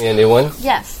and you built me a new one?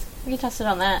 Yes, we can test it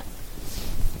on that.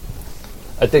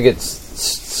 I think it's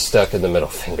stuck in the middle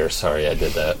finger. Sorry, I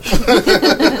did that.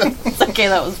 It's okay,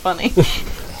 that was funny.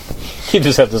 You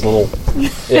just have this little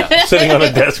Yeah, sitting on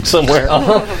a desk somewhere.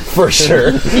 for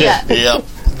sure. Yeah. Yeah.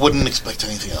 Wouldn't expect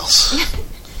anything else.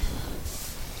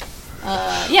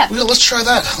 Yeah. Well, let's try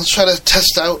that. Let's try to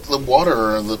test out the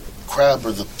water or the crab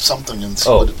or the something and see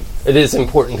Oh, what it... it is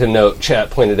important to note, chat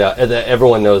pointed out, that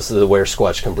everyone knows that the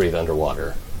were-squatch can breathe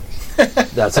underwater.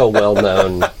 That's a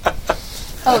well-known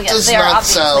Oh, yes, does they are not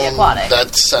obviously sound... aquatic.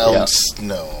 That sounds...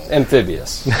 No.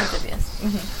 amphibious. Amphibious.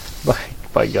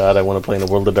 By God, I want to play in a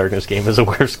World of Darkness game as a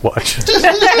were-squatch.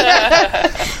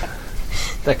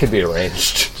 That could be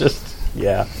arranged. Just,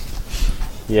 yeah.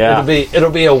 Yeah. It'll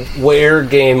be a were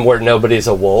game where nobody's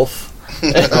a wolf.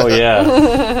 Oh,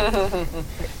 yeah.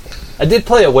 I did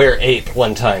play a were ape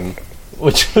one time,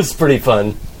 which was pretty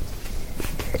fun.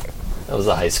 That was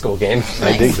a high school game.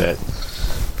 I dig that.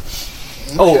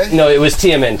 Oh, no, it was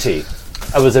TMNT.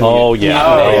 I was a Oh, mutant. yeah.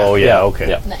 Oh, yeah, okay.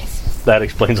 Yeah. Nice. That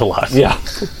explains a lot. Yeah.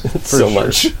 So sure.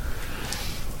 much.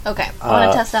 Okay, I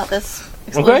want to test out this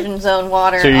exclusion zone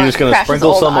water. So you're on just going to Crash's sprinkle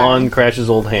old some arm. on Crash's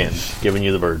old hand, giving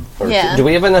you the bird. Yeah. Do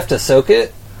we have enough to soak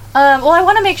it? Well, I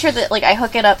want to make sure that I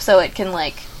hook it up so it can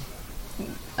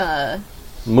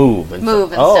Move. And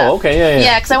move and oh, stuff. okay, yeah.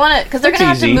 Yeah, because I want to, because they're That's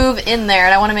gonna have easy. to move in there,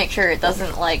 and I want to make sure it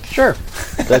doesn't Sure.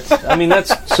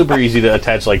 That's super easy to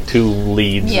attach 2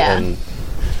 leads Yeah. and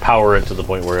power it to the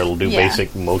point where it'll do Yeah.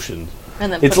 basic motion.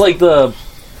 And then It's put like the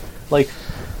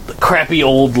crappy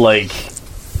old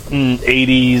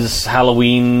 80s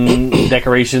Halloween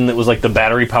decoration that was the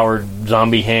battery powered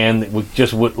zombie hand that would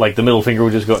just the middle finger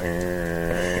would just go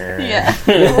yeah.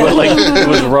 but it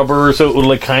was rubber, so it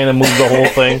would kind of move the whole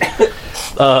thing.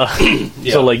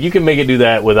 So you can make it do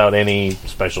that without any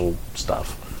special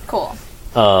stuff. Cool.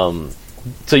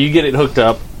 So you get it hooked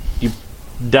up, you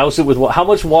douse it with how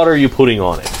much water are you putting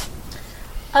on it?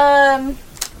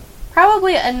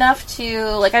 Probably enough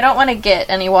to I don't want to get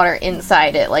any water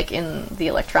inside it, in the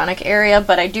electronic area,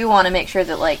 but I do want to make sure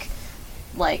that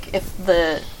if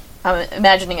the I'm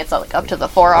imagining it's up to the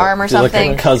forearm or something.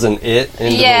 Like a cousin it.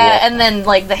 Into Yeah, the and then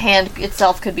the hand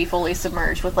itself could be fully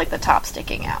submerged with the top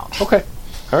sticking out. Okay.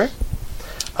 All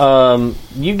right.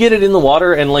 You get it in the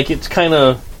water, and it's kind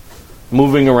of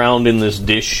moving around in this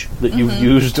dish that you've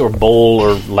used, or bowl,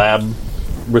 or lab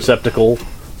receptacle,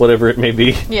 whatever it may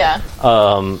be. Yeah.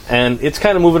 And it's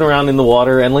kind of moving around in the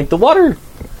water, and the water,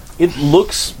 it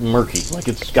looks murky,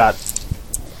 it's got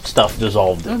stuff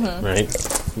dissolved in it, right?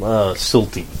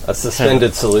 Silty. A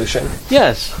suspended solution.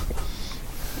 Yes.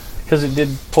 Because it did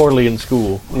poorly in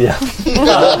school. Yeah.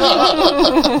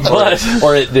 But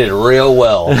Or it did real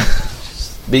well.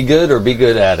 Be good or be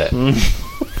good at it.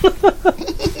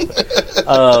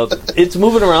 it's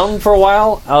moving around for a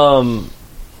while,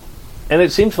 and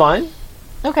it seems fine.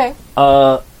 Okay.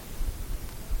 How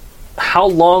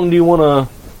long do you want to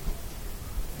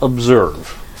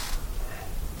observe?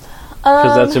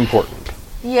 Because that's important.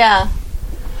 Yeah.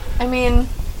 I mean,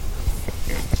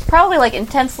 probably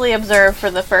intensely observe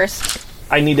for the first.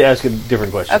 I need to ask a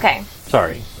different question. Okay.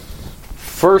 Sorry.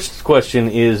 First question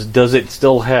is, does it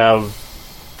still have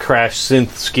Crash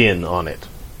synth skin on it?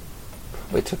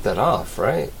 We took that off,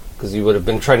 right? Because you would have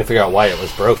been trying to figure out why it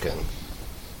was broken.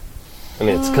 I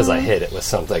mean, it's because I hit it with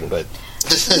something, but...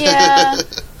 Yeah.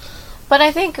 But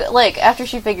I think, after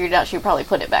she figured it out, she would probably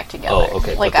put it back together. Oh,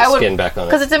 okay. Put the skin back on it.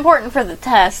 Because it's important for the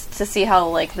test to see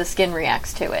how, the skin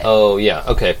reacts to it. Oh, yeah.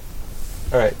 Okay.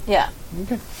 All right. Yeah.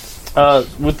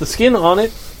 With the skin on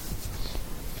it,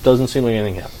 doesn't seem like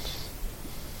anything happens.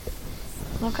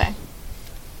 Okay.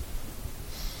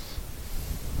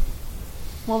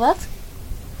 Well, that's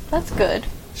good.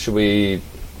 Should we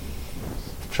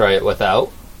try it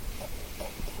without?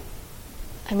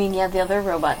 I mean, yeah, the other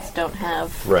robots don't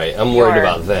have... Right. I'm worried Your-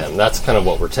 about them. That's kind of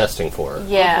what we're testing for.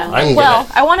 Yeah. I'm well,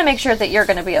 gonna- I want to make sure that you're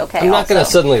going to be okay I'm not going to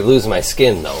also. suddenly lose my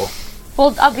skin, though.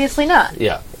 Well, obviously not.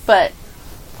 Yeah. But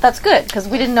that's good, because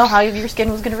we didn't know how your skin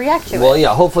was going to react to Well, it.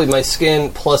 yeah, hopefully my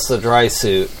skin plus the dry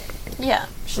suit. Yeah.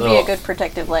 Should be Oh. a good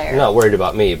protective layer. I'm not worried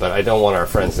about me, but I don't want our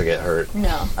friends to get hurt.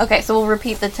 No. Okay, so we'll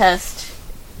repeat the test.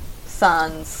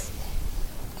 Sans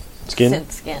Skin?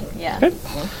 synth skin, yeah. Okay.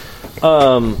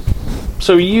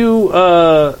 So you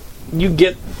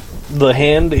get the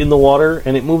hand in the water,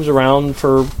 and it moves around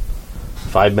for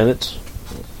 5 minutes,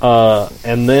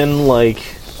 and then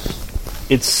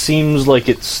it seems like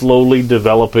it's slowly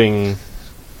developing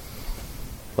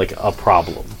like a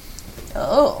problem.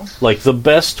 Oh. Like the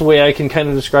best way I can kind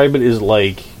of describe it is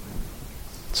like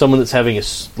someone that's having a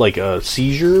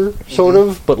seizure, sort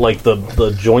of, but like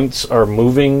the joints are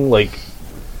moving, like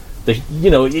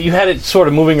you had it sort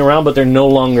of moving around, but they're no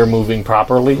longer moving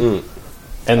properly,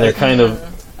 and they're kind of.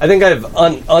 I think I've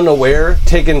unaware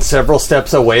taken several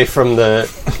steps away from the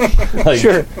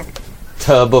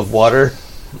tub of water,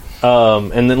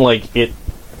 and then it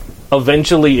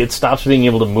eventually it stops being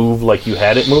able to move like you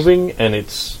had it moving, and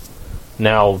it's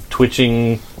now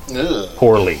twitching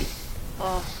poorly.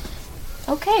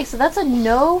 Okay, so that's a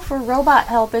no for robot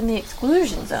help in the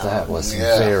exclusion zone. That was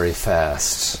very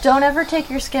fast. Don't ever take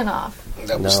your skin off.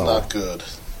 That was not good.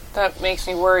 That makes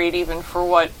me worried even for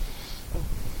what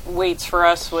waits for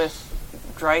us with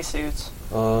dry suits.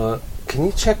 Can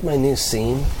you check my new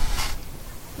seam?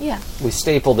 Yeah. We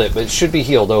stapled it, but it should be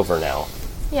healed over now.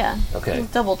 Yeah. Okay.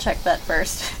 Double check that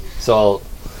first. So I'll,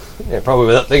 probably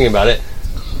without thinking about it,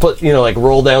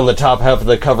 roll down the top half of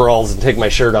the coveralls and take my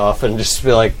shirt off and just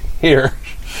be like, here.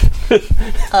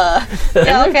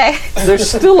 Yeah, okay. There's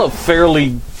still a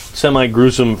fairly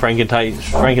semi-gruesome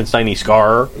Frankenstein-y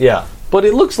scar. Yeah. But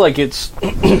it looks like it's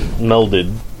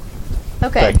melded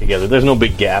Okay. back together. There's no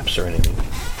big gaps or anything.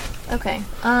 Okay.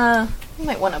 You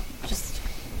might want to just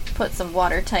put some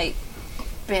watertight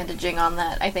bandaging on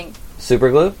that, I think. Super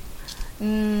glue?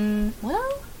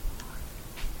 Well...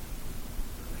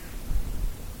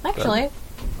 Actually,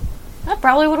 that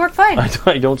probably would work fine.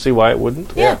 I don't see why it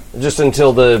wouldn't. Yeah. Just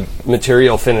until the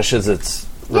material finishes its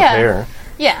repair.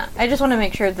 Yeah, I just want to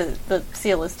make sure that the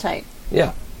seal is tight.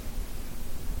 Yeah.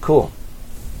 Cool.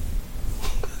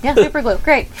 Yeah, super glue.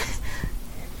 Great.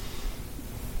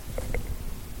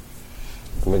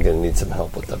 I'm going to need some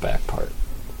help with the back part.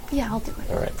 Yeah, I'll do it.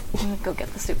 All right. I'm going to go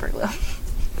get the super glue.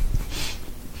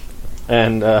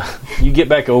 And you get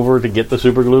back over to get the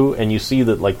super glue, and you see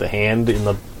that the hand in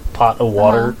the pot of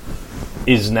water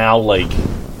is now like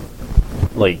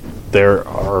there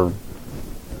are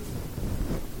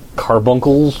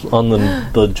carbuncles on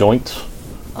the joints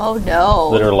Oh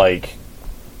no. that are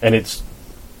and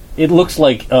it looks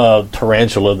like a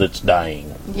tarantula that's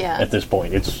dying. Yeah. At this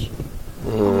point, it's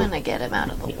I'm going to get him out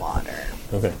of the water.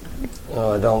 okay.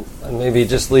 Oh, I don't. Maybe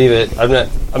just leave it. I'm not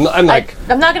I'm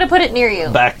not going to put it near you.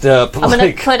 backed up. I'm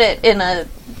going to put it in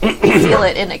seal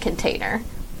it in a container.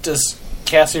 Does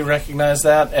Cassie recognize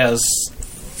that as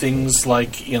things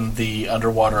like in the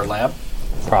underwater lab?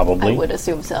 Probably. I would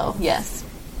assume so, yes.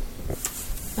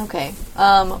 Okay.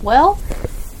 Well,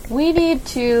 we need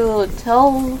to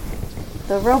tell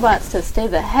the robots to stay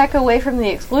the heck away from the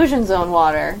exclusion zone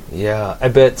water. Yeah, I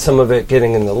bet some of it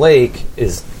getting in the lake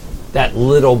is that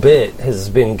little bit has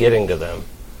been getting to them.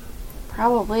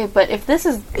 Probably, but if this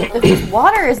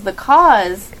water is the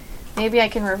cause, maybe I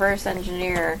can reverse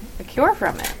engineer a cure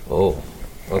from it. Oh,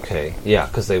 okay. Yeah,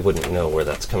 because they wouldn't know where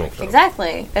that's coming from.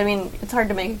 Exactly. I mean, it's hard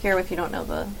to make a cure if you don't know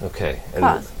the Okay. And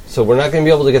cause. so we're not going to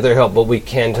be able to get their help, but we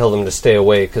can tell them to stay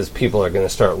away because people are going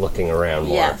to start looking around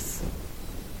more. Yes.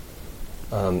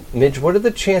 Midge, what are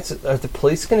the chances? Are the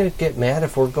police going to get mad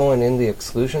if we're going in the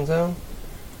exclusion zone?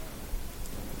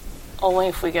 Only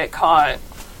if we get caught.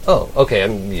 Oh, okay.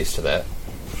 I'm used to that.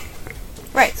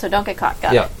 Right, so don't get caught.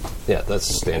 Got Yeah. it. Yeah, that's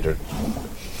standard.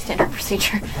 Standard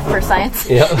procedure for science.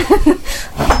 Yeah.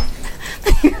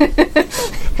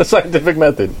 The scientific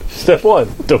method. Step 1,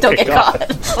 don't get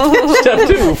caught. Step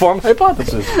 2, form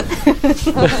hypothesis.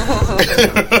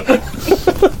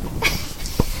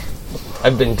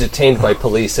 I've been detained by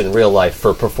police in real life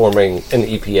for performing an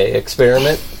EPA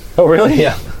experiment. Oh, really?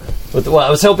 Yeah. Well, I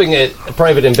was helping a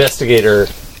private investigator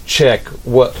check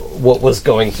what was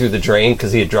going through the drain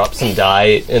because he had dropped some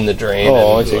dye in the drain.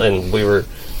 Oh, I see. And we were,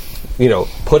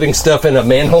 putting stuff in a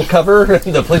manhole cover.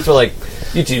 And the police were like,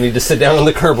 "You two need to sit down on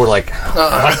the curb." We're like,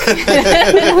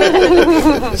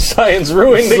 Science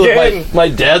ruined So again. my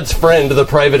dad's friend, the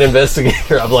private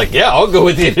investigator. I'm like, "Yeah, I'll go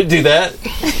with you to do that."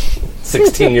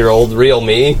 16-year-old real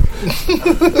me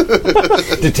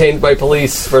detained by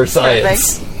police for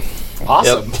science.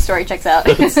 Awesome. Yep. Story checks out.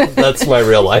 That's my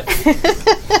real life.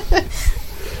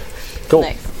 Cool.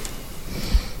 Nice.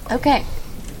 Okay.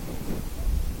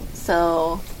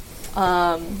 So,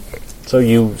 So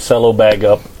you cello bag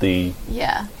up the,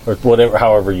 yeah. or whatever,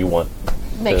 however you want.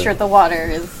 Make sure the water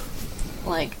is,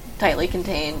 tightly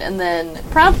contained. And then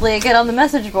promptly get on the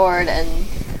message board and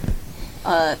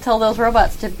tell those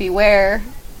robots to beware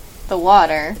the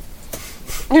water.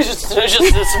 There's just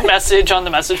this message on the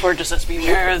message board just says,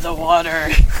 beware the water.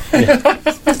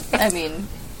 I mean,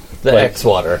 The Right. X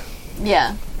water.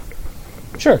 yeah.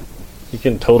 Sure. You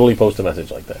can totally post a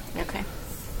message like that. Okay.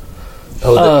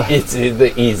 Oh, it's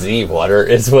the EZ water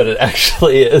is what it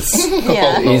actually is.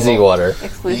 Yeah. Easy water.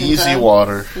 Exclusion Easy zone.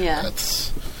 water. Yeah.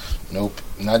 That's nope,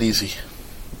 not easy.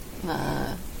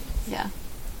 Yeah.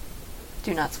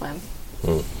 Do not swim.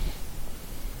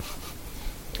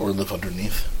 Or live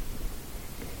underneath.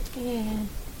 Yeah.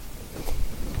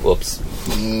 Whoops.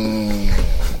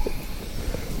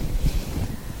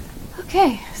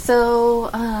 Okay, so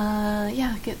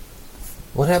yeah, get.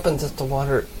 What happens if the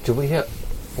water? Do we have?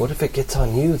 What if it gets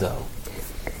on you though?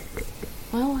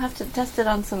 Well, we'll have to test it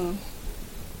on some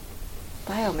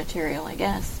biomaterial, I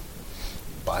guess.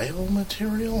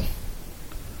 Biomaterial?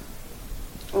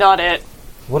 Not it.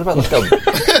 What about like a?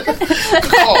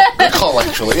 Good call,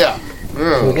 actually, yeah.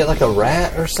 Can we get like a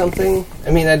rat or something?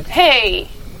 I mean, Hey,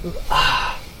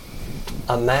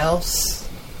 a mouse.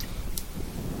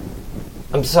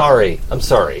 I'm sorry.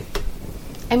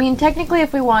 I mean, technically,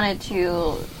 if we wanted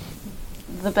to,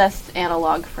 the best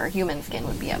analog for human skin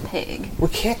would be a pig. We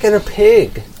can't get a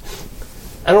pig.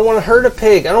 I don't want to hurt a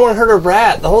pig. I don't want to hurt a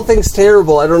rat. The whole thing's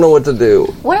terrible. I don't know what to do.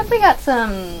 What if we got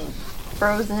some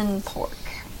frozen pork?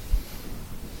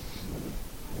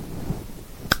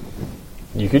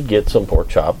 You could get some pork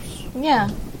chops. Yeah.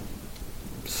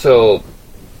 So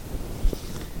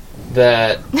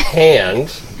that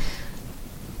hand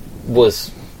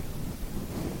was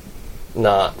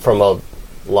not from a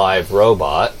live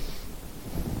robot.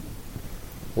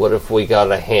 What if we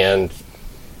got a hand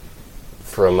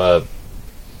from a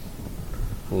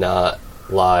not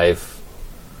live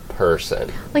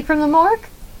person? Like from the morgue?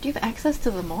 Do you have access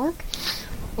to the morgue?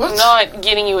 What? I'm not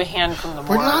getting you a hand from the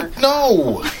We're morgue. not.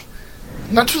 No.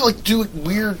 Not to like do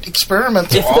weird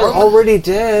experiments If they're on. already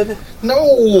dead.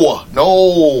 No.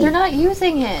 They're not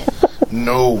using it.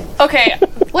 No. Okay,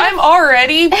 I'm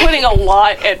already putting a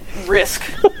lot at risk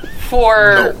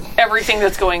for everything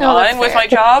that's going No, that's on with fair. my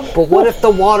job. But what if the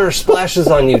water splashes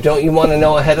on you? Don't you want to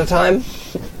know ahead of time?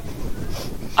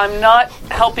 I'm not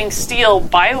helping steal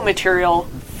biomaterial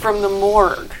from the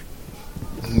morgue.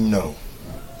 No.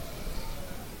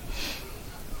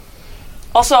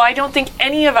 Also, I don't think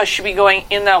any of us should be going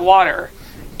in that water.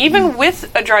 Even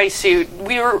with a dry suit,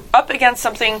 we were up against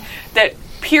something that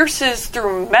pierces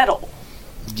through metal.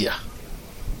 Yeah.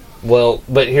 Well,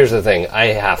 but here's the thing. I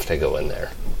have to go in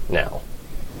there now.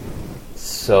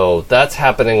 So that's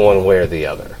happening one way or the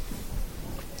other.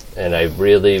 And I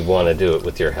really want to do it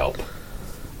with your help.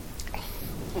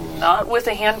 Not with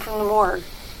a hand from the morgue.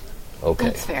 Okay.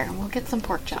 That's fair. We'll get some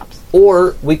pork chops.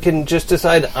 Or we can just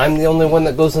decide I'm the only one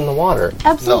that goes in the water.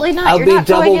 Absolutely No. not. You're not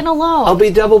going in alone. I'll be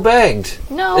double bagged.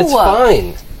 No. It's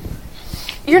fine.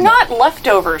 You're not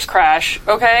leftovers, Crash,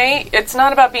 okay? It's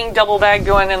not about being double bagged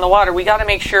going in the water. We gotta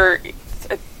make sure...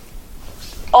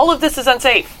 all of this is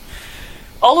unsafe.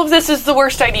 All of this is the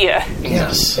worst idea.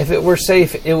 Yes. If it were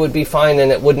safe, it would be fine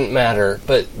and it wouldn't matter.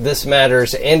 But this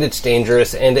matters and it's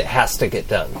dangerous and it has to get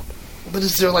done. But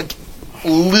is there like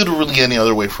literally any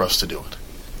other way for us to do it?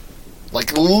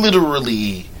 Like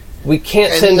literally. We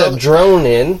can't And send a no- drone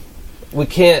in. We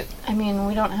can't... I mean,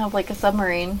 we don't have like a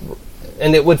submarine.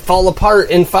 And it would fall apart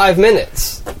in 5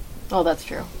 minutes. Oh, that's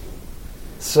true.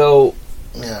 So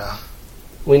Yeah.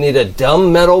 we need a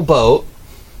dumb metal boat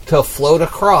to float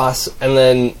across and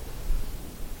then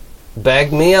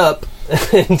bag me up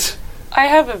and... I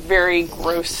have a very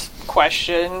gross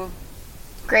question.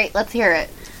 Great. Let's hear it.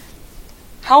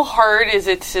 How hard is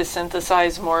it to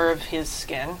synthesize more of his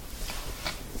skin?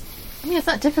 I mean, it's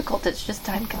not difficult. It's just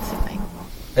time consuming.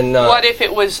 and not... What if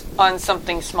it was on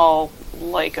something small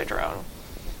like a drone?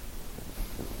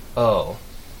 Oh.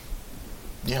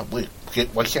 Yeah, wait.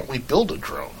 Why can't we build a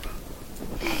drone?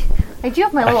 I do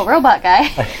have my little robot guy. I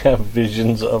have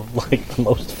visions of like the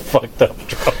most fucked up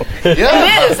drone.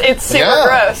 Yeah. It is. It's super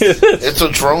Yeah. gross. It's a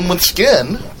drone with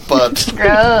skin, but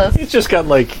Gross. It's just got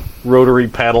like rotary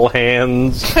paddle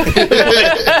hands.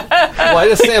 Why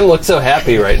does Sam look so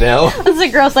happy right now? This is a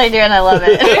gross idea, and I love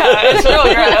it. Yeah, it's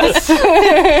real gross.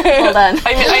 Well done.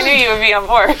 I knew you would be on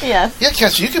board. Yes. yeah,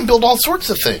 Cass, you can build all sorts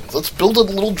of things. Let's build a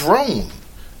little drone,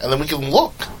 and then we can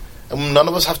look, and none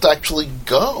of us have to actually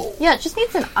go. Yeah, it just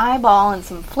needs an eyeball and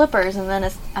some flippers, and then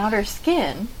its outer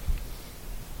skin.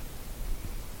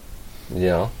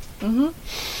 Yeah.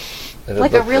 Mm-hmm.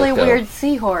 Like a really weird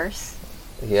seahorse.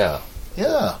 Yeah.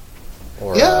 Yeah,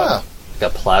 Or yeah, a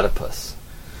platypus.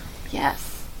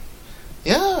 Yes.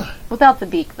 yeah. Without the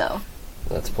beak, though.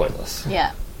 That's pointless.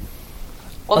 Yeah.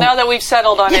 Well, now that we've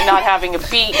settled on it not having a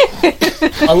beak,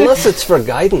 Unless it's for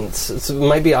guidance. It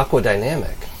might be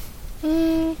aquadynamic.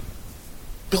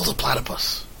 Build a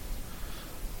platypus.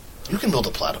 You can build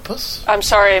a platypus. I'm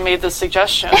sorry I made this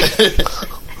suggestion.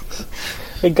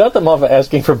 It got them off of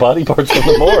asking for body parts from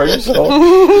the morgue, so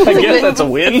I guess that's a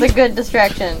win. It's a good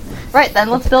distraction. Right, then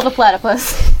let's build a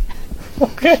platypus.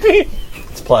 Okay.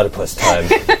 It's platypus time.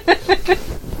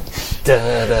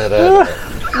 Da-da-da-da.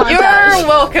 You're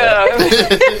welcome. Okay.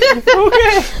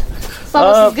 It's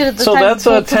almost as good as the So time that's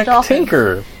to a take some tech dolphins.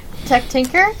 tinker. Tech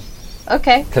tinker?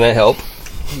 Okay. Can I help?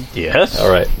 Yes. All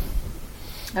right.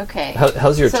 Okay.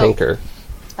 How's your So- tinker?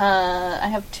 I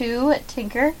have 2 at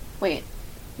tinker. Wait.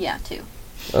 Yeah, 2.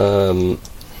 Are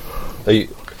you?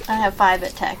 I have 5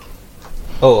 at tech.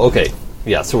 Oh, okay.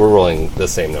 Yeah, so we're rolling the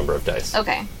same number of dice.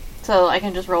 Okay. So I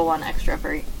can just roll 1 extra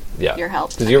for Yeah. your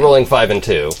help. Because you're rolling 5 and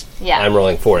 2. Yeah. I'm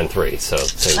rolling 4 and 3, so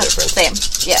same difference. Same.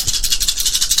 Yeah.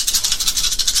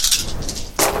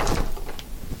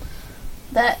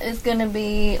 That is gonna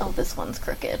be... Oh, this one's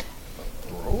crooked.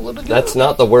 Roll it again. That's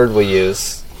not the word we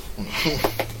use.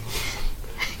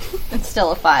 It's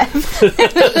still a 5.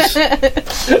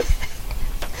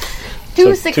 So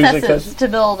Two successes to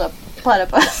build a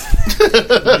platypus.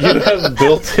 You have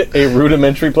built a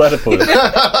rudimentary platypus. Is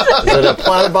it a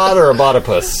platybot or a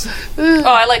botipus? Oh,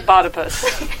 I like Bodipus.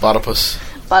 Platypus.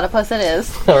 Platypus it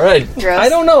is. All right. Gross. I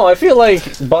don't know. I feel like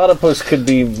Botipus could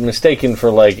be mistaken for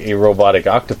like a robotic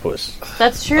octopus.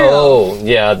 That's true. Oh,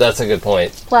 yeah, that's a good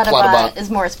point. Platybot Platybot. is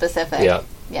more specific. Yeah.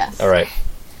 Yes. All right.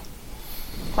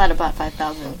 Platybot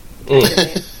 5000.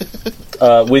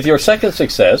 With your second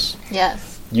success,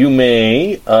 Yes. you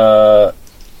may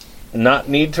not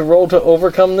need to roll to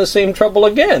overcome the same trouble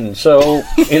again. So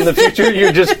in the future,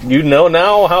 you know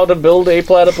now how to build a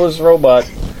platypus robot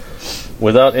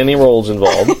without any rolls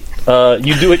involved.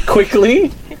 You do it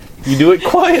quickly. You do it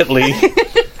quietly.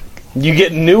 You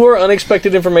get new or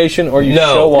unexpected information, or you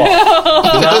show off.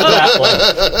 Not that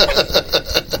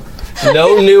one.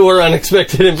 No new or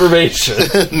unexpected information.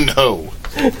 No.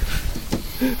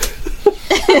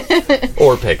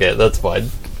 Or pick it, that's fine.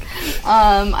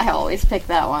 I always pick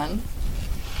that one.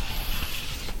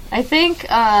 I think,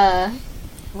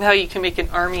 Now you can make an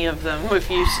army of them if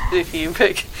you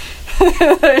pick.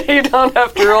 You don't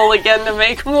have to roll again to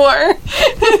make more.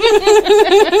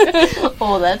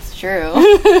 oh, that's true.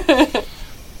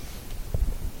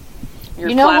 Your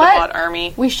You know Platypod what?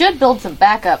 army. We should build some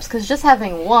backups, because just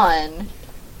having one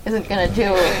isn't going to do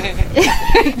give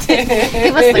us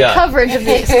the Yeah. coverage of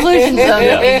the exclusion zone.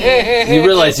 Yeah. You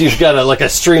realize you've got a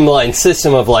streamlined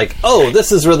system of oh,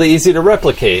 this is really easy to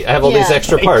replicate. I have all these Yeah.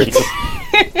 extra parts.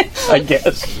 I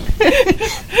guess.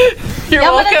 You're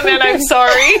Yeah, but welcome, and I'm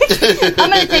sorry.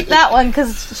 I'm going to take that one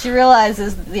because she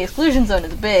realizes the exclusion zone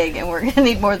is big and we're going to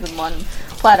need more than one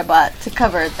Platybot to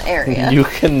cover the area. You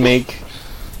can make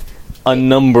a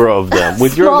number of them.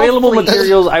 With your Small available fleet.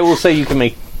 materials, I will say you can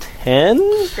make 10.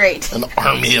 Great. An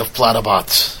army of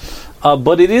platybots.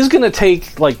 But it is going to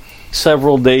take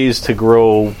several days to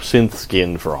grow synth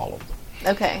skin for all of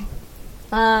them. Okay.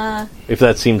 If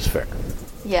that seems fair.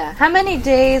 Yeah. How many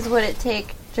days would it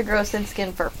take to grow synth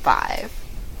skin for 5?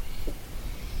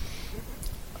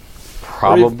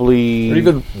 Probably. Or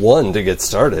even one to get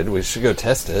started. We should go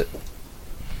test it.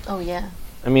 Oh, yeah.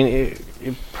 I mean,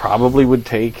 it probably would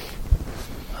take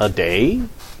a day.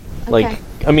 Okay.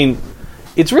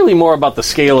 It's really more about the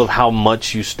scale of how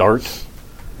much you start.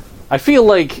 I feel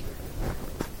like,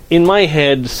 in my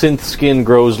head, synth skin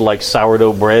grows like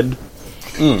sourdough bread.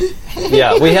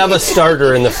 Yeah, we have a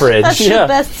starter in the fridge. That's Yeah. the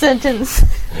best sentence.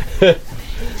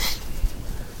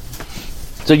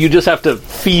 So you just have to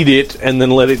feed it and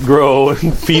then let it grow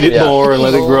and feed it Yeah. more and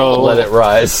let it grow. Let it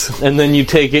rise. And then you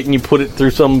take it and you put it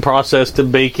through some process to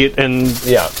bake it and...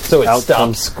 Yeah, so it Out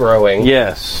stops growing.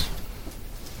 Yes.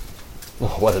 Oh,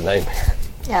 what a nightmare.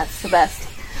 Yeah, it's the best.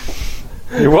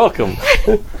 You're welcome.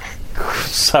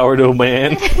 Sourdough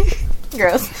man.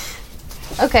 Gross.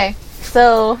 Okay,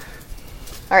 so...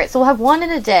 Alright, so we'll have one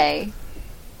in a day,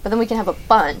 but then we can have a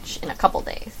bunch in a couple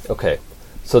days. Okay,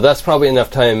 so that's probably enough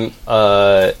time.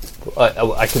 I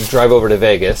could drive over to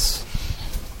Vegas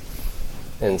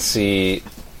and see.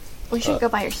 We should go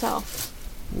by yourself.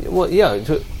 Well, yeah.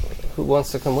 Who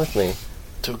wants to come with me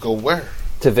To go where?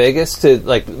 to Vegas to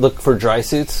look for dry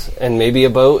suits and maybe a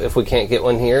boat if we can't get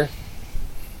one here?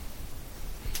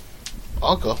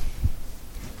 I'll go.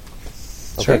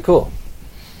 Okay, cool.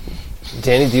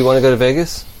 Danny, do you want to go to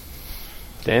Vegas?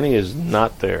 Danny is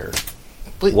not there.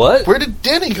 Wait, What? Where did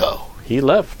Danny go? He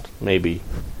left, maybe.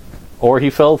 Or he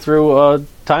fell through a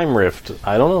time rift.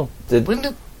 I don't know. When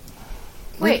did...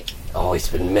 Wait, Oh, he's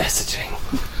been messaging.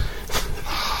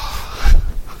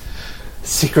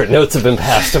 Secret notes have been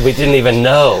passed and we didn't even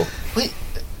know. Wait.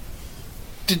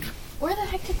 Where the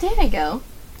heck did Dana go?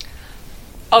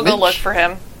 I'll go Mitch. look for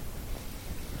him.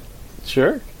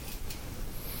 Sure.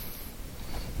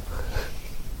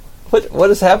 What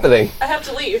is happening? I have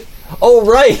to leave. Oh,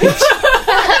 right.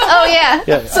 Oh, yeah.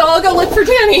 Yeah. So I'll go look for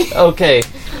Danny. Okay.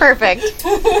 Perfect.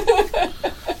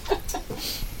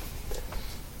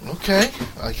 Okay,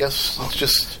 I guess let's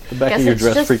just... The back Guess of your it's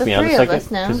dress just freaked the me out a three of second.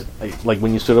 us now. 'Cause like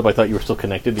when you stood up, I thought you were still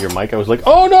connected to your mic. I was like,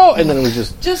 oh no! And then it was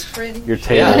just Just friend. your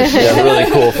tail. Yeah,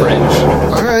 really cool fringe.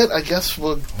 All right, I guess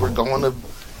we're going to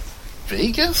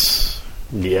Vegas?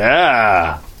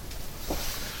 Yeah.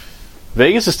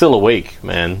 Vegas is still awake,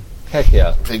 man. Heck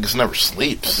yeah. Vegas never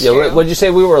sleeps. Yeah, what'd you say?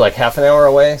 We were like half an hour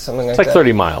away? Something like It's like that?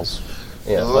 30 miles.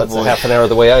 Yeah, Oh, that's boy. a half an hour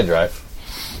the way I drive.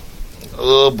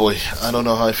 Oh boy, I don't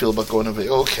know how I feel about going to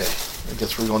Vegas. Okay, I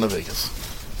guess we're going to Vegas.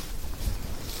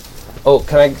 Oh,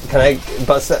 can I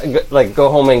bust that, like go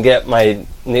home and get my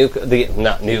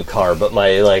not new car, but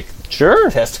my like Sure.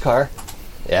 test car?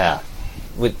 Yeah.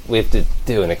 We have to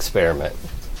do an experiment.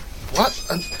 What?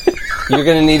 You're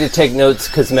going to need to take notes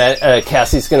because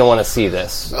Cassie's going to want to see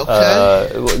this. Okay.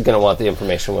 We're going to want the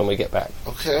information when we get back.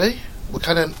 Okay, what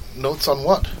kind of notes on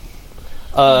what?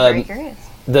 Very curious.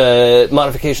 The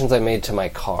modifications I made to my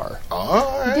car.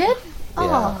 All right. Did? Yeah.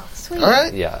 Oh, sweet. All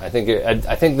right. Yeah, I think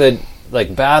the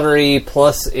like battery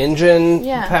plus engine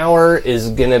Yeah. power is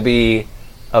going to be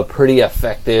a pretty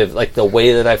effective. Like the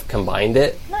way that I've combined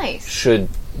it Nice. should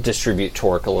distribute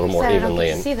torque a little more Sad I don't evenly. get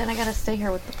to And see, then I gotta stay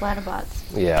here with the Flatabots.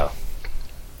 yeah.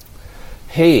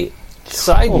 Hey,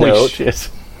 side Holy note. shit.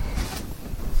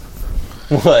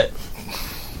 What?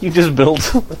 You just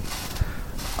built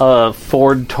a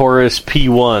Ford Taurus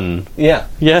P1. Yeah.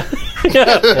 Yeah.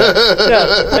 Yeah.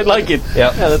 I like it. Yep.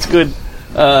 Yeah, that's good.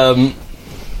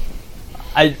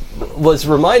 I was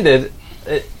reminded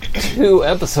 2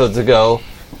 episodes ago,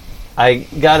 I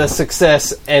got a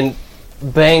success and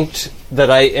banked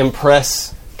that I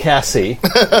impress That's Cassie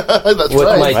with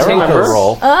right. my I remember. tinker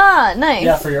roll. Ah, nice.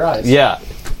 Yeah, for your eyes. Yeah,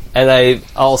 and I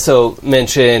also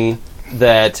mention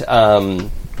that.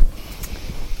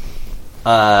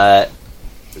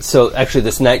 So actually,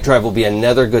 this night drive will be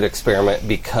another good experiment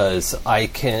because I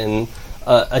can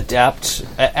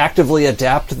actively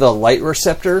adapt the light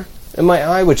receptor in my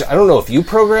eye, which I don't know if you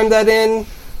programmed that in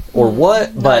or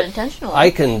what, but intentionally.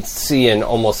 I can see in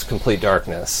almost complete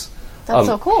darkness. That's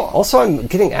so cool. Also, I'm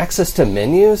getting access to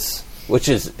menus, which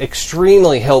is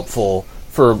extremely helpful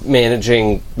for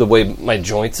managing the way my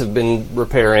joints have been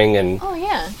repairing and Oh,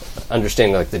 yeah.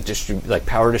 understanding like the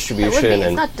power It would be. distribution. It's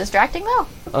And not distracting,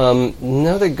 though.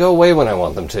 no, they go away when I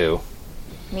want them to.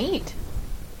 Neat.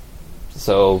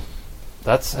 So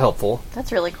that's helpful.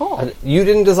 That's really cool. You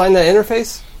didn't design that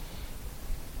interface?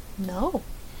 No.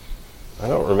 I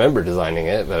don't remember designing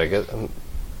it, but I guess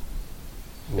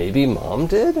maybe Mom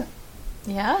did.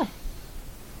 Yeah.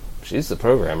 She's the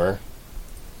programmer.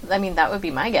 I mean, that would be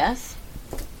my guess.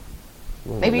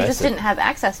 Maybe you just didn't have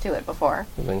access to it before.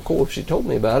 It'd been cool if she told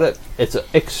me about it. It's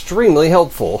extremely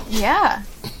helpful. Yeah.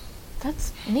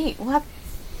 That's neat. We'll have...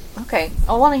 Okay.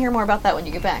 I'll want to hear more about that when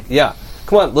you get back. Yeah.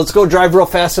 Come on, let's go drive real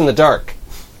fast in the dark.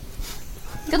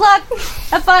 Good luck.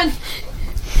 Have fun.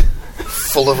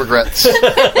 Full of regrets. You're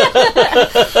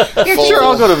Sure,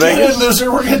 I'll go to Hey, Vegas.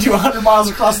 loser, we're going to do 100 miles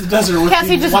across the desert with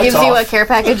Cassie the just lights gives you a off. care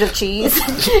package of cheese.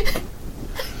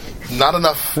 Not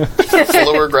enough. Full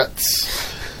of regrets.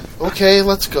 Okay,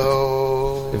 let's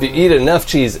go. If you eat enough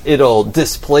cheese, it'll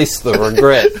displace the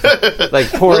regret.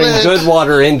 Like pouring Will it? good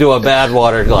water into a bad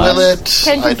water glass. Will it?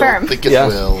 Can I confirm. don't think it Yeah.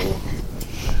 will.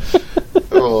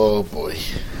 Oh boy.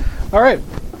 All right.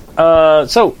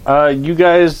 So you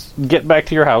guys get back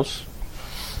to your house.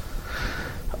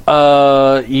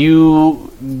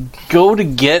 You go to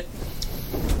get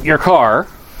your car,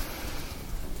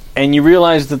 and you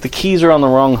realize that the keys are on the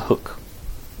wrong hook.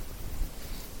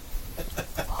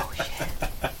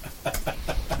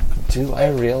 Do I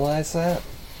realize that?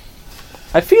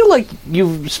 I feel like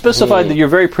you've specified that you're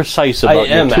very precise I about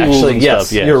your am tools actually. and Yes,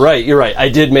 stuff. Yes, you're right. You're right. I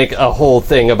did make a whole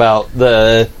thing about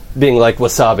the being like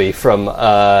wasabi from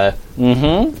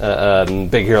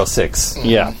Big Hero 6.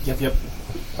 Yeah. Yep.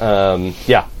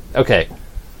 Yeah. Okay.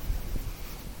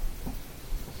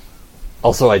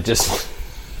 Also, I just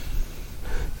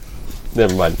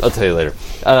never mind. I'll tell you later.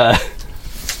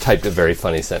 Typed a very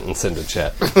funny sentence into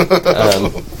chat.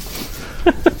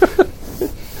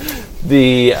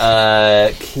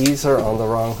 The keys are on the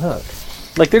wrong hook,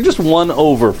 Like they're just one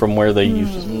over from where they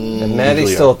used to be. and Maddie's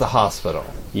Usually still are. at the hospital.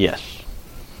 Yes.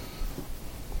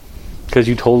 Because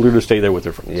you told her to stay there with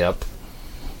her friends. Yep.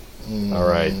 All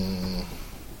right.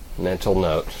 Mental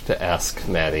note to ask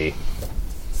Maddie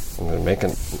I'm going to make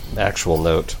an actual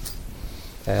note.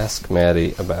 Ask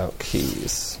Maddie about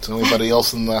keys. Is anybody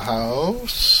else in the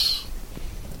house?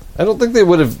 I don't think they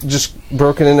would have just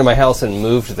broken into my house and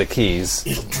moved the keys.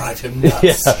 It'll drive him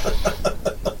nuts.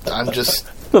 I'm just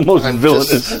The most I'm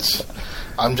villainous.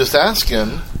 I'm just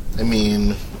asking. I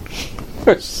mean,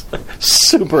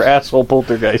 super asshole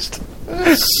poltergeist.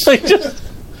 Like just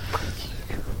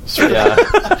Yeah.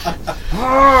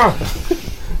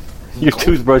 your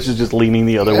toothbrush is just leaning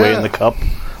the other way in the cup.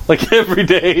 Like every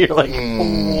day, you're like,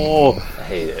 oh. I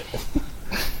hate it.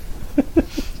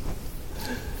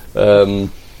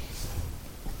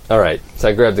 All right. So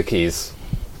I grabbed the keys,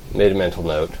 made a mental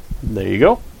note, There you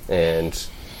go. and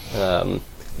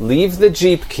leave the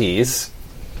Jeep keys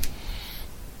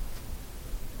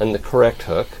and the correct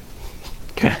hook.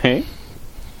 Okay.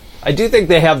 I do think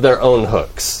they have their own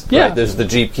hooks. Yeah. Right? There's the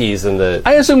Jeep keys and the.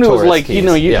 I assumed it was Taurus like keys. you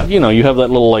know you have that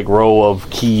little like row of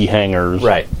key hangers,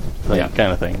 Right.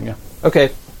 Kind of thing. Yeah.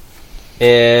 Okay.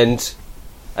 And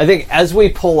I think as we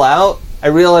pull out, I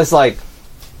realize like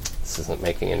this isn't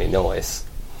making any noise.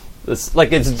 This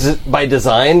like it's by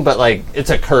design, but like it's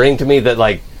occurring to me that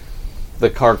like the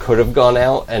car could have gone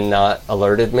out and not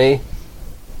alerted me.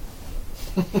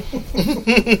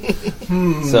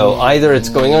 So either it's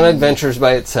going on adventures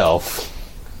by itself,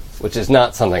 which is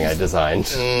not something I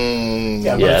designed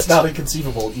Yeah, but Yet. it's not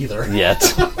inconceivable either. yet.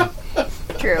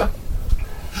 True.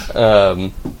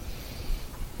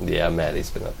 Yeah,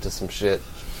 Maddie's been up to some shit.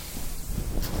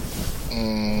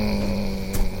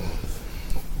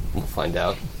 We'll find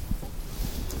out.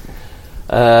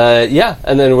 Yeah,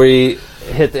 and then we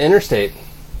hit the interstate.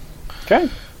 Okay.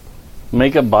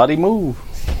 Make a body move.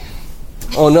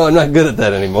 Oh no, I'm not good at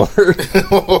that anymore.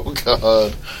 oh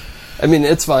god. I mean,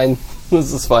 it's fine.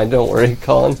 This is fine. Don't worry,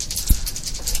 Colin.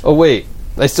 Oh wait,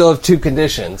 I still have 2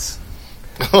 conditions.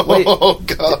 Wait, Oh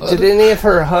god. did any of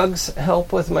her hugs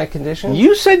help with my condition?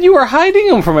 You said you were hiding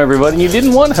them from everybody and you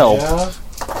didn't want help. Yeah.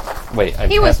 Wait, I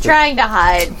He was have to- trying to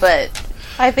hide, but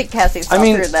I think Cassie saw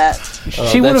mean- through that.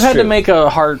 She would have that's had to true. make a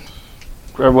heart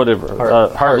or whatever,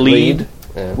 heart lead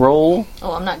Yeah. roll.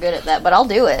 Oh, I'm not good at that, but I'll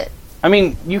do it. I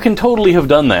mean, you can totally have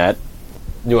done that.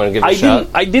 You want to give it a shot?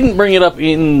 I didn't bring it up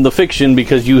in the fiction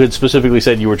because you had specifically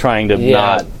said you were trying to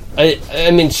not. I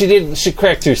mean, she did. She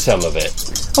cracked through some of it.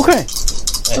 Okay.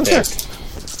 I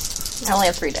think. I only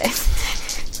have 3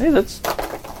 days. Hey, that's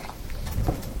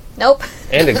Nope.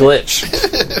 And a glitch.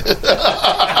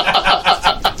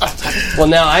 Well,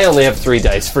 now I only have 3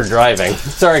 dice for driving.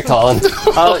 Sorry, Colin.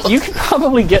 you can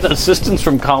probably get assistance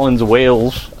from Colin's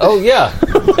whales. Oh yeah.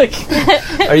 Like,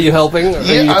 Are you helping? Or are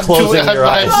you I'm closing your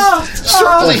eyes? I'm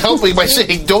certainly helping by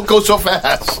saying, "Don't go so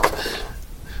fast."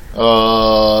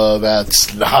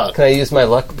 That's not. Can I use my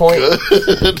luck point?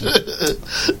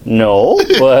 no,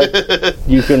 but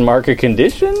you can mark a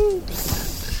condition.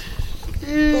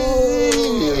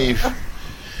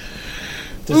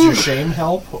 Does your shame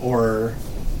help, or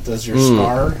does your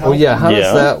scar help? Oh yeah. How Yeah.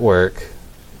 does that work?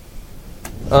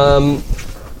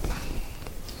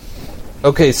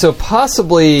 Okay, so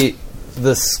possibly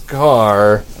the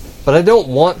scar, but I don't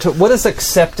want to. What does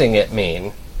accepting it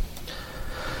mean?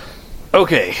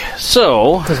 Okay,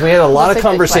 so Because we had a lot That's of a good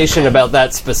conversation question. about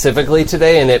that specifically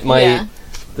today, and it might. Yeah.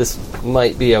 This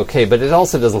might be okay, but it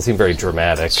also doesn't seem very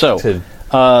dramatic to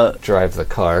drive the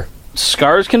car.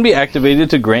 scars can be activated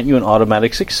to grant you an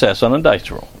automatic success on a dice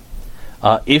roll.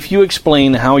 If you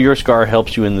explain how your scar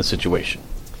helps you in the situation.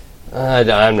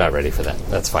 I'm not ready for that.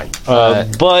 That's fine.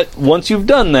 But once you've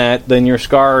done that, then your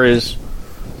scar is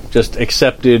just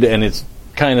accepted, and it's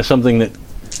kind of something that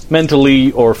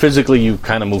mentally or physically you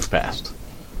kind of move past.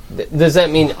 Does that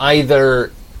mean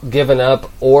either given up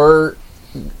or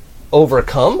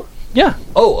overcome? Yeah.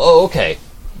 Oh, okay.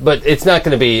 But it's not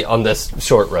going to be on this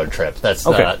short road trip. That's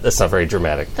Okay. not very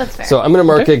dramatic. That's fair. So I'm going to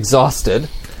mark Okay. exhausted.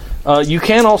 You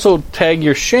can also tag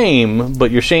your shame, but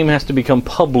your shame has to become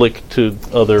public to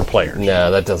other players.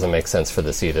 No, that doesn't make sense for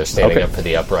this either. Standing Okay. up for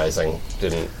the uprising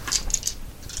didn't.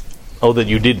 Oh, that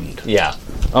you didn't. Yeah,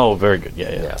 Oh, very good.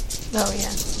 Yeah. yeah. Oh, yeah.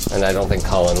 And I don't think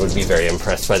Colin would be very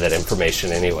impressed by that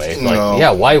information anyway. Like, No. yeah,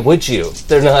 why would you?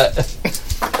 They're not.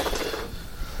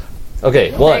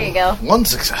 Okay, one. There you go. One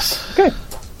success. Okay.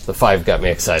 The 5 got me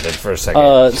excited for a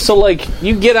second. So, like,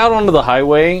 you get out onto the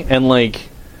highway, and, like,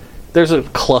 there's a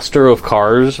cluster of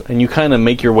cars, and you kind of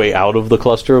make your way out of the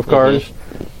cluster of cars,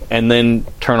 and then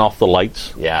turn off the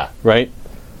lights, Yeah. right?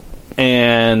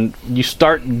 And you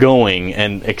start going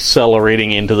and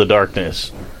accelerating into the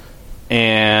darkness,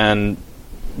 and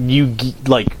you,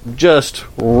 just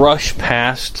rush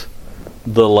past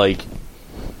the,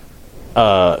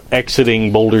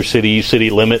 exiting Boulder City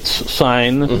limits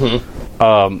sign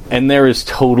and there is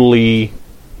totally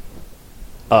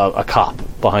a cop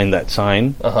behind that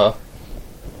sign. Uh-huh.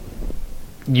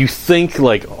 You think,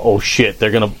 like, oh shit,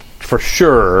 they're gonna, for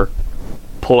sure,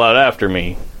 pull out after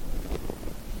me.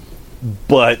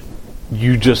 But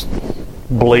you just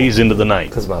blaze into the night.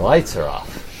 Because my lights are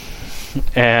off.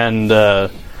 And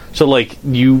so, like,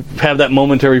 you have that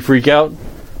momentary freak out,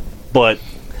 but...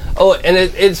 Oh, and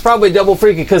it's probably double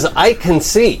freaky because I can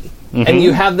see. And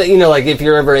you have that, you know, like, if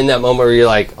you're ever in that moment where you're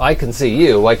like, I can see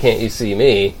you, why can't you see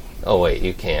me? Oh, wait,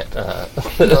 you can't. Yeah.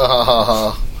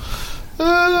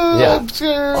 I'm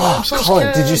scared. I'm so Colin,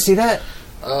 scared. did you see that?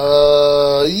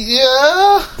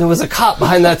 Yeah. There was a cop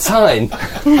behind that sign.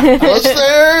 Was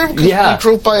there? 'Cause Yeah. we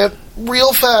drove by it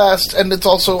real fast, and it's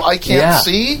also I can't Yeah.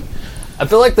 see. I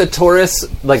feel like the Taurus,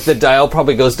 like, the dial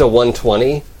probably goes to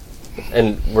 120,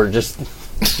 and we're just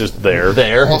there.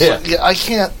 there. Also, Yeah. I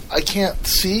can't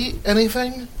see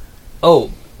anything. Oh,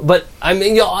 but, I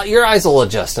mean, your eyes will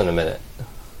adjust in a minute.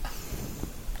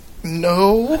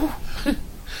 No.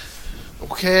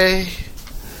 Okay.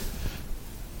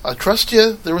 I trust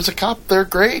you. There was a cop there.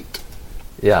 Great.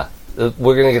 Yeah.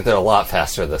 We're going to get there a lot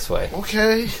faster this way.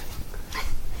 Okay.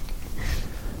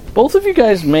 Both of you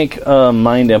guys make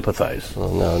mind empathize.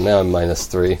 Oh, no. Now I'm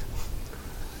 -3.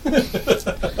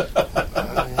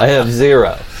 I have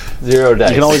 0. 0 dice.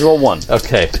 You can always roll 1.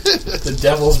 Okay. The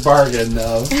devil's bargain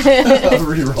of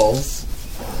rerolls.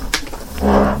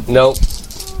 Nope.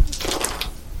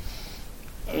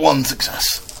 1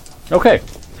 success. Okay.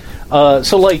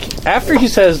 So, like, after he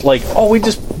says, like, oh, we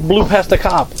just blew past a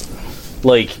cop,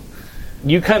 like,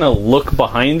 you kind of look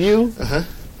behind you,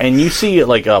 and you see,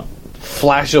 like, a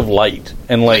flash of light,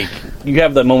 and, like, you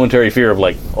have that momentary fear of,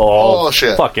 like, oh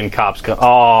shit. fucking cops come.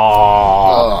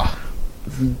 Oh.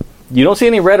 You don't see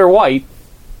any red or white.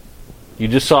 You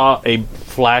just saw a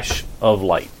flash of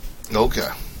light Okay.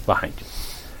 behind you.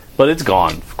 But it's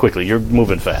gone quickly. You're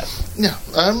moving fast. Yeah,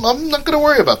 I'm not going to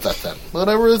worry about that then.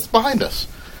 Whatever is behind us.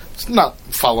 It's not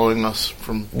following us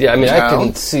from Yeah, I mean, I town.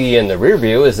 can see in the rear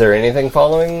view. Is there anything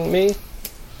following me?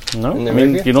 No? In the I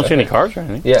mean, rear view? you don't see any Okay. cars or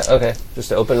anything. Yeah, okay.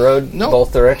 Just an open road, No.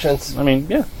 both directions? I mean,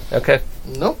 yeah. Okay.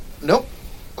 Nope.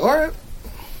 All right.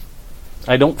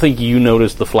 I don't think you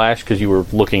noticed the flash because you were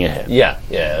looking ahead. Yeah,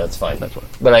 that's fine. That's fine.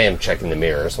 But I am checking the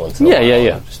mirrors once in a Yeah, while.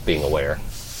 yeah. Just being aware.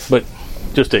 But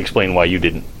just to explain why you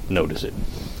didn't notice it.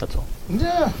 That's all.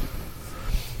 Yeah.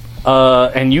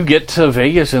 And you get to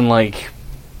Vegas in like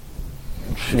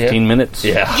 15 minutes.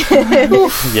 Yeah.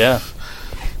 Yeah.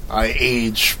 I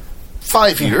age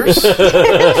 5 years.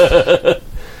 I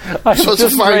So it's a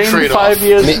just fine drained trade-off. 5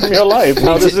 years from your life.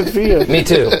 How does it feel? Me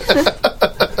too.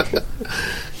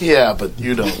 Yeah, but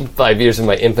you know. 5 years of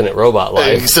my infinite robot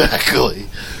life. Exactly.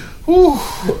 Whew.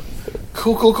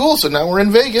 Cool. So now we're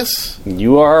in Vegas.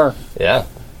 You are. Yeah.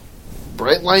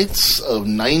 Bright lights of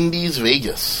 90s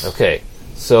Vegas. Okay.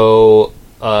 So,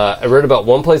 I read about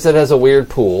one place that has a weird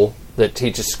pool that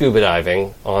teaches scuba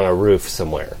diving on a roof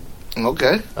somewhere.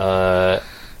 Okay.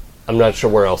 I'm not sure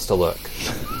where else to look.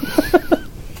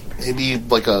 Maybe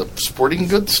like a sporting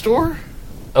goods store?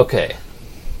 Okay.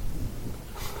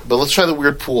 But let's try the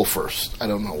weird pool first. I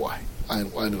don't know why.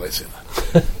 Why did I say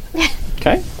that?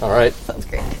 Okay. All right. Sounds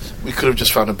great. We could have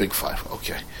just found a Big Five.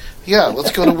 Okay. Yeah,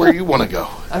 let's go to where you want to go.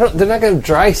 They're not going to have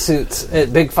dry suits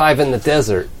at Big Five in the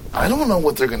desert. I don't know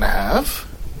what they're going to have.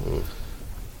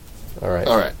 All right.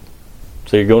 All right.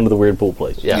 So you're going to the weird pool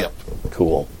place. Yeah. Yep.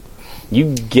 Cool.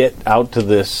 You get out to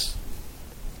this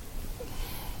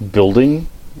building.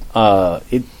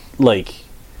 It like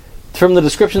from the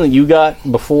description that you got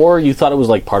before, you thought it was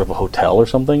like part of a hotel or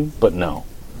something, but no.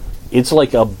 It's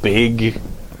like a big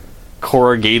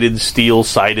corrugated steel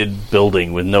sided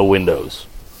building with no windows.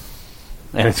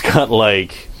 And it's got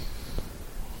like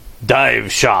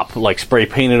dive shop like spray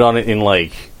painted on it in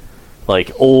like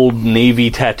old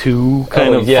Navy tattoo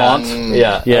kind of font.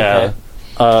 Yeah. Yeah.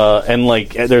 Okay. And like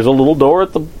there's a little door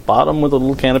at the bottom with a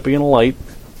little canopy and a light.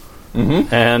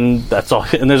 Mm-hmm. And that's all.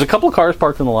 And there's a couple of cars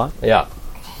parked in the lot. Yeah.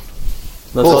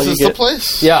 That's Well, all is you this the get.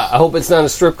 place? Yeah. I hope it's not a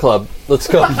strip club. Let's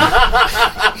go.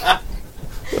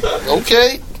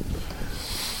 Okay.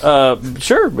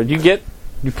 Sure, but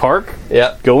you park,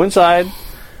 Yeah. go inside,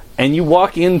 and you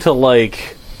walk into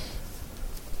like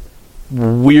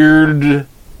weird,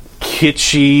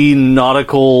 kitschy,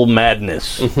 nautical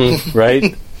madness,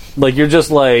 right? Like you're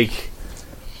just like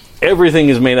everything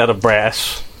is made out of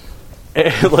brass.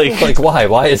 Like why?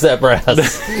 Why is that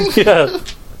brass? Yeah,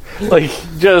 like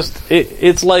just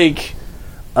it's like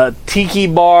a tiki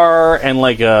bar and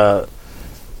like a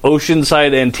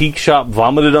oceanside antique shop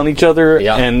vomited on each other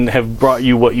Yeah. and have brought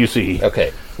you what you see.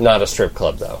 Okay. Not a strip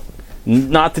club though.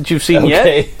 Not that you've seen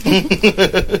Okay.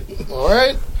 yet. All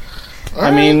right. I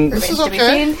mean, This is Remains to be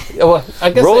okay. seen. Well, I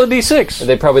guess roll a they, d6.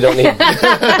 they probably don't need.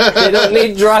 They don't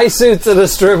need dry suits at a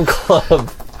strip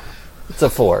club. It's a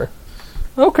 4.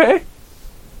 Okay.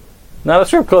 Not a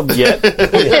strip club yet.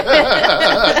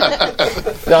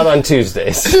 Not on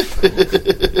Tuesdays.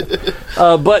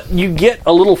 But you get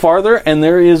a little farther, and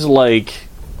there is like,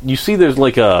 you see, there's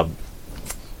like a,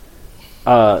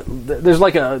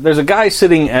 there's a guy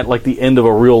sitting at like the end of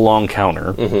a real long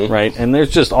counter, right? And there's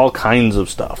just all kinds of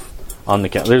stuff on the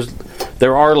counter.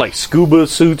 There are like scuba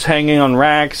suits hanging on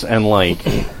racks, and like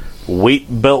weight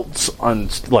belts on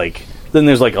like. Then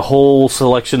there's like a whole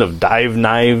selection of dive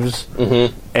knives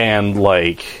and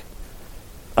like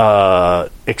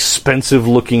expensive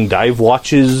looking dive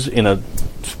watches in a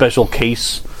special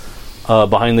case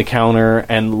behind the counter,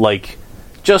 and like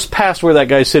just past where that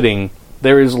guy's sitting,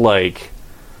 there is like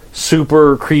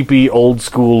super creepy old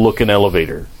school looking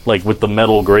elevator, like with the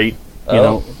metal grate, you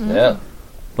know, Yeah.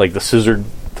 like the scissored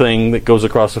thing that goes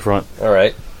across the front. All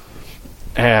right.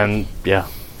 And yeah,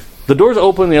 the door's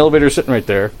open, the elevator's sitting right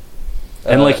there.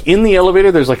 And like in the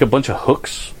elevator, there's like a bunch of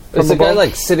hooks. Is the guy above.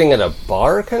 like sitting at a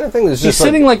bar kind of thing? There's He's just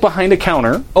sitting like behind a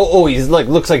counter. Oh, he's like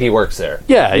looks like he works there.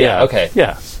 Yeah. Okay.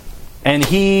 Yeah. And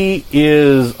he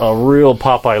is a real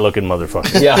Popeye looking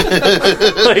motherfucker. Yeah.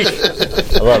 Like,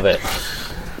 I love it.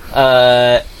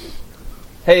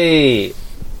 Hey,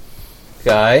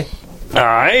 guy.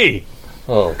 aye.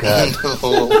 Oh God,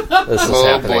 this is Oh,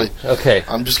 happening. boy. Okay,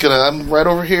 I'm right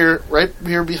over here, right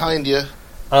here behind you.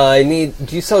 I need.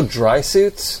 Do you sell dry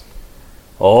suits?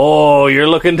 Oh, you're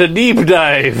looking to deep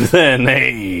dive then,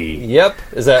 hey? Yep.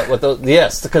 Is that what those?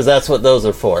 Yes, because that's what those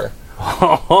are for.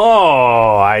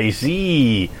 Oh, I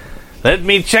see. Let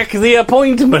me check the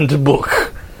appointment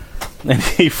book. And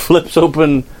he flips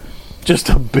open just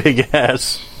a big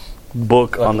ass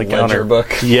book on the ledger counter.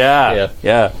 book? Yeah.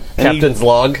 And Captain's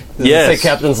log. Does Yes. it say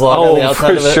Captain's log oh, on the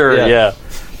outside for of it? sure, yeah.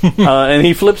 And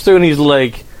he flips through and he's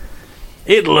like,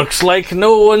 it looks like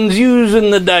no one's using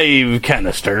the dive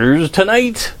canisters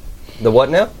tonight. The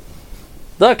what now?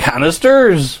 The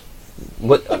canisters.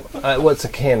 What? What's a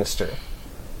canister?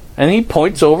 And he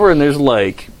points over and there's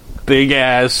like big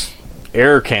ass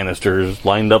air canisters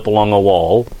lined up along a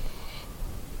wall.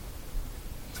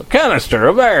 A canister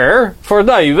of air for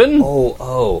diving.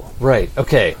 Oh, right.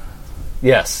 Okay.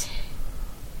 Yes.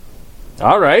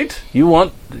 All right, you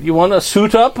want to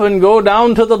suit up and go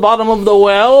down to the bottom of the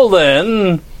well,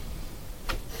 then?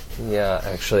 Yeah.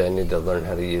 Actually, I need to learn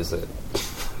how to use it.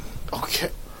 Okay.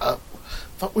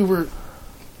 Thought we were.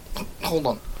 Hold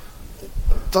on.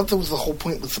 Thought that was the whole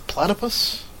point with the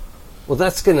platypus. Well,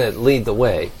 that's going to lead the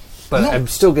way, but No. I'm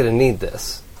still going to need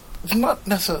this. It's not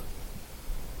necessarily.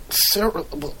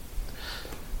 Well,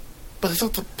 but I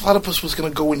thought the platypus was going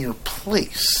to go in your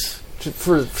place.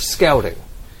 For scouting.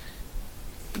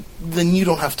 Then you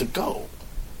don't have to go.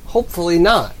 Hopefully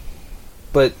not.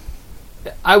 But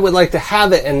I would like to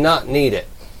have it and not need it,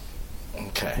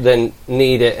 Okay. than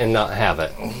need it and not have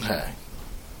it. Okay.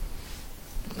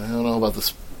 I don't know about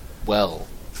this well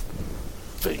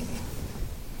thing.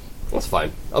 That's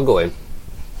fine. I'll go in.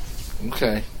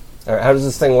 Okay. All right, how does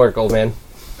this thing work, old man?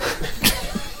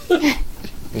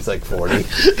 He's like 40.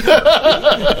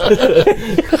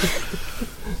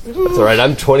 That's all right.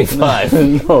 I'm 25.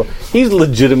 No, he's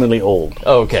legitimately old.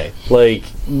 Oh, okay. Like,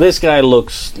 this guy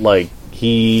looks like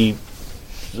he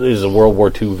is a World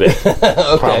War II vet.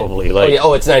 Okay. Probably. Like,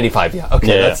 oh, it's 95. Yeah. Okay,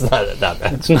 Yeah. that's not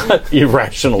bad. it's not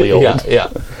irrationally old. Yeah.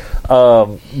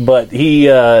 But he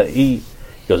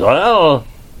goes, well,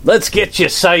 let's get you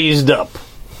sized up.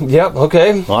 Yep.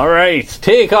 Okay. All right,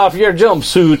 take off your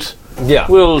jumpsuit. Yeah.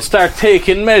 We'll start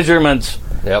taking measurements.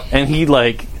 Yep. And he,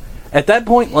 like, at that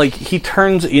point, like, he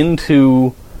turns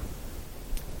into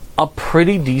a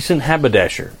pretty decent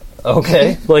haberdasher.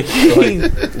 Okay. Like, he,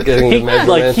 Getting the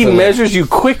measurements. he and- measures you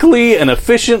quickly and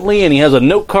efficiently, and he has a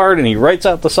note card, and he writes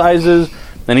out the sizes,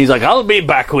 and he's like, I'll be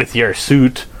back with your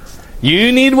suit.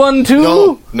 You need one,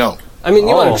 too? No. I mean,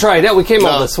 you want to try it out? We came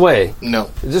all No. this way.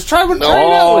 No. Just try it out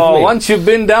Oh, with me. once you've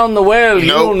been down the well, No,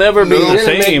 you'll never be no. the You're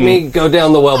gonna make same. me go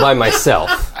down the well by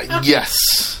myself.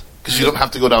 Yes. Because you don't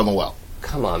have to go down the well.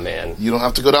 Come on, man. You don't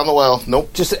have to go down the well.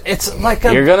 Nope. Just it's like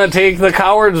a You're gonna take the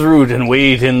coward's route and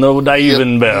wait in the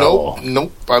diving bell.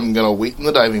 Nope. I'm gonna wait in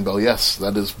the diving bell. Yes,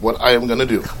 that is what I am gonna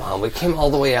do. Come on, we came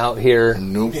all the way out here.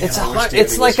 Nope. It's a hard,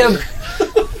 it's like a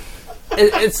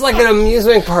it's like an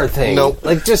amusement park thing. Nope.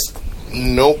 Like just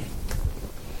Nope.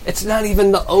 it's not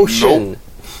even the ocean.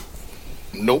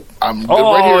 Nope. I'm good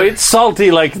Oh, right here. it's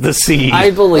salty like the sea.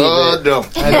 I believe it. No.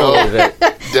 I believe it.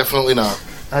 Definitely not.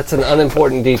 That's an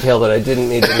unimportant detail that I didn't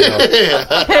need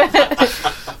to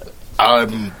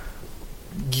know.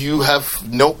 You have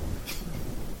nope.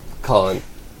 Colin,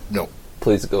 No.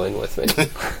 please go in with me.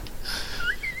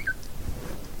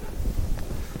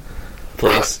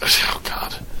 Please. Oh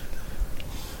God.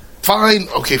 Fine.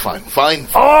 Okay. Fine.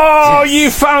 Oh, you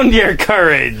found your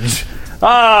courage.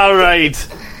 All right.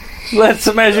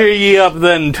 Let's measure ye up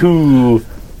then, too.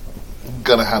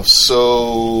 Gonna have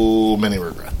so many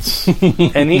regrets.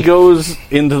 And he goes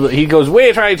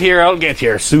wait right here, I'll get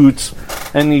your suits.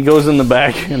 And he goes in the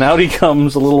back, and out he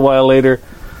comes a little while later,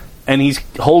 and he's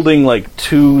holding like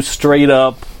two straight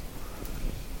up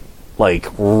like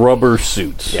rubber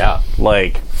suits. Yeah.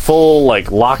 Like full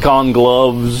like lock on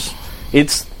gloves.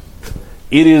 It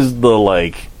is the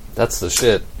like That's the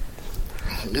shit.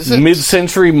 Is it?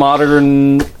 mid-century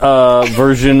modern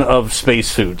version of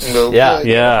spacesuits. Okay. Yeah.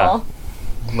 Yeah.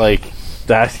 Like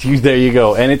that. There you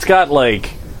go. And it's got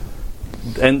like,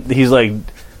 and he's like,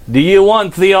 "Do you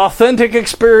want the authentic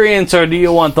experience or do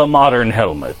you want the modern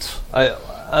helmets?"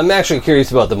 I'm actually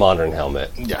curious about the modern helmet.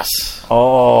 Yes.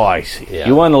 Oh, I see. Yeah.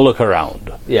 You want to look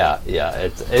around. Yeah.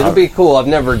 It'll be cool. I've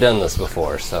never done this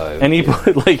before, so. And he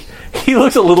he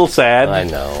looks a little sad. I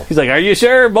know. He's like, "Are you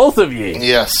sure, both of you?"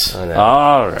 Yes. I know.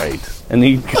 All right. And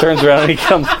he turns around and he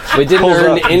comes. We didn't pulls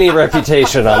earn out- any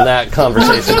reputation on that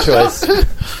conversation choice.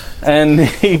 And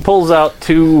he pulls out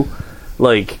two,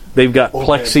 like they've got Okay,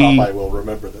 Popeye will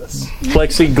remember this.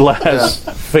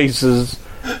 plexiglass faces,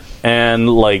 and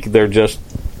like they're just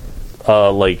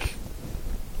like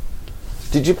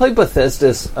Did you play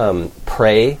Bethesda's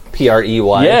Prey? Prey?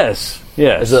 yes.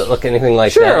 Does it look anything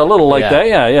like Sure, that? a little like that.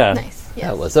 Yeah. Nice. Yes.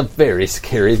 That was a very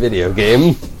scary video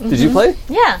game. Did you play?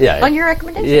 Yeah. Yeah. On your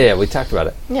recommendation. Yeah, we talked about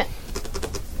it. Yeah.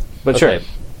 But Okay.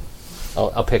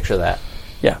 sure. I'll picture that.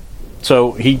 Yeah.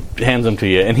 So he hands them to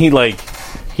you, and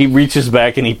he reaches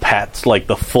back and he pats like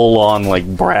the full on like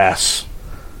brass,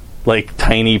 like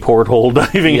tiny porthole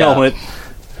diving Yeah. helmet.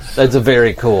 That's a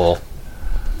very cool.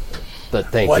 But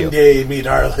thank you. One day, me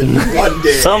darling. One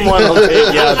day. Someone will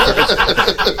take you out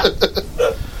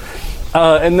first.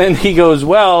 And then he goes,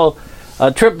 "Well, a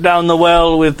trip down the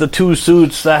well with the two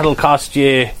suits, that'll cost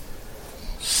you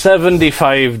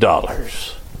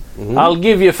 $75. I'll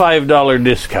give you $5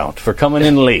 discount for coming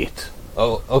in late."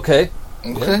 Oh, okay.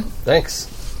 Okay. Thanks.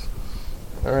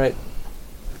 All right.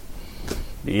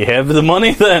 You have the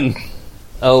money then?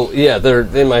 Oh, yeah, they're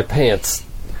in my pants.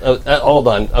 Hold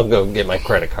on. I'll go get my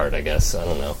credit card, I guess. I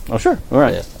don't know. Oh, sure. All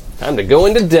right. Yeah. Time to go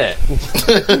into debt. And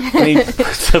he,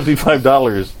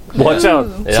 $75. Watch out.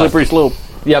 Yeah. Slippery slope.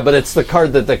 Yeah, but it's the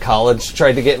card that the college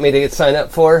tried to get me to sign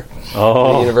up for. The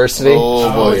Oh, university.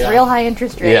 Oh boy. yeah. Real high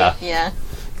interest rate. Yeah. Yeah.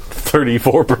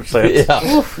 34%.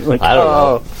 Yeah. Like, I don't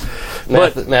know.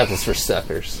 But- Math is for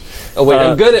suckers. Oh, wait,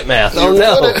 I'm good at math. Oh,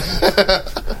 no.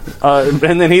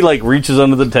 and then he like reaches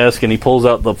under the desk and he pulls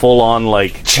out the full on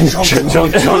like chunk machine.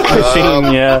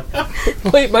 Yeah.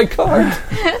 Wait, my card.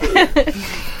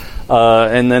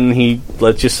 And then he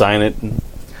lets you sign it. And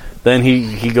then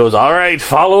he goes, "All right,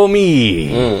 follow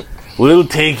me. We'll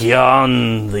take you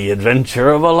on the adventure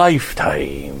of a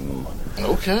lifetime."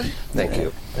 Okay. Thank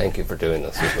you. Thank you for doing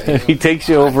this with me. He takes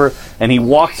you over and he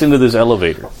walks into this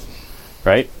elevator,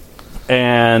 right?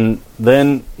 And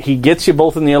then he gets you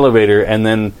both in the elevator, and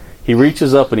then he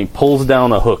reaches up and he pulls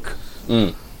down a hook,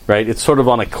 right? It's sort of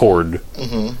on a cord,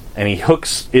 and he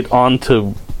hooks it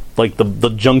onto like the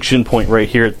junction point right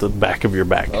here at the back of your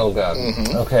back. Oh, God.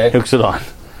 Okay. Hooks it on.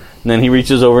 And then he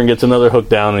reaches over and gets another hook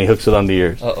down and he hooks it onto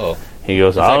yours. Uh-oh. He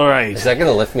goes, "All right." Is that going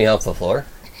to lift me off the floor?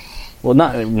 Well,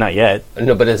 not yet.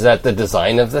 No, but is that the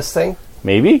design of this thing?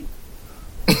 Maybe.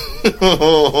 Is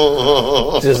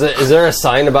there a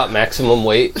sign about maximum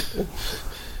weight?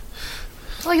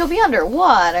 Well, you'll be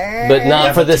underwater. But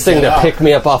not for this thing to pick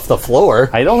me up off the floor.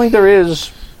 I don't think there is.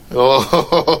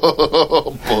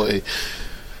 Oh boy.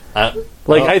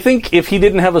 I think if he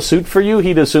didn't have a suit for you,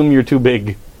 he'd assume you're too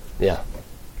big. Yeah.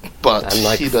 But I'm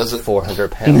like he doesn't.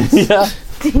 400 pounds. Yeah.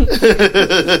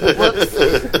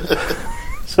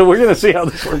 So we're gonna see how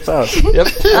this works out. Yep.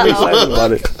 I'm excited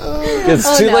about it.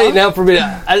 It's too late now for me to...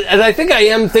 And I think I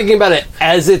am thinking about it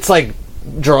as it's, like,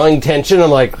 drawing tension.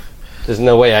 I'm like, there's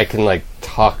no way I can, like,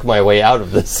 talk my way out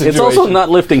of this situation. It's also not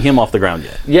lifting him off the ground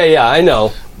yet. Yeah, I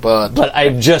know. But But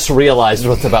I've just realized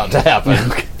what's about to happen.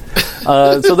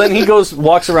 So then he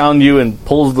walks around you and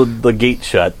pulls the gate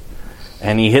shut,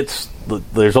 and he hits.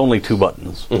 There's only two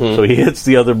buttons, so he hits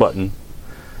the other button,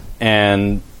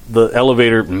 and the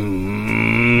elevator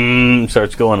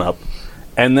starts going up,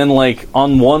 and then like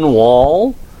on one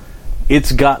wall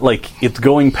it's got like it's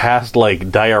going past like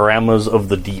dioramas of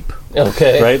the deep.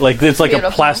 Okay. Right? Like it's like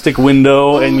Beautiful. a plastic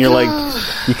window and you're like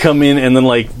you come in and then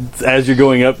like as you're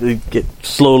going up it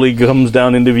slowly comes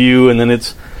down into view and then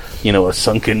it's a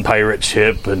sunken pirate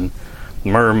ship and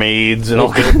mermaids and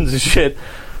all kinds of shit.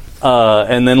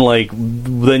 And then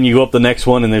then you go up the next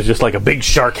one and there's just like a big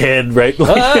shark head, right?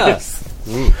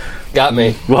 Got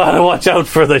me. Gotta watch out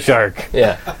for the shark.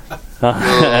 Yeah.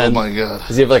 Oh my god.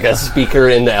 Does he have like a speaker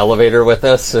in the elevator with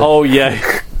us? Oh yeah.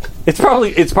 It's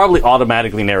probably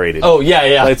automatically narrated. Oh,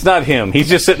 yeah. It's not him. He's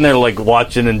just sitting there like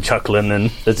watching and chuckling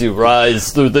and As you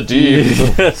rise through the deep.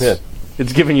 yes.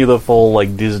 It's giving you the full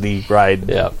like Disney ride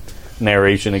Yeah.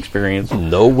 narration experience.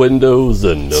 No windows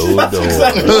and no doors.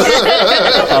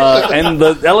 And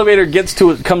the elevator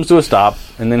comes to a stop,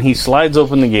 and then he slides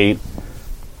open the gate,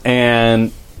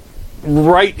 and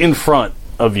right in front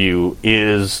of you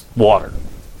is water.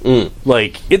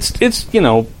 Like it's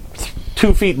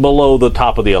 2 feet below the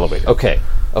top of the elevator. Okay,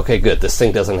 good. This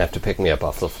thing doesn't have to pick me up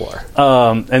off the floor.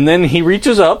 And then he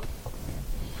reaches up,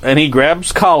 and he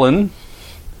grabs Colin's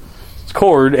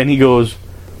cord, and he goes,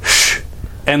 shh,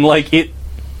 and like it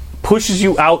pushes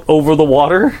you out over the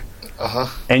water.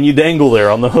 And you dangle there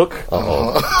on the hook.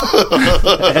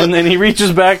 And then he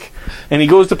reaches back and he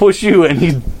goes to push you and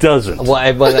he doesn't. Well, I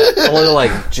want to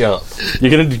like jump. You're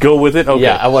going to go with it? Okay.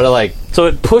 Yeah, I want to like. So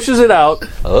it pushes it out.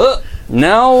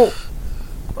 Now,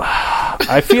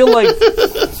 I feel like.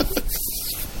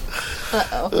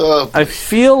 I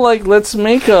feel like let's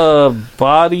make a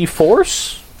body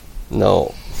force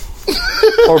No.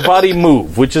 or body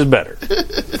move, which is better.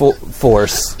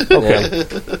 Force. Okay.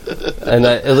 Yeah. And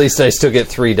at least I still get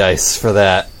 3 dice for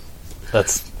that.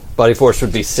 That's body force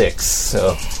would be 6,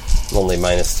 so I'm only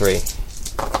 -3.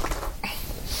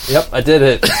 Yep, I did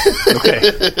it.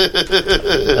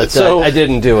 Okay. So I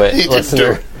didn't do it.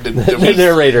 Listener. The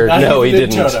narrator, no, he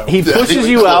didn't. Toto. He pushes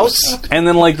you out, and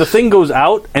then like the thing goes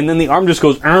out, and then the arm just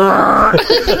goes, and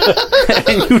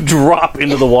you drop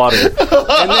into the water.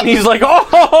 And then he's like,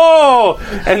 oh!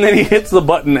 And then he hits the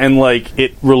button, and like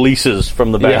it releases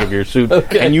from the back of your suit,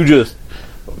 and you just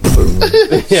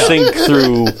sink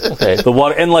through the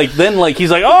water. And like then like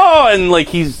he's like, oh! And like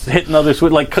he's hitting other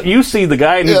switches. Like you see the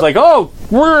guy, and he's like, oh!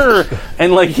 Whir!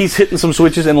 And like he's hitting some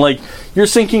switches, and like you're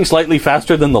sinking slightly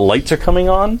faster than the lights are coming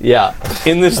on. Yeah.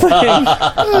 In this thing.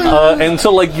 And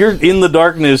so like you're in the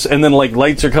darkness and then like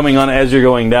lights are coming on as you're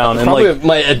going down and Probably like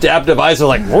my adaptive eyes are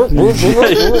like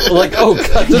like, oh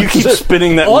god, you keep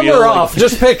spinning that on wheel or like- off,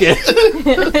 just pick it.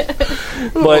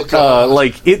 but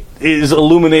like it is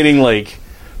illuminating like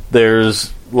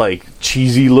there's like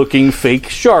cheesy looking fake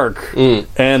shark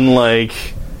and like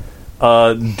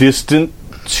distant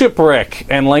shipwreck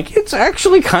and like it's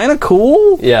actually kind of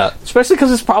cool. Yeah. Especially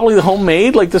because it's probably the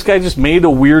homemade. Like this guy just made a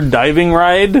weird diving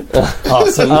ride.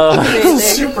 Awesome. This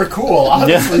is super cool,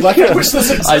 honestly. Like, I wish this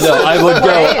existed. I know.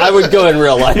 I would go in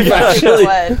real life. Actually.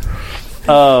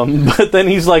 But then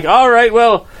he's like, all right,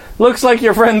 well, looks like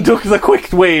your friend took the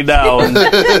quick way down.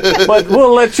 But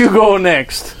we'll let you go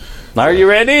next. Are you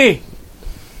ready?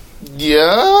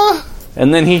 Yeah.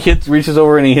 And then he reaches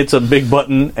over and he hits a big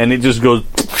button and it just goes,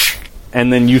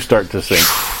 and then you start to sink.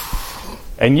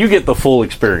 And you get the full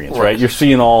experience, right? You're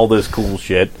seeing all this cool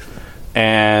shit.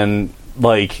 And,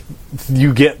 like,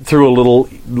 you get through a little,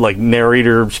 like,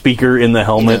 narrator speaker in the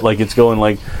helmet. Like, it's going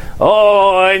like,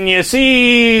 oh, and you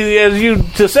see, as you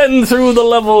descend through the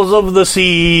levels of the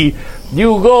sea,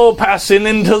 you go passing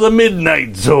into the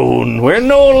midnight zone where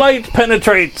no light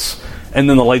penetrates. And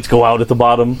then the lights go out at the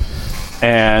bottom.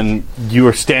 And you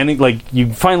are standing, like,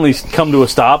 you finally come to a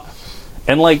stop.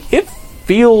 And, like, you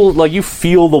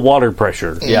feel the water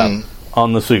pressure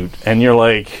on the suit. And you're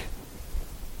like,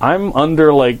 I'm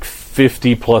under, like,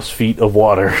 50 plus feet of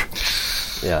water.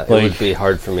 Yeah, it Like- would be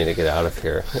hard for me to get out of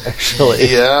here,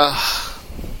 actually. Yeah.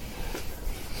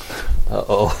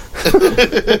 Uh-oh.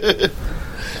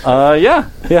 Yeah.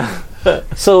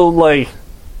 So, like,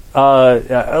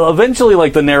 eventually,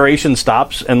 like, the narration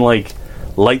stops and, like,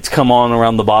 lights come on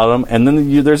around the bottom. And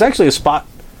then there's actually a spot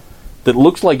that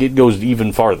looks like it goes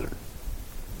even farther.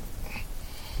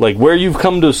 Like, where you've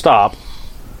come to stop,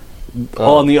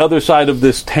 on the other side of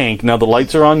this tank, now the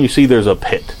lights are on, you see there's a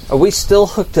pit. Are we still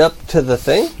hooked up to the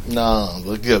thing? No,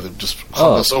 yeah, they just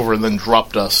hung us over and then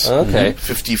dropped us. Okay.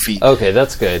 50 feet. Okay,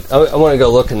 that's good. I want to go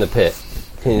look in the pit.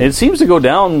 It seems to go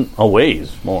down a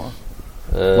ways more.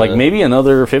 Like, maybe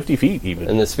another 50 feet, even.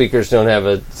 And the speakers don't have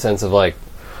a sense of, like,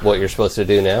 what you're supposed to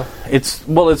do now? It's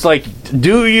like,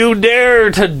 do you dare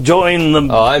to join the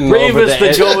I'm bravest over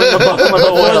the to go in the bottom of the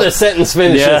Before well? the sentence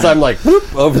finishes, Yeah. I'm like,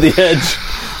 whoop, over the edge.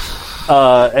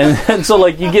 And so,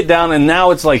 like, you get down, and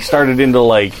now it's, like, started into,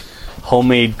 like,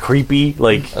 homemade creepy,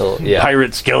 like yeah.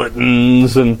 pirate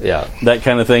skeletons and that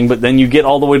kind of thing. But then you get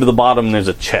all the way to the bottom and there's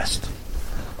a chest.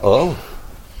 Oh.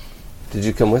 Did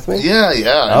you come with me? Yeah.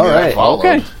 All right.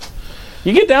 Okay.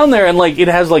 You get down there and like it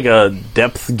has like a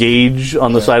depth gauge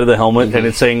on the side of the helmet, and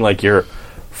it's saying like you're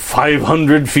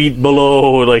 500 feet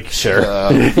below. Like sure.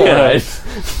 Yeah.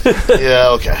 Yeah.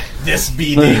 Okay. This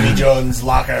be Davy Jones'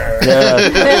 locker.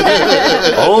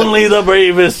 Only the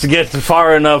bravest get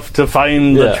far enough to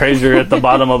find the treasure at the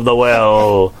bottom of the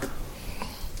well.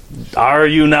 Are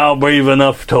you now brave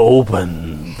enough to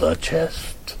open the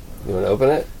chest? You want to open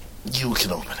it? You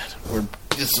can open it.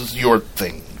 This is your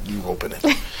thing. You open it.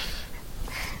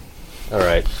 All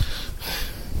right.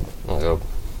 I'll go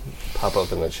pop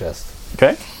open the chest.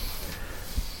 Okay.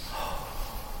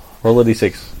 Roll a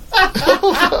d6.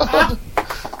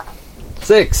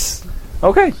 6.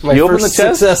 Okay. My you open the first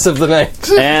chest, success of the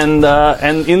night.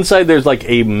 and inside there's like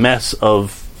a mess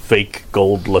of fake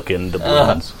gold-looking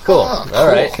doubloons. Cool. All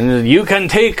right. And you can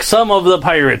take some of the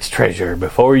pirate's treasure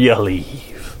before you leave.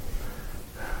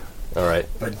 All right.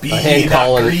 But be hand not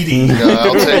Colin. greedy.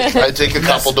 I take a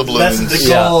couple Lest doubloons. the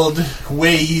gold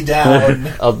weigh you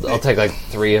down. I'll take like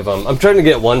 3 of them. I'm trying to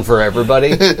get one for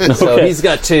everybody. So he's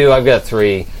got 2. I've got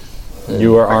 3.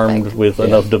 You are armed with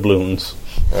enough doubloons.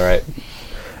 All right.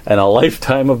 And a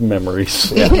lifetime of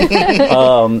memories.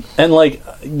 And like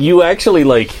you actually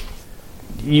like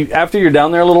after you're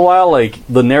down there a little while, like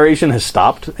the narration has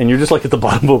stopped and you're just like at the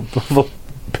bottom of a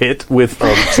pit with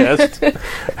a chest.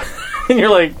 And you're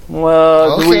like,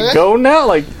 well, do we go now?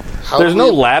 Like there's no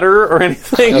ladder or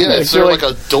anything. Yeah, is there like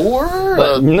a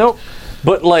door? Nope.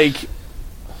 But like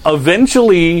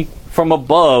eventually from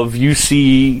above you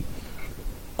see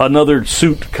another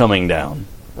suit coming down.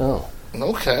 Oh.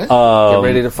 Okay. Get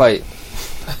ready to fight.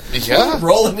 Yeah.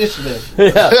 Roll initiative.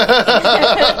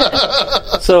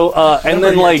 So, and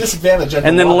then like,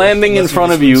 and then landing in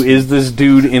front of you is this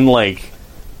dude in like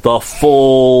the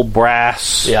full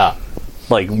brass,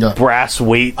 like brass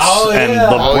weights and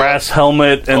the brass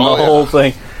helmet and the whole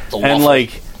thing, and like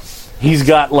he's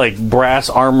got like brass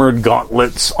armored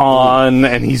gauntlets on,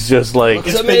 and he's just like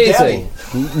it's amazing.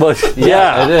 But it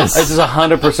is. It's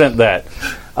 100% that.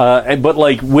 But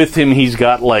like with him, he's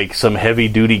got like some heavy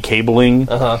duty cabling.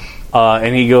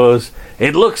 And he goes,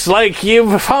 "It looks like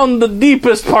you've found the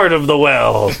deepest part of the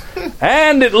well,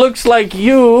 and it looks like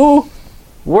you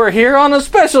were here on a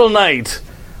special night.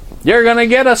 You're gonna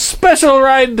get a special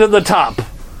ride to the top."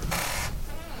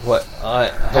 What?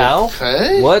 How?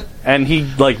 Okay. What? And he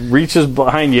like reaches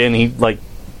behind you and he like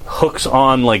hooks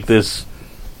on like this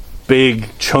big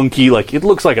chunky, like it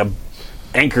looks like a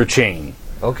anchor chain.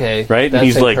 Okay. Right? That's and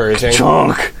he's like, encouraging.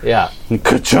 "Ka-chunk." Yeah.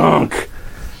 Ka-chunk.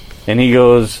 And he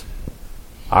goes,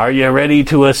 "Are you ready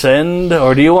to ascend,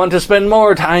 or do you want to spend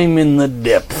more time in the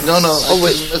depths?" No.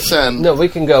 Ascend. No, we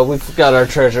can go. We've got our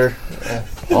treasure.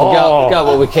 We got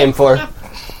what we came for.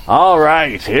 All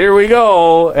right, here we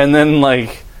go. And then,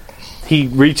 like, he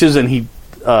reaches and he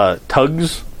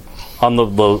tugs on the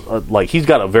like he's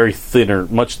got a very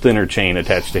much thinner chain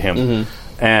attached to him,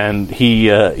 and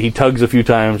he tugs a few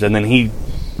times, and then he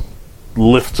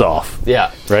lifts off.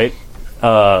 Yeah. Right.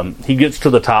 He gets to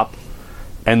the top,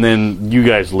 and then you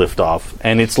guys lift off,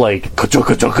 and it's like ka-chunk,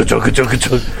 ka-chunk, ka-chunk, ka-chunk,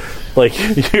 ka-chunk.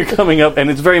 Like you're coming up, and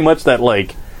it's very much that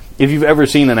like if you've ever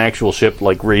seen an actual ship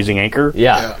like raising anchor,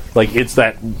 like it's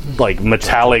that like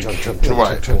metallic,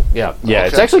 yeah.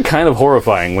 It's actually kind of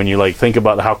horrifying when you like think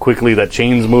about how quickly that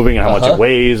chain's moving and how much it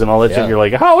weighs and all that shit. You're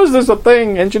like, how is this a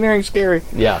thing? Engineering's scary.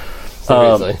 Yeah,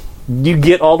 seriously. You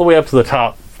get all the way up to the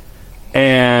top,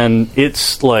 and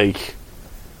it's like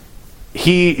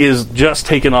he is just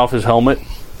taking off his helmet,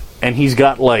 and he's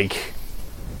got like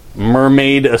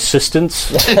mermaid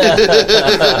assistants.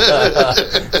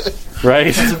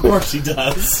 Right? Of course he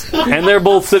does. And they're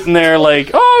both sitting there like,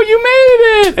 "Oh, you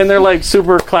made it!" And they're like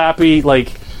super clappy,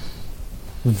 like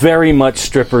very much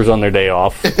strippers on their day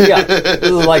off. Yeah, this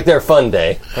is like their fun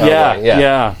day.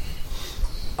 Yeah.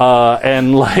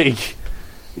 And like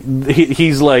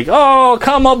he's like, "Oh,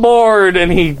 come aboard!"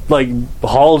 And he like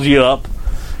hauls you up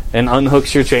and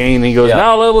unhooks your chain. And he goes,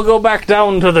 "Now we'll go back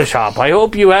down to the shop. I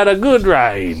hope you had a good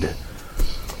ride."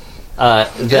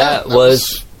 That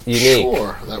was unique.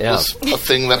 Sure, that was a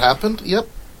thing that happened. Yep.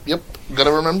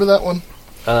 Gotta remember that one.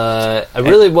 I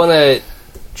really want to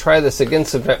try this again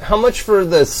sometime. How much for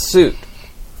the suit?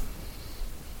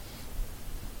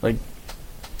 Like,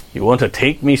 you want to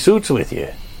take me suits with you?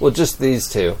 Well, just these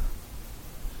 2.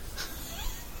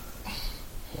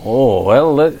 Oh,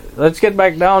 well, let's get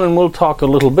back down and we'll talk a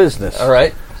little business. All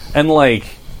right. And like,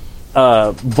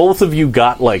 both of you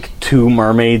got like 2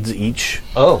 mermaids each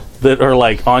Oh. that are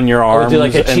like on your I would arms. do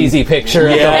like a and- cheesy picture.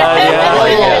 Oh,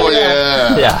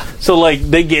 yeah. Yeah. So like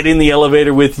they get in the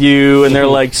elevator with you and they're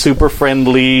like super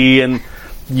friendly, and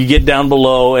you get down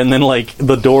below and then like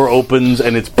the door opens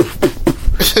and it's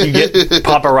you get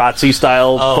paparazzi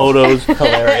style photos.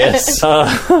 Hilarious.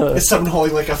 Is someone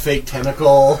holding like a fake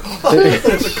tentacle?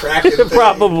 There's a crack in the thing.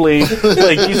 Probably.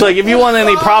 Like he's like, if you want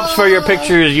any props for your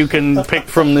pictures, you can pick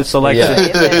from this selection.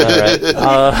 Yeah.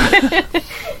 All right.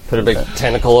 Put a big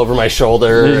tentacle over my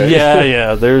shoulder.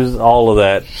 Yeah, there's all of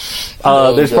that.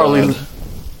 There's probably,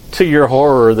 to your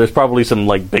horror, there's probably some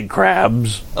like big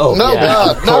crabs. Oh, No, yeah.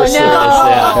 God, Of course no. there is,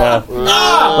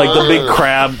 yeah. Like the big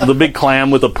crab, the big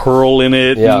clam with a pearl in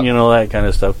it, Yeah. and, you know, that kind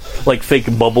of stuff. Like fake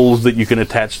bubbles that you can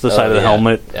attach to the side of the yeah.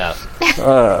 helmet. Yeah.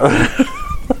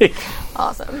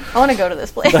 Awesome. I want to go to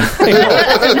this place. What?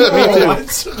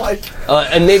 Like,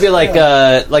 And maybe like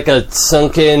a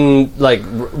sunken like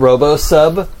robo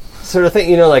sub sort of thing,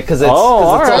 you know, like because it's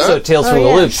alright. also Tales from the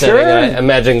yeah. Loop setting. Sure. I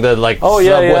imagine the like Oh, sub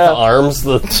yeah, with yeah. the arms,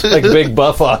 the like big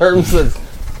buff arms,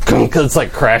 because it's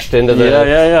like crashed into the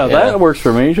Yeah. That works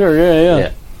for me. Sure, yeah.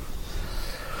 Yeah.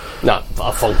 Not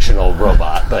a functional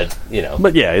robot, but you know,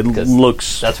 But yeah, it 'Cause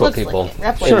looks. that's what Looks people like in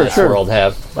replica. this world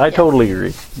have. I totally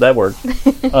agree. That worked.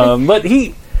 But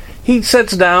he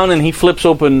sits down and he flips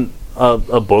open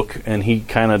a book and he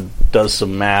kind of does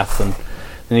some math and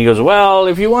he goes, well,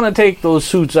 if you want to take those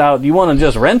suits out, do you want to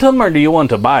just rent them or do you want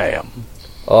to buy them?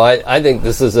 Oh, I think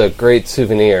this is a great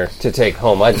souvenir to take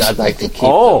home. I'd like to keep.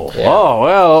 Oh, them. Yeah.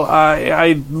 well,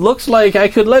 I looks like I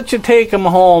could let you take them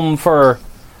home for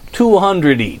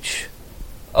 $200 each.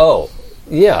 Oh,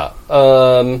 yeah.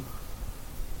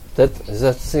 Does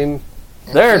that seem?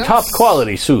 They're Yes. top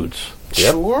quality suits.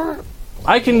 Yep. Sure.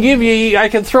 I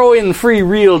can throw in free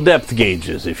real depth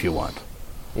gauges if you want.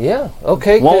 Yeah.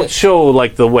 Okay. Won't good. show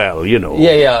like the well, you know.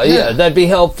 Yeah. That'd be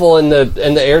helpful in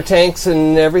the air tanks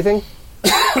and everything.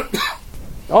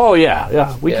 Oh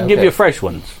yeah. We Yeah, can give okay. you fresh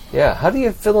ones. Yeah. How do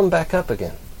you fill them back up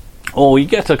again? Oh, you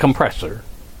get a compressor.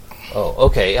 Oh,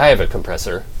 okay. I have a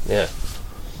compressor. Yeah.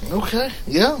 Okay.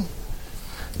 Yeah.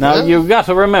 Now Yeah. you've got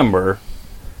to remember,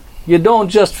 you don't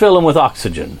just fill them with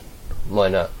oxygen. Why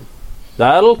not?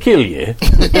 That'll kill you.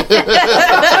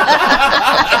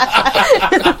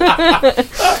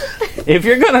 If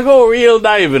you're gonna go real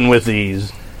diving with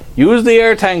these, use the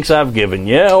air tanks I've given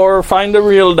you, or find a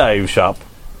real dive shop.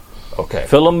 Okay.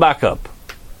 Fill them back up.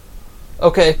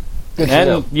 Okay. Good to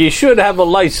know. And you should have a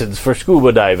license for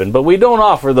scuba diving, but we don't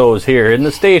offer those here in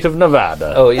the state of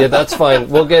Nevada. Oh, yeah. That's fine.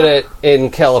 We'll get it in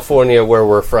California, where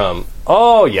we're from.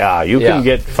 Oh yeah, you Yeah.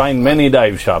 can find many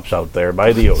dive shops out there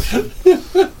by the ocean.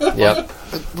 Yep.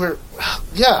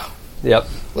 Yeah. Yep.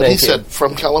 What he Thank you. said,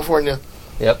 from California.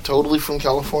 Yep. Totally from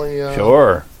California.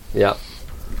 Sure. Yep.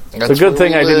 That's It's a good where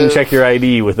thing we I didn't live. check your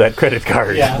ID with that credit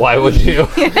card. Yeah. Why would you?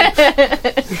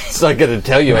 It's not going to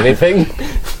tell you anything.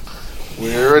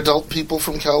 We're adult people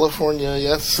from California,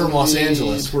 yes. from Los indeed.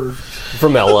 Angeles. We're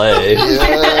From L.A.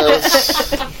 Yes.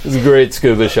 There's great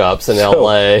scuba shops in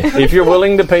L.A. If you're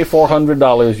willing to pay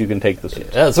 $400, you can take the suit.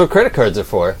 Yeah, that's what credit cards are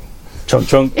for. Chunk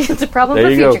chunk. It's a problem There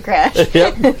for you go. Future Crash.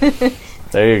 Yep.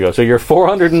 There you go. So you're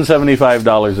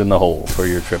 $475 in the hole for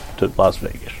your trip to Las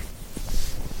Vegas.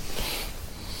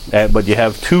 But you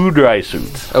have 2 dry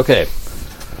suits. Okay.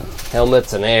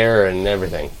 Helmets and air and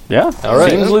everything. Yeah? All right.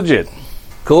 Seems legit.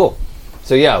 Cool.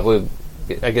 So yeah, we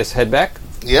I guess head back.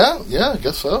 Yeah, I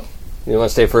guess so. You want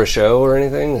to stay for a show or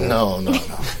anything? No.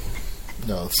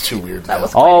 No, it's too weird. That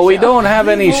was Oh, we don't have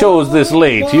any shows this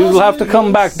late. You'll have to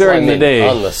come back during the day.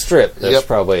 On the strip, that's Yep.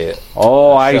 probably it.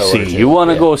 Oh, I show or see. two, You want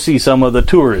to yeah. go see some of the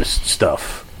tourist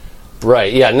stuff.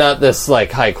 Right, yeah, not this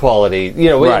like high quality. You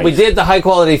know, Right. we did the high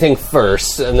quality thing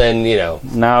first, and then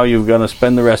Now you're going to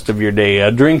spend the rest of your day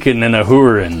drinking and a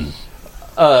hooring.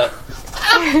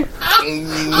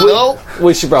 No,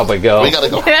 we should probably go. we gotta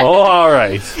go. Oh, all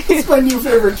right. He's my new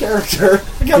favorite character.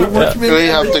 I gotta work him in We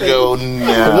have to everything. go Can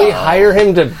now. we hire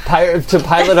him to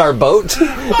pilot our boat?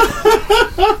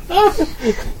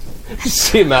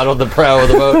 See him out on the prow of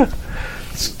the boat.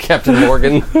 It's Captain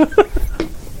Morgan.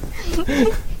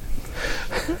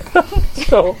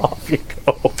 So off you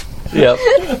go. Yep.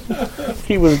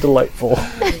 He was delightful.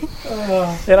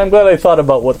 And I'm glad I thought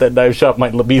about what that dive shop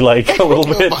might be like a little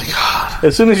Oh bit. my god.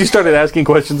 As soon as you started asking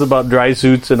questions about dry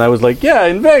suits, and I was like, yeah,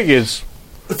 in Vegas.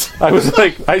 I was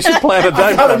like, I should plan a I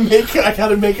dive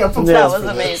gotta make up a That plan was for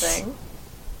this.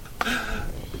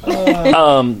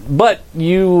 amazing. But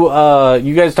you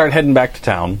guys start heading back to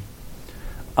town.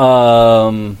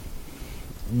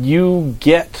 You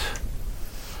get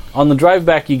on the drive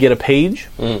back. You get a page,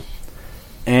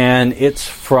 and it's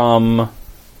from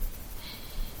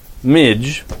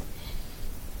Midge,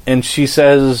 and she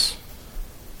says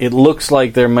it looks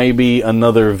like there may be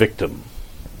another victim.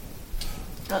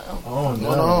 Uh-oh. Oh no.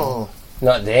 Oh,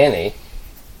 Not Danny.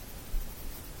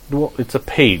 Well, it's a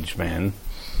page, man.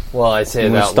 Well, I say You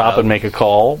it want out to stop loud. and make a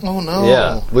call? no. Oh, no.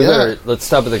 Yeah, we Yeah. better. Let's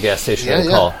stop at the gas station Yeah, and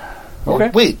yeah. call. Okay.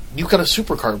 Wait, you got a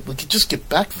supercar. We could just get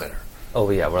back there. Oh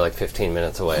yeah, we're like 15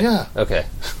 minutes away. Yeah. Okay.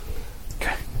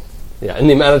 Yeah, and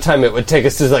the amount of time it would take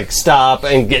us to like stop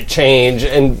and get change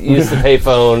and use the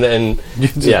payphone and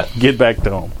yeah, Get back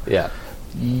to home. yeah.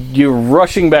 You're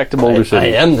rushing back to Boulder I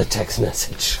City. am the text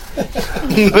message.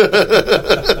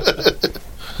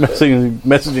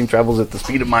 Messaging travels at the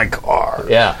speed of my car.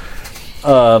 Yeah,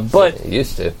 But it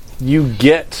used to. you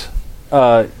get,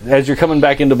 as you're coming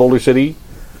back into Boulder City,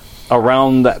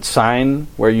 around that sign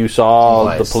where you saw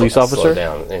I the police slow officer.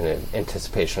 down in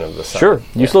anticipation of the sun. Sure,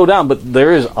 you Yeah. slow down, but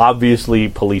there is obviously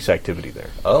police activity there.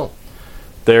 Oh,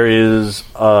 There is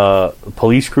a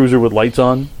police cruiser with lights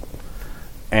on,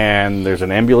 and there's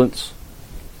an ambulance,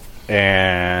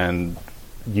 and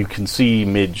you can see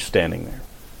Midge standing there.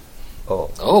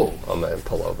 Oh, I'm gonna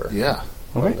pull over yeah.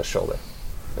 on the shoulder,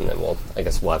 and then I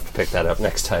guess we'll have to pick that up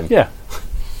next time. Yeah,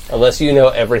 Unless you know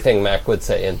everything Mac would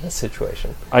say in this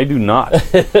situation. I do not.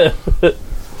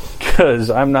 Because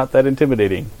I'm not that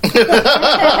intimidating.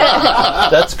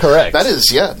 That's correct. That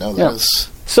is, yeah. No, that Yeah. is.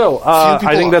 So, people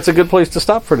I think are. that's a good place to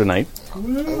stop for tonight.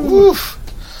 Oof.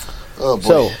 Oh, boy.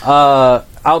 So,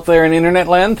 out there in internet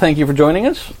land, thank you for joining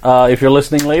us. If you're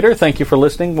listening later, thank you for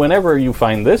listening whenever you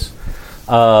find this.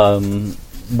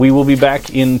 We will be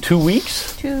back in 2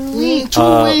 weeks. 2 weeks.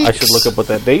 I should look up what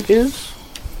that date is.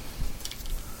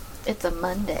 It's a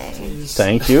Monday.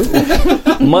 Thank you.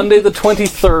 Monday the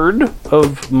 23rd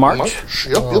of March.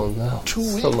 Yep, Oh yep. no! 2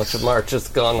 weeks. So much of March is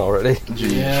gone already.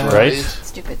 Yeah. Right?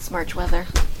 Stupid Smarch weather.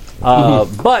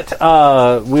 But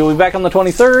we'll be back on the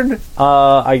 23rd.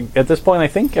 At this point, I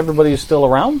think everybody is still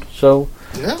around, so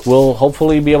Yeah. we'll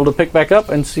hopefully be able to pick back up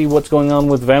and see what's going on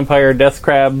with vampire death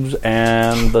crabs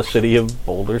and the city of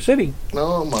Boulder City.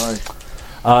 Oh, my.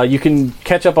 You can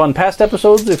catch up on past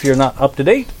episodes if you're not up to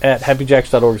date at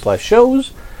happyjacks.org/shows,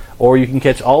 or you can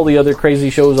catch all the other crazy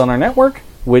shows on our network,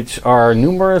 which are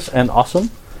numerous and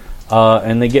awesome,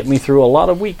 and they get me through a lot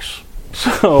of weeks.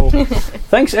 So,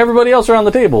 thanks everybody else around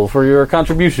the table for your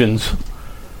contributions.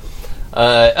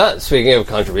 Speaking of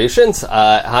contributions,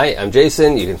 hi, I'm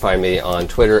Jason. You can find me on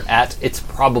Twitter at It's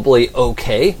Probably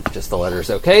Okay, just the letters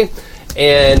OK.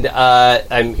 And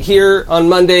I'm here on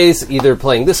Mondays, either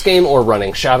playing this game or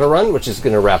running Shadowrun, which is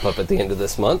going to wrap up at the end of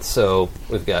this month. So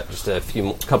we've got just a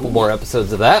couple more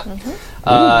episodes of that.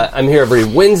 I'm here every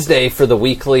Wednesday for the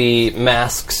weekly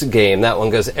Masks game. That one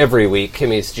goes every week.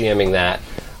 Kimmy's GMing that.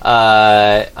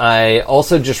 I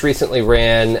also just recently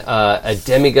ran a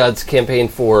Demigods campaign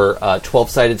for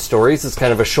 12-sided stories. It's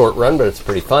kind of a short run, but it's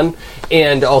pretty fun.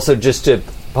 And also just to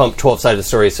pump 12-sided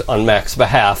stories on Mac's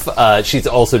behalf, she's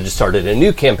also just started a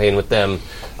new campaign with them.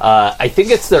 I think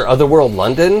it's their Otherworld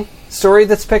London story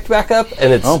that's picked back up,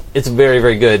 and it's very,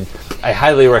 very good. I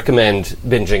highly recommend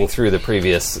binging through the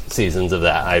previous seasons of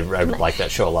that. I like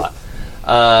that show a lot.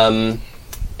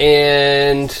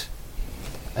 And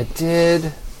I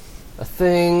did a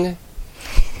thing.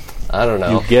 I don't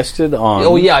know. You guessed it on...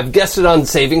 Oh yeah, I've guested on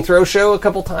Saving Throw Show a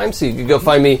couple times, so you can go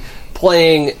find me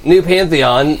playing New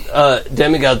Pantheon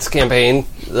Demigods campaign.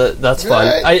 That's fun.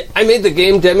 Right. I made the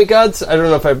game Demigods. I don't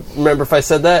know if I remember if I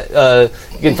said that.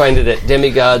 You can find it at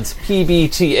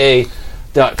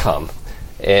demigodspbta.com.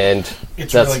 And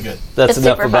It's that's really good. That's It's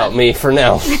enough super about fun. me for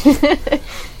now.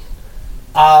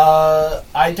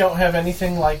 I don't have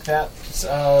anything like that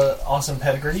awesome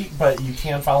pedigree, but you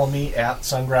can follow me at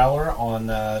Sungrowler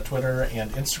on Twitter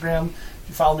and Instagram. If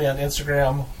you follow me on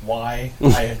Instagram, why?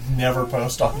 I never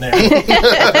post on there.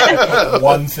 I put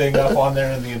one thing up on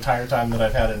there in the entire time that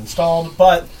I've had it installed,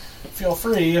 but feel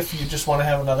free if you just want to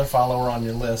have another follower on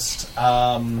your list.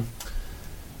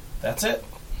 That's it.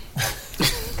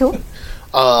 Cool.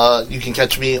 You can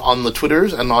catch me on the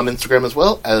Twitters and on Instagram as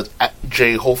well at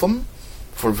 @jholtham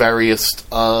for various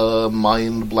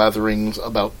mind blatherings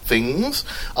about things.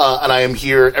 And I am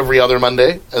here every other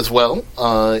Monday as well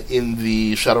in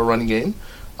the Shadowrun game.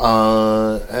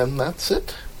 And that's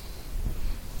it.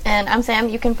 And I'm Sam.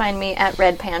 You can find me at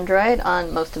Red Pandroid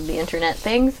on most of the internet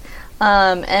things.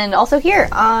 And also here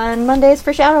on Mondays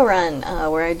for Shadowrun,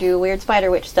 where I do weird Spider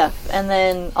Witch stuff. And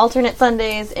then alternate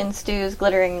Sundays in Stu's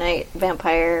Glittering Night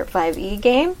Vampire 5e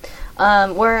game,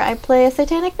 where I play a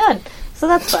satanic nun. So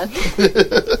that's fun.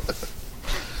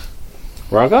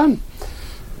 Rock on.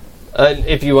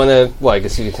 If you want to, well, I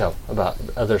guess you can tell about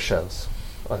other shows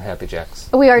on Happy Jacks.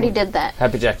 We already did that.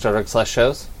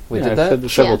 HappyJacks.org/shows. We Yeah, did I've that? said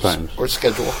this several Yeah. times. Or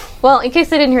schedule. Well, in case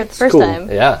they didn't hear it the first cool. time.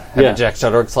 Yeah, Yeah.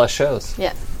 HappyJacks.org/shows.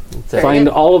 Yes. There. Find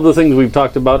all of the things we've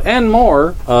talked about and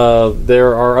more.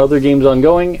 There are other games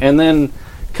ongoing. And then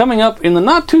coming up in the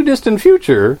not too distant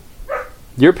future,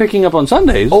 you're picking up on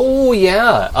Sundays. Oh,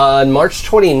 yeah. On March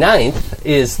 29th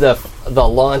is the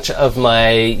launch of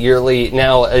my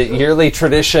yearly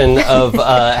tradition of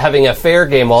having a fair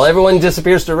game. While everyone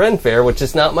disappears to Ren Fair, which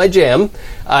is not my jam,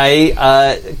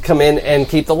 I come in and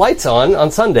keep the lights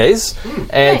on Sundays.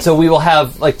 And Nice. so we will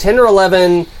have like 10 or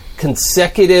 11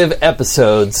 consecutive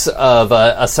episodes of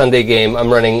a Sunday game.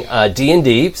 I'm running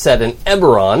D&D set in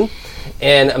Eberron,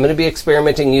 and I'm going to be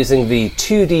experimenting using the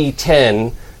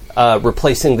 2D10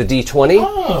 replacing the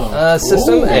D20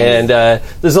 system. And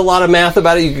there's a lot of math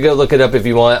about it. You can go look it up if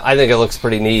you want. I think it looks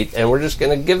pretty neat, and we're just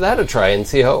going to give that a try and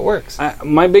see how it works.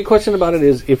 My big question about it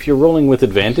is, if you're rolling with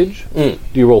advantage, do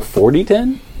you roll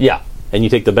 4d10 Yeah. and you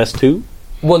take the best two?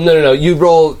 Well, no. You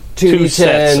roll Two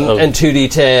sets 2D10 of- and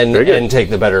 2D10 Very good. and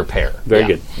take the better pair. Very Yeah.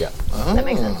 good. Yeah. That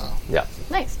makes sense. Yeah.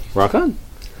 Nice. Rock on.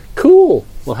 Cool.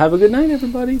 Well, have a good night,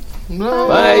 everybody.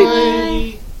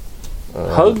 Bye.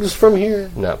 Hugs from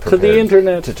here Not to prepared the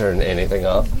internet. to turn anything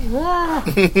off. Ah.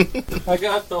 I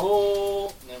got the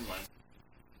whole... Never mind.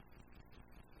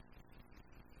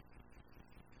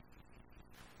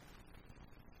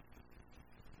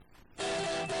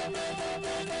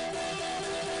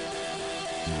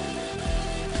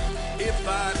 If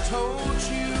I told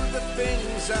you the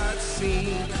things I've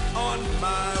seen on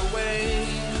my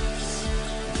ways,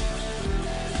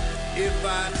 if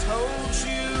I told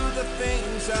you the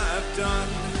things I've done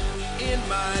in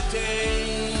my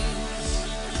days,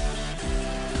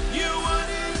 you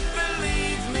wouldn't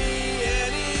believe me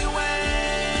anyway.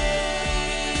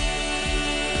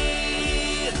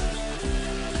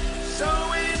 So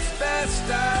it's best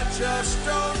I just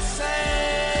don't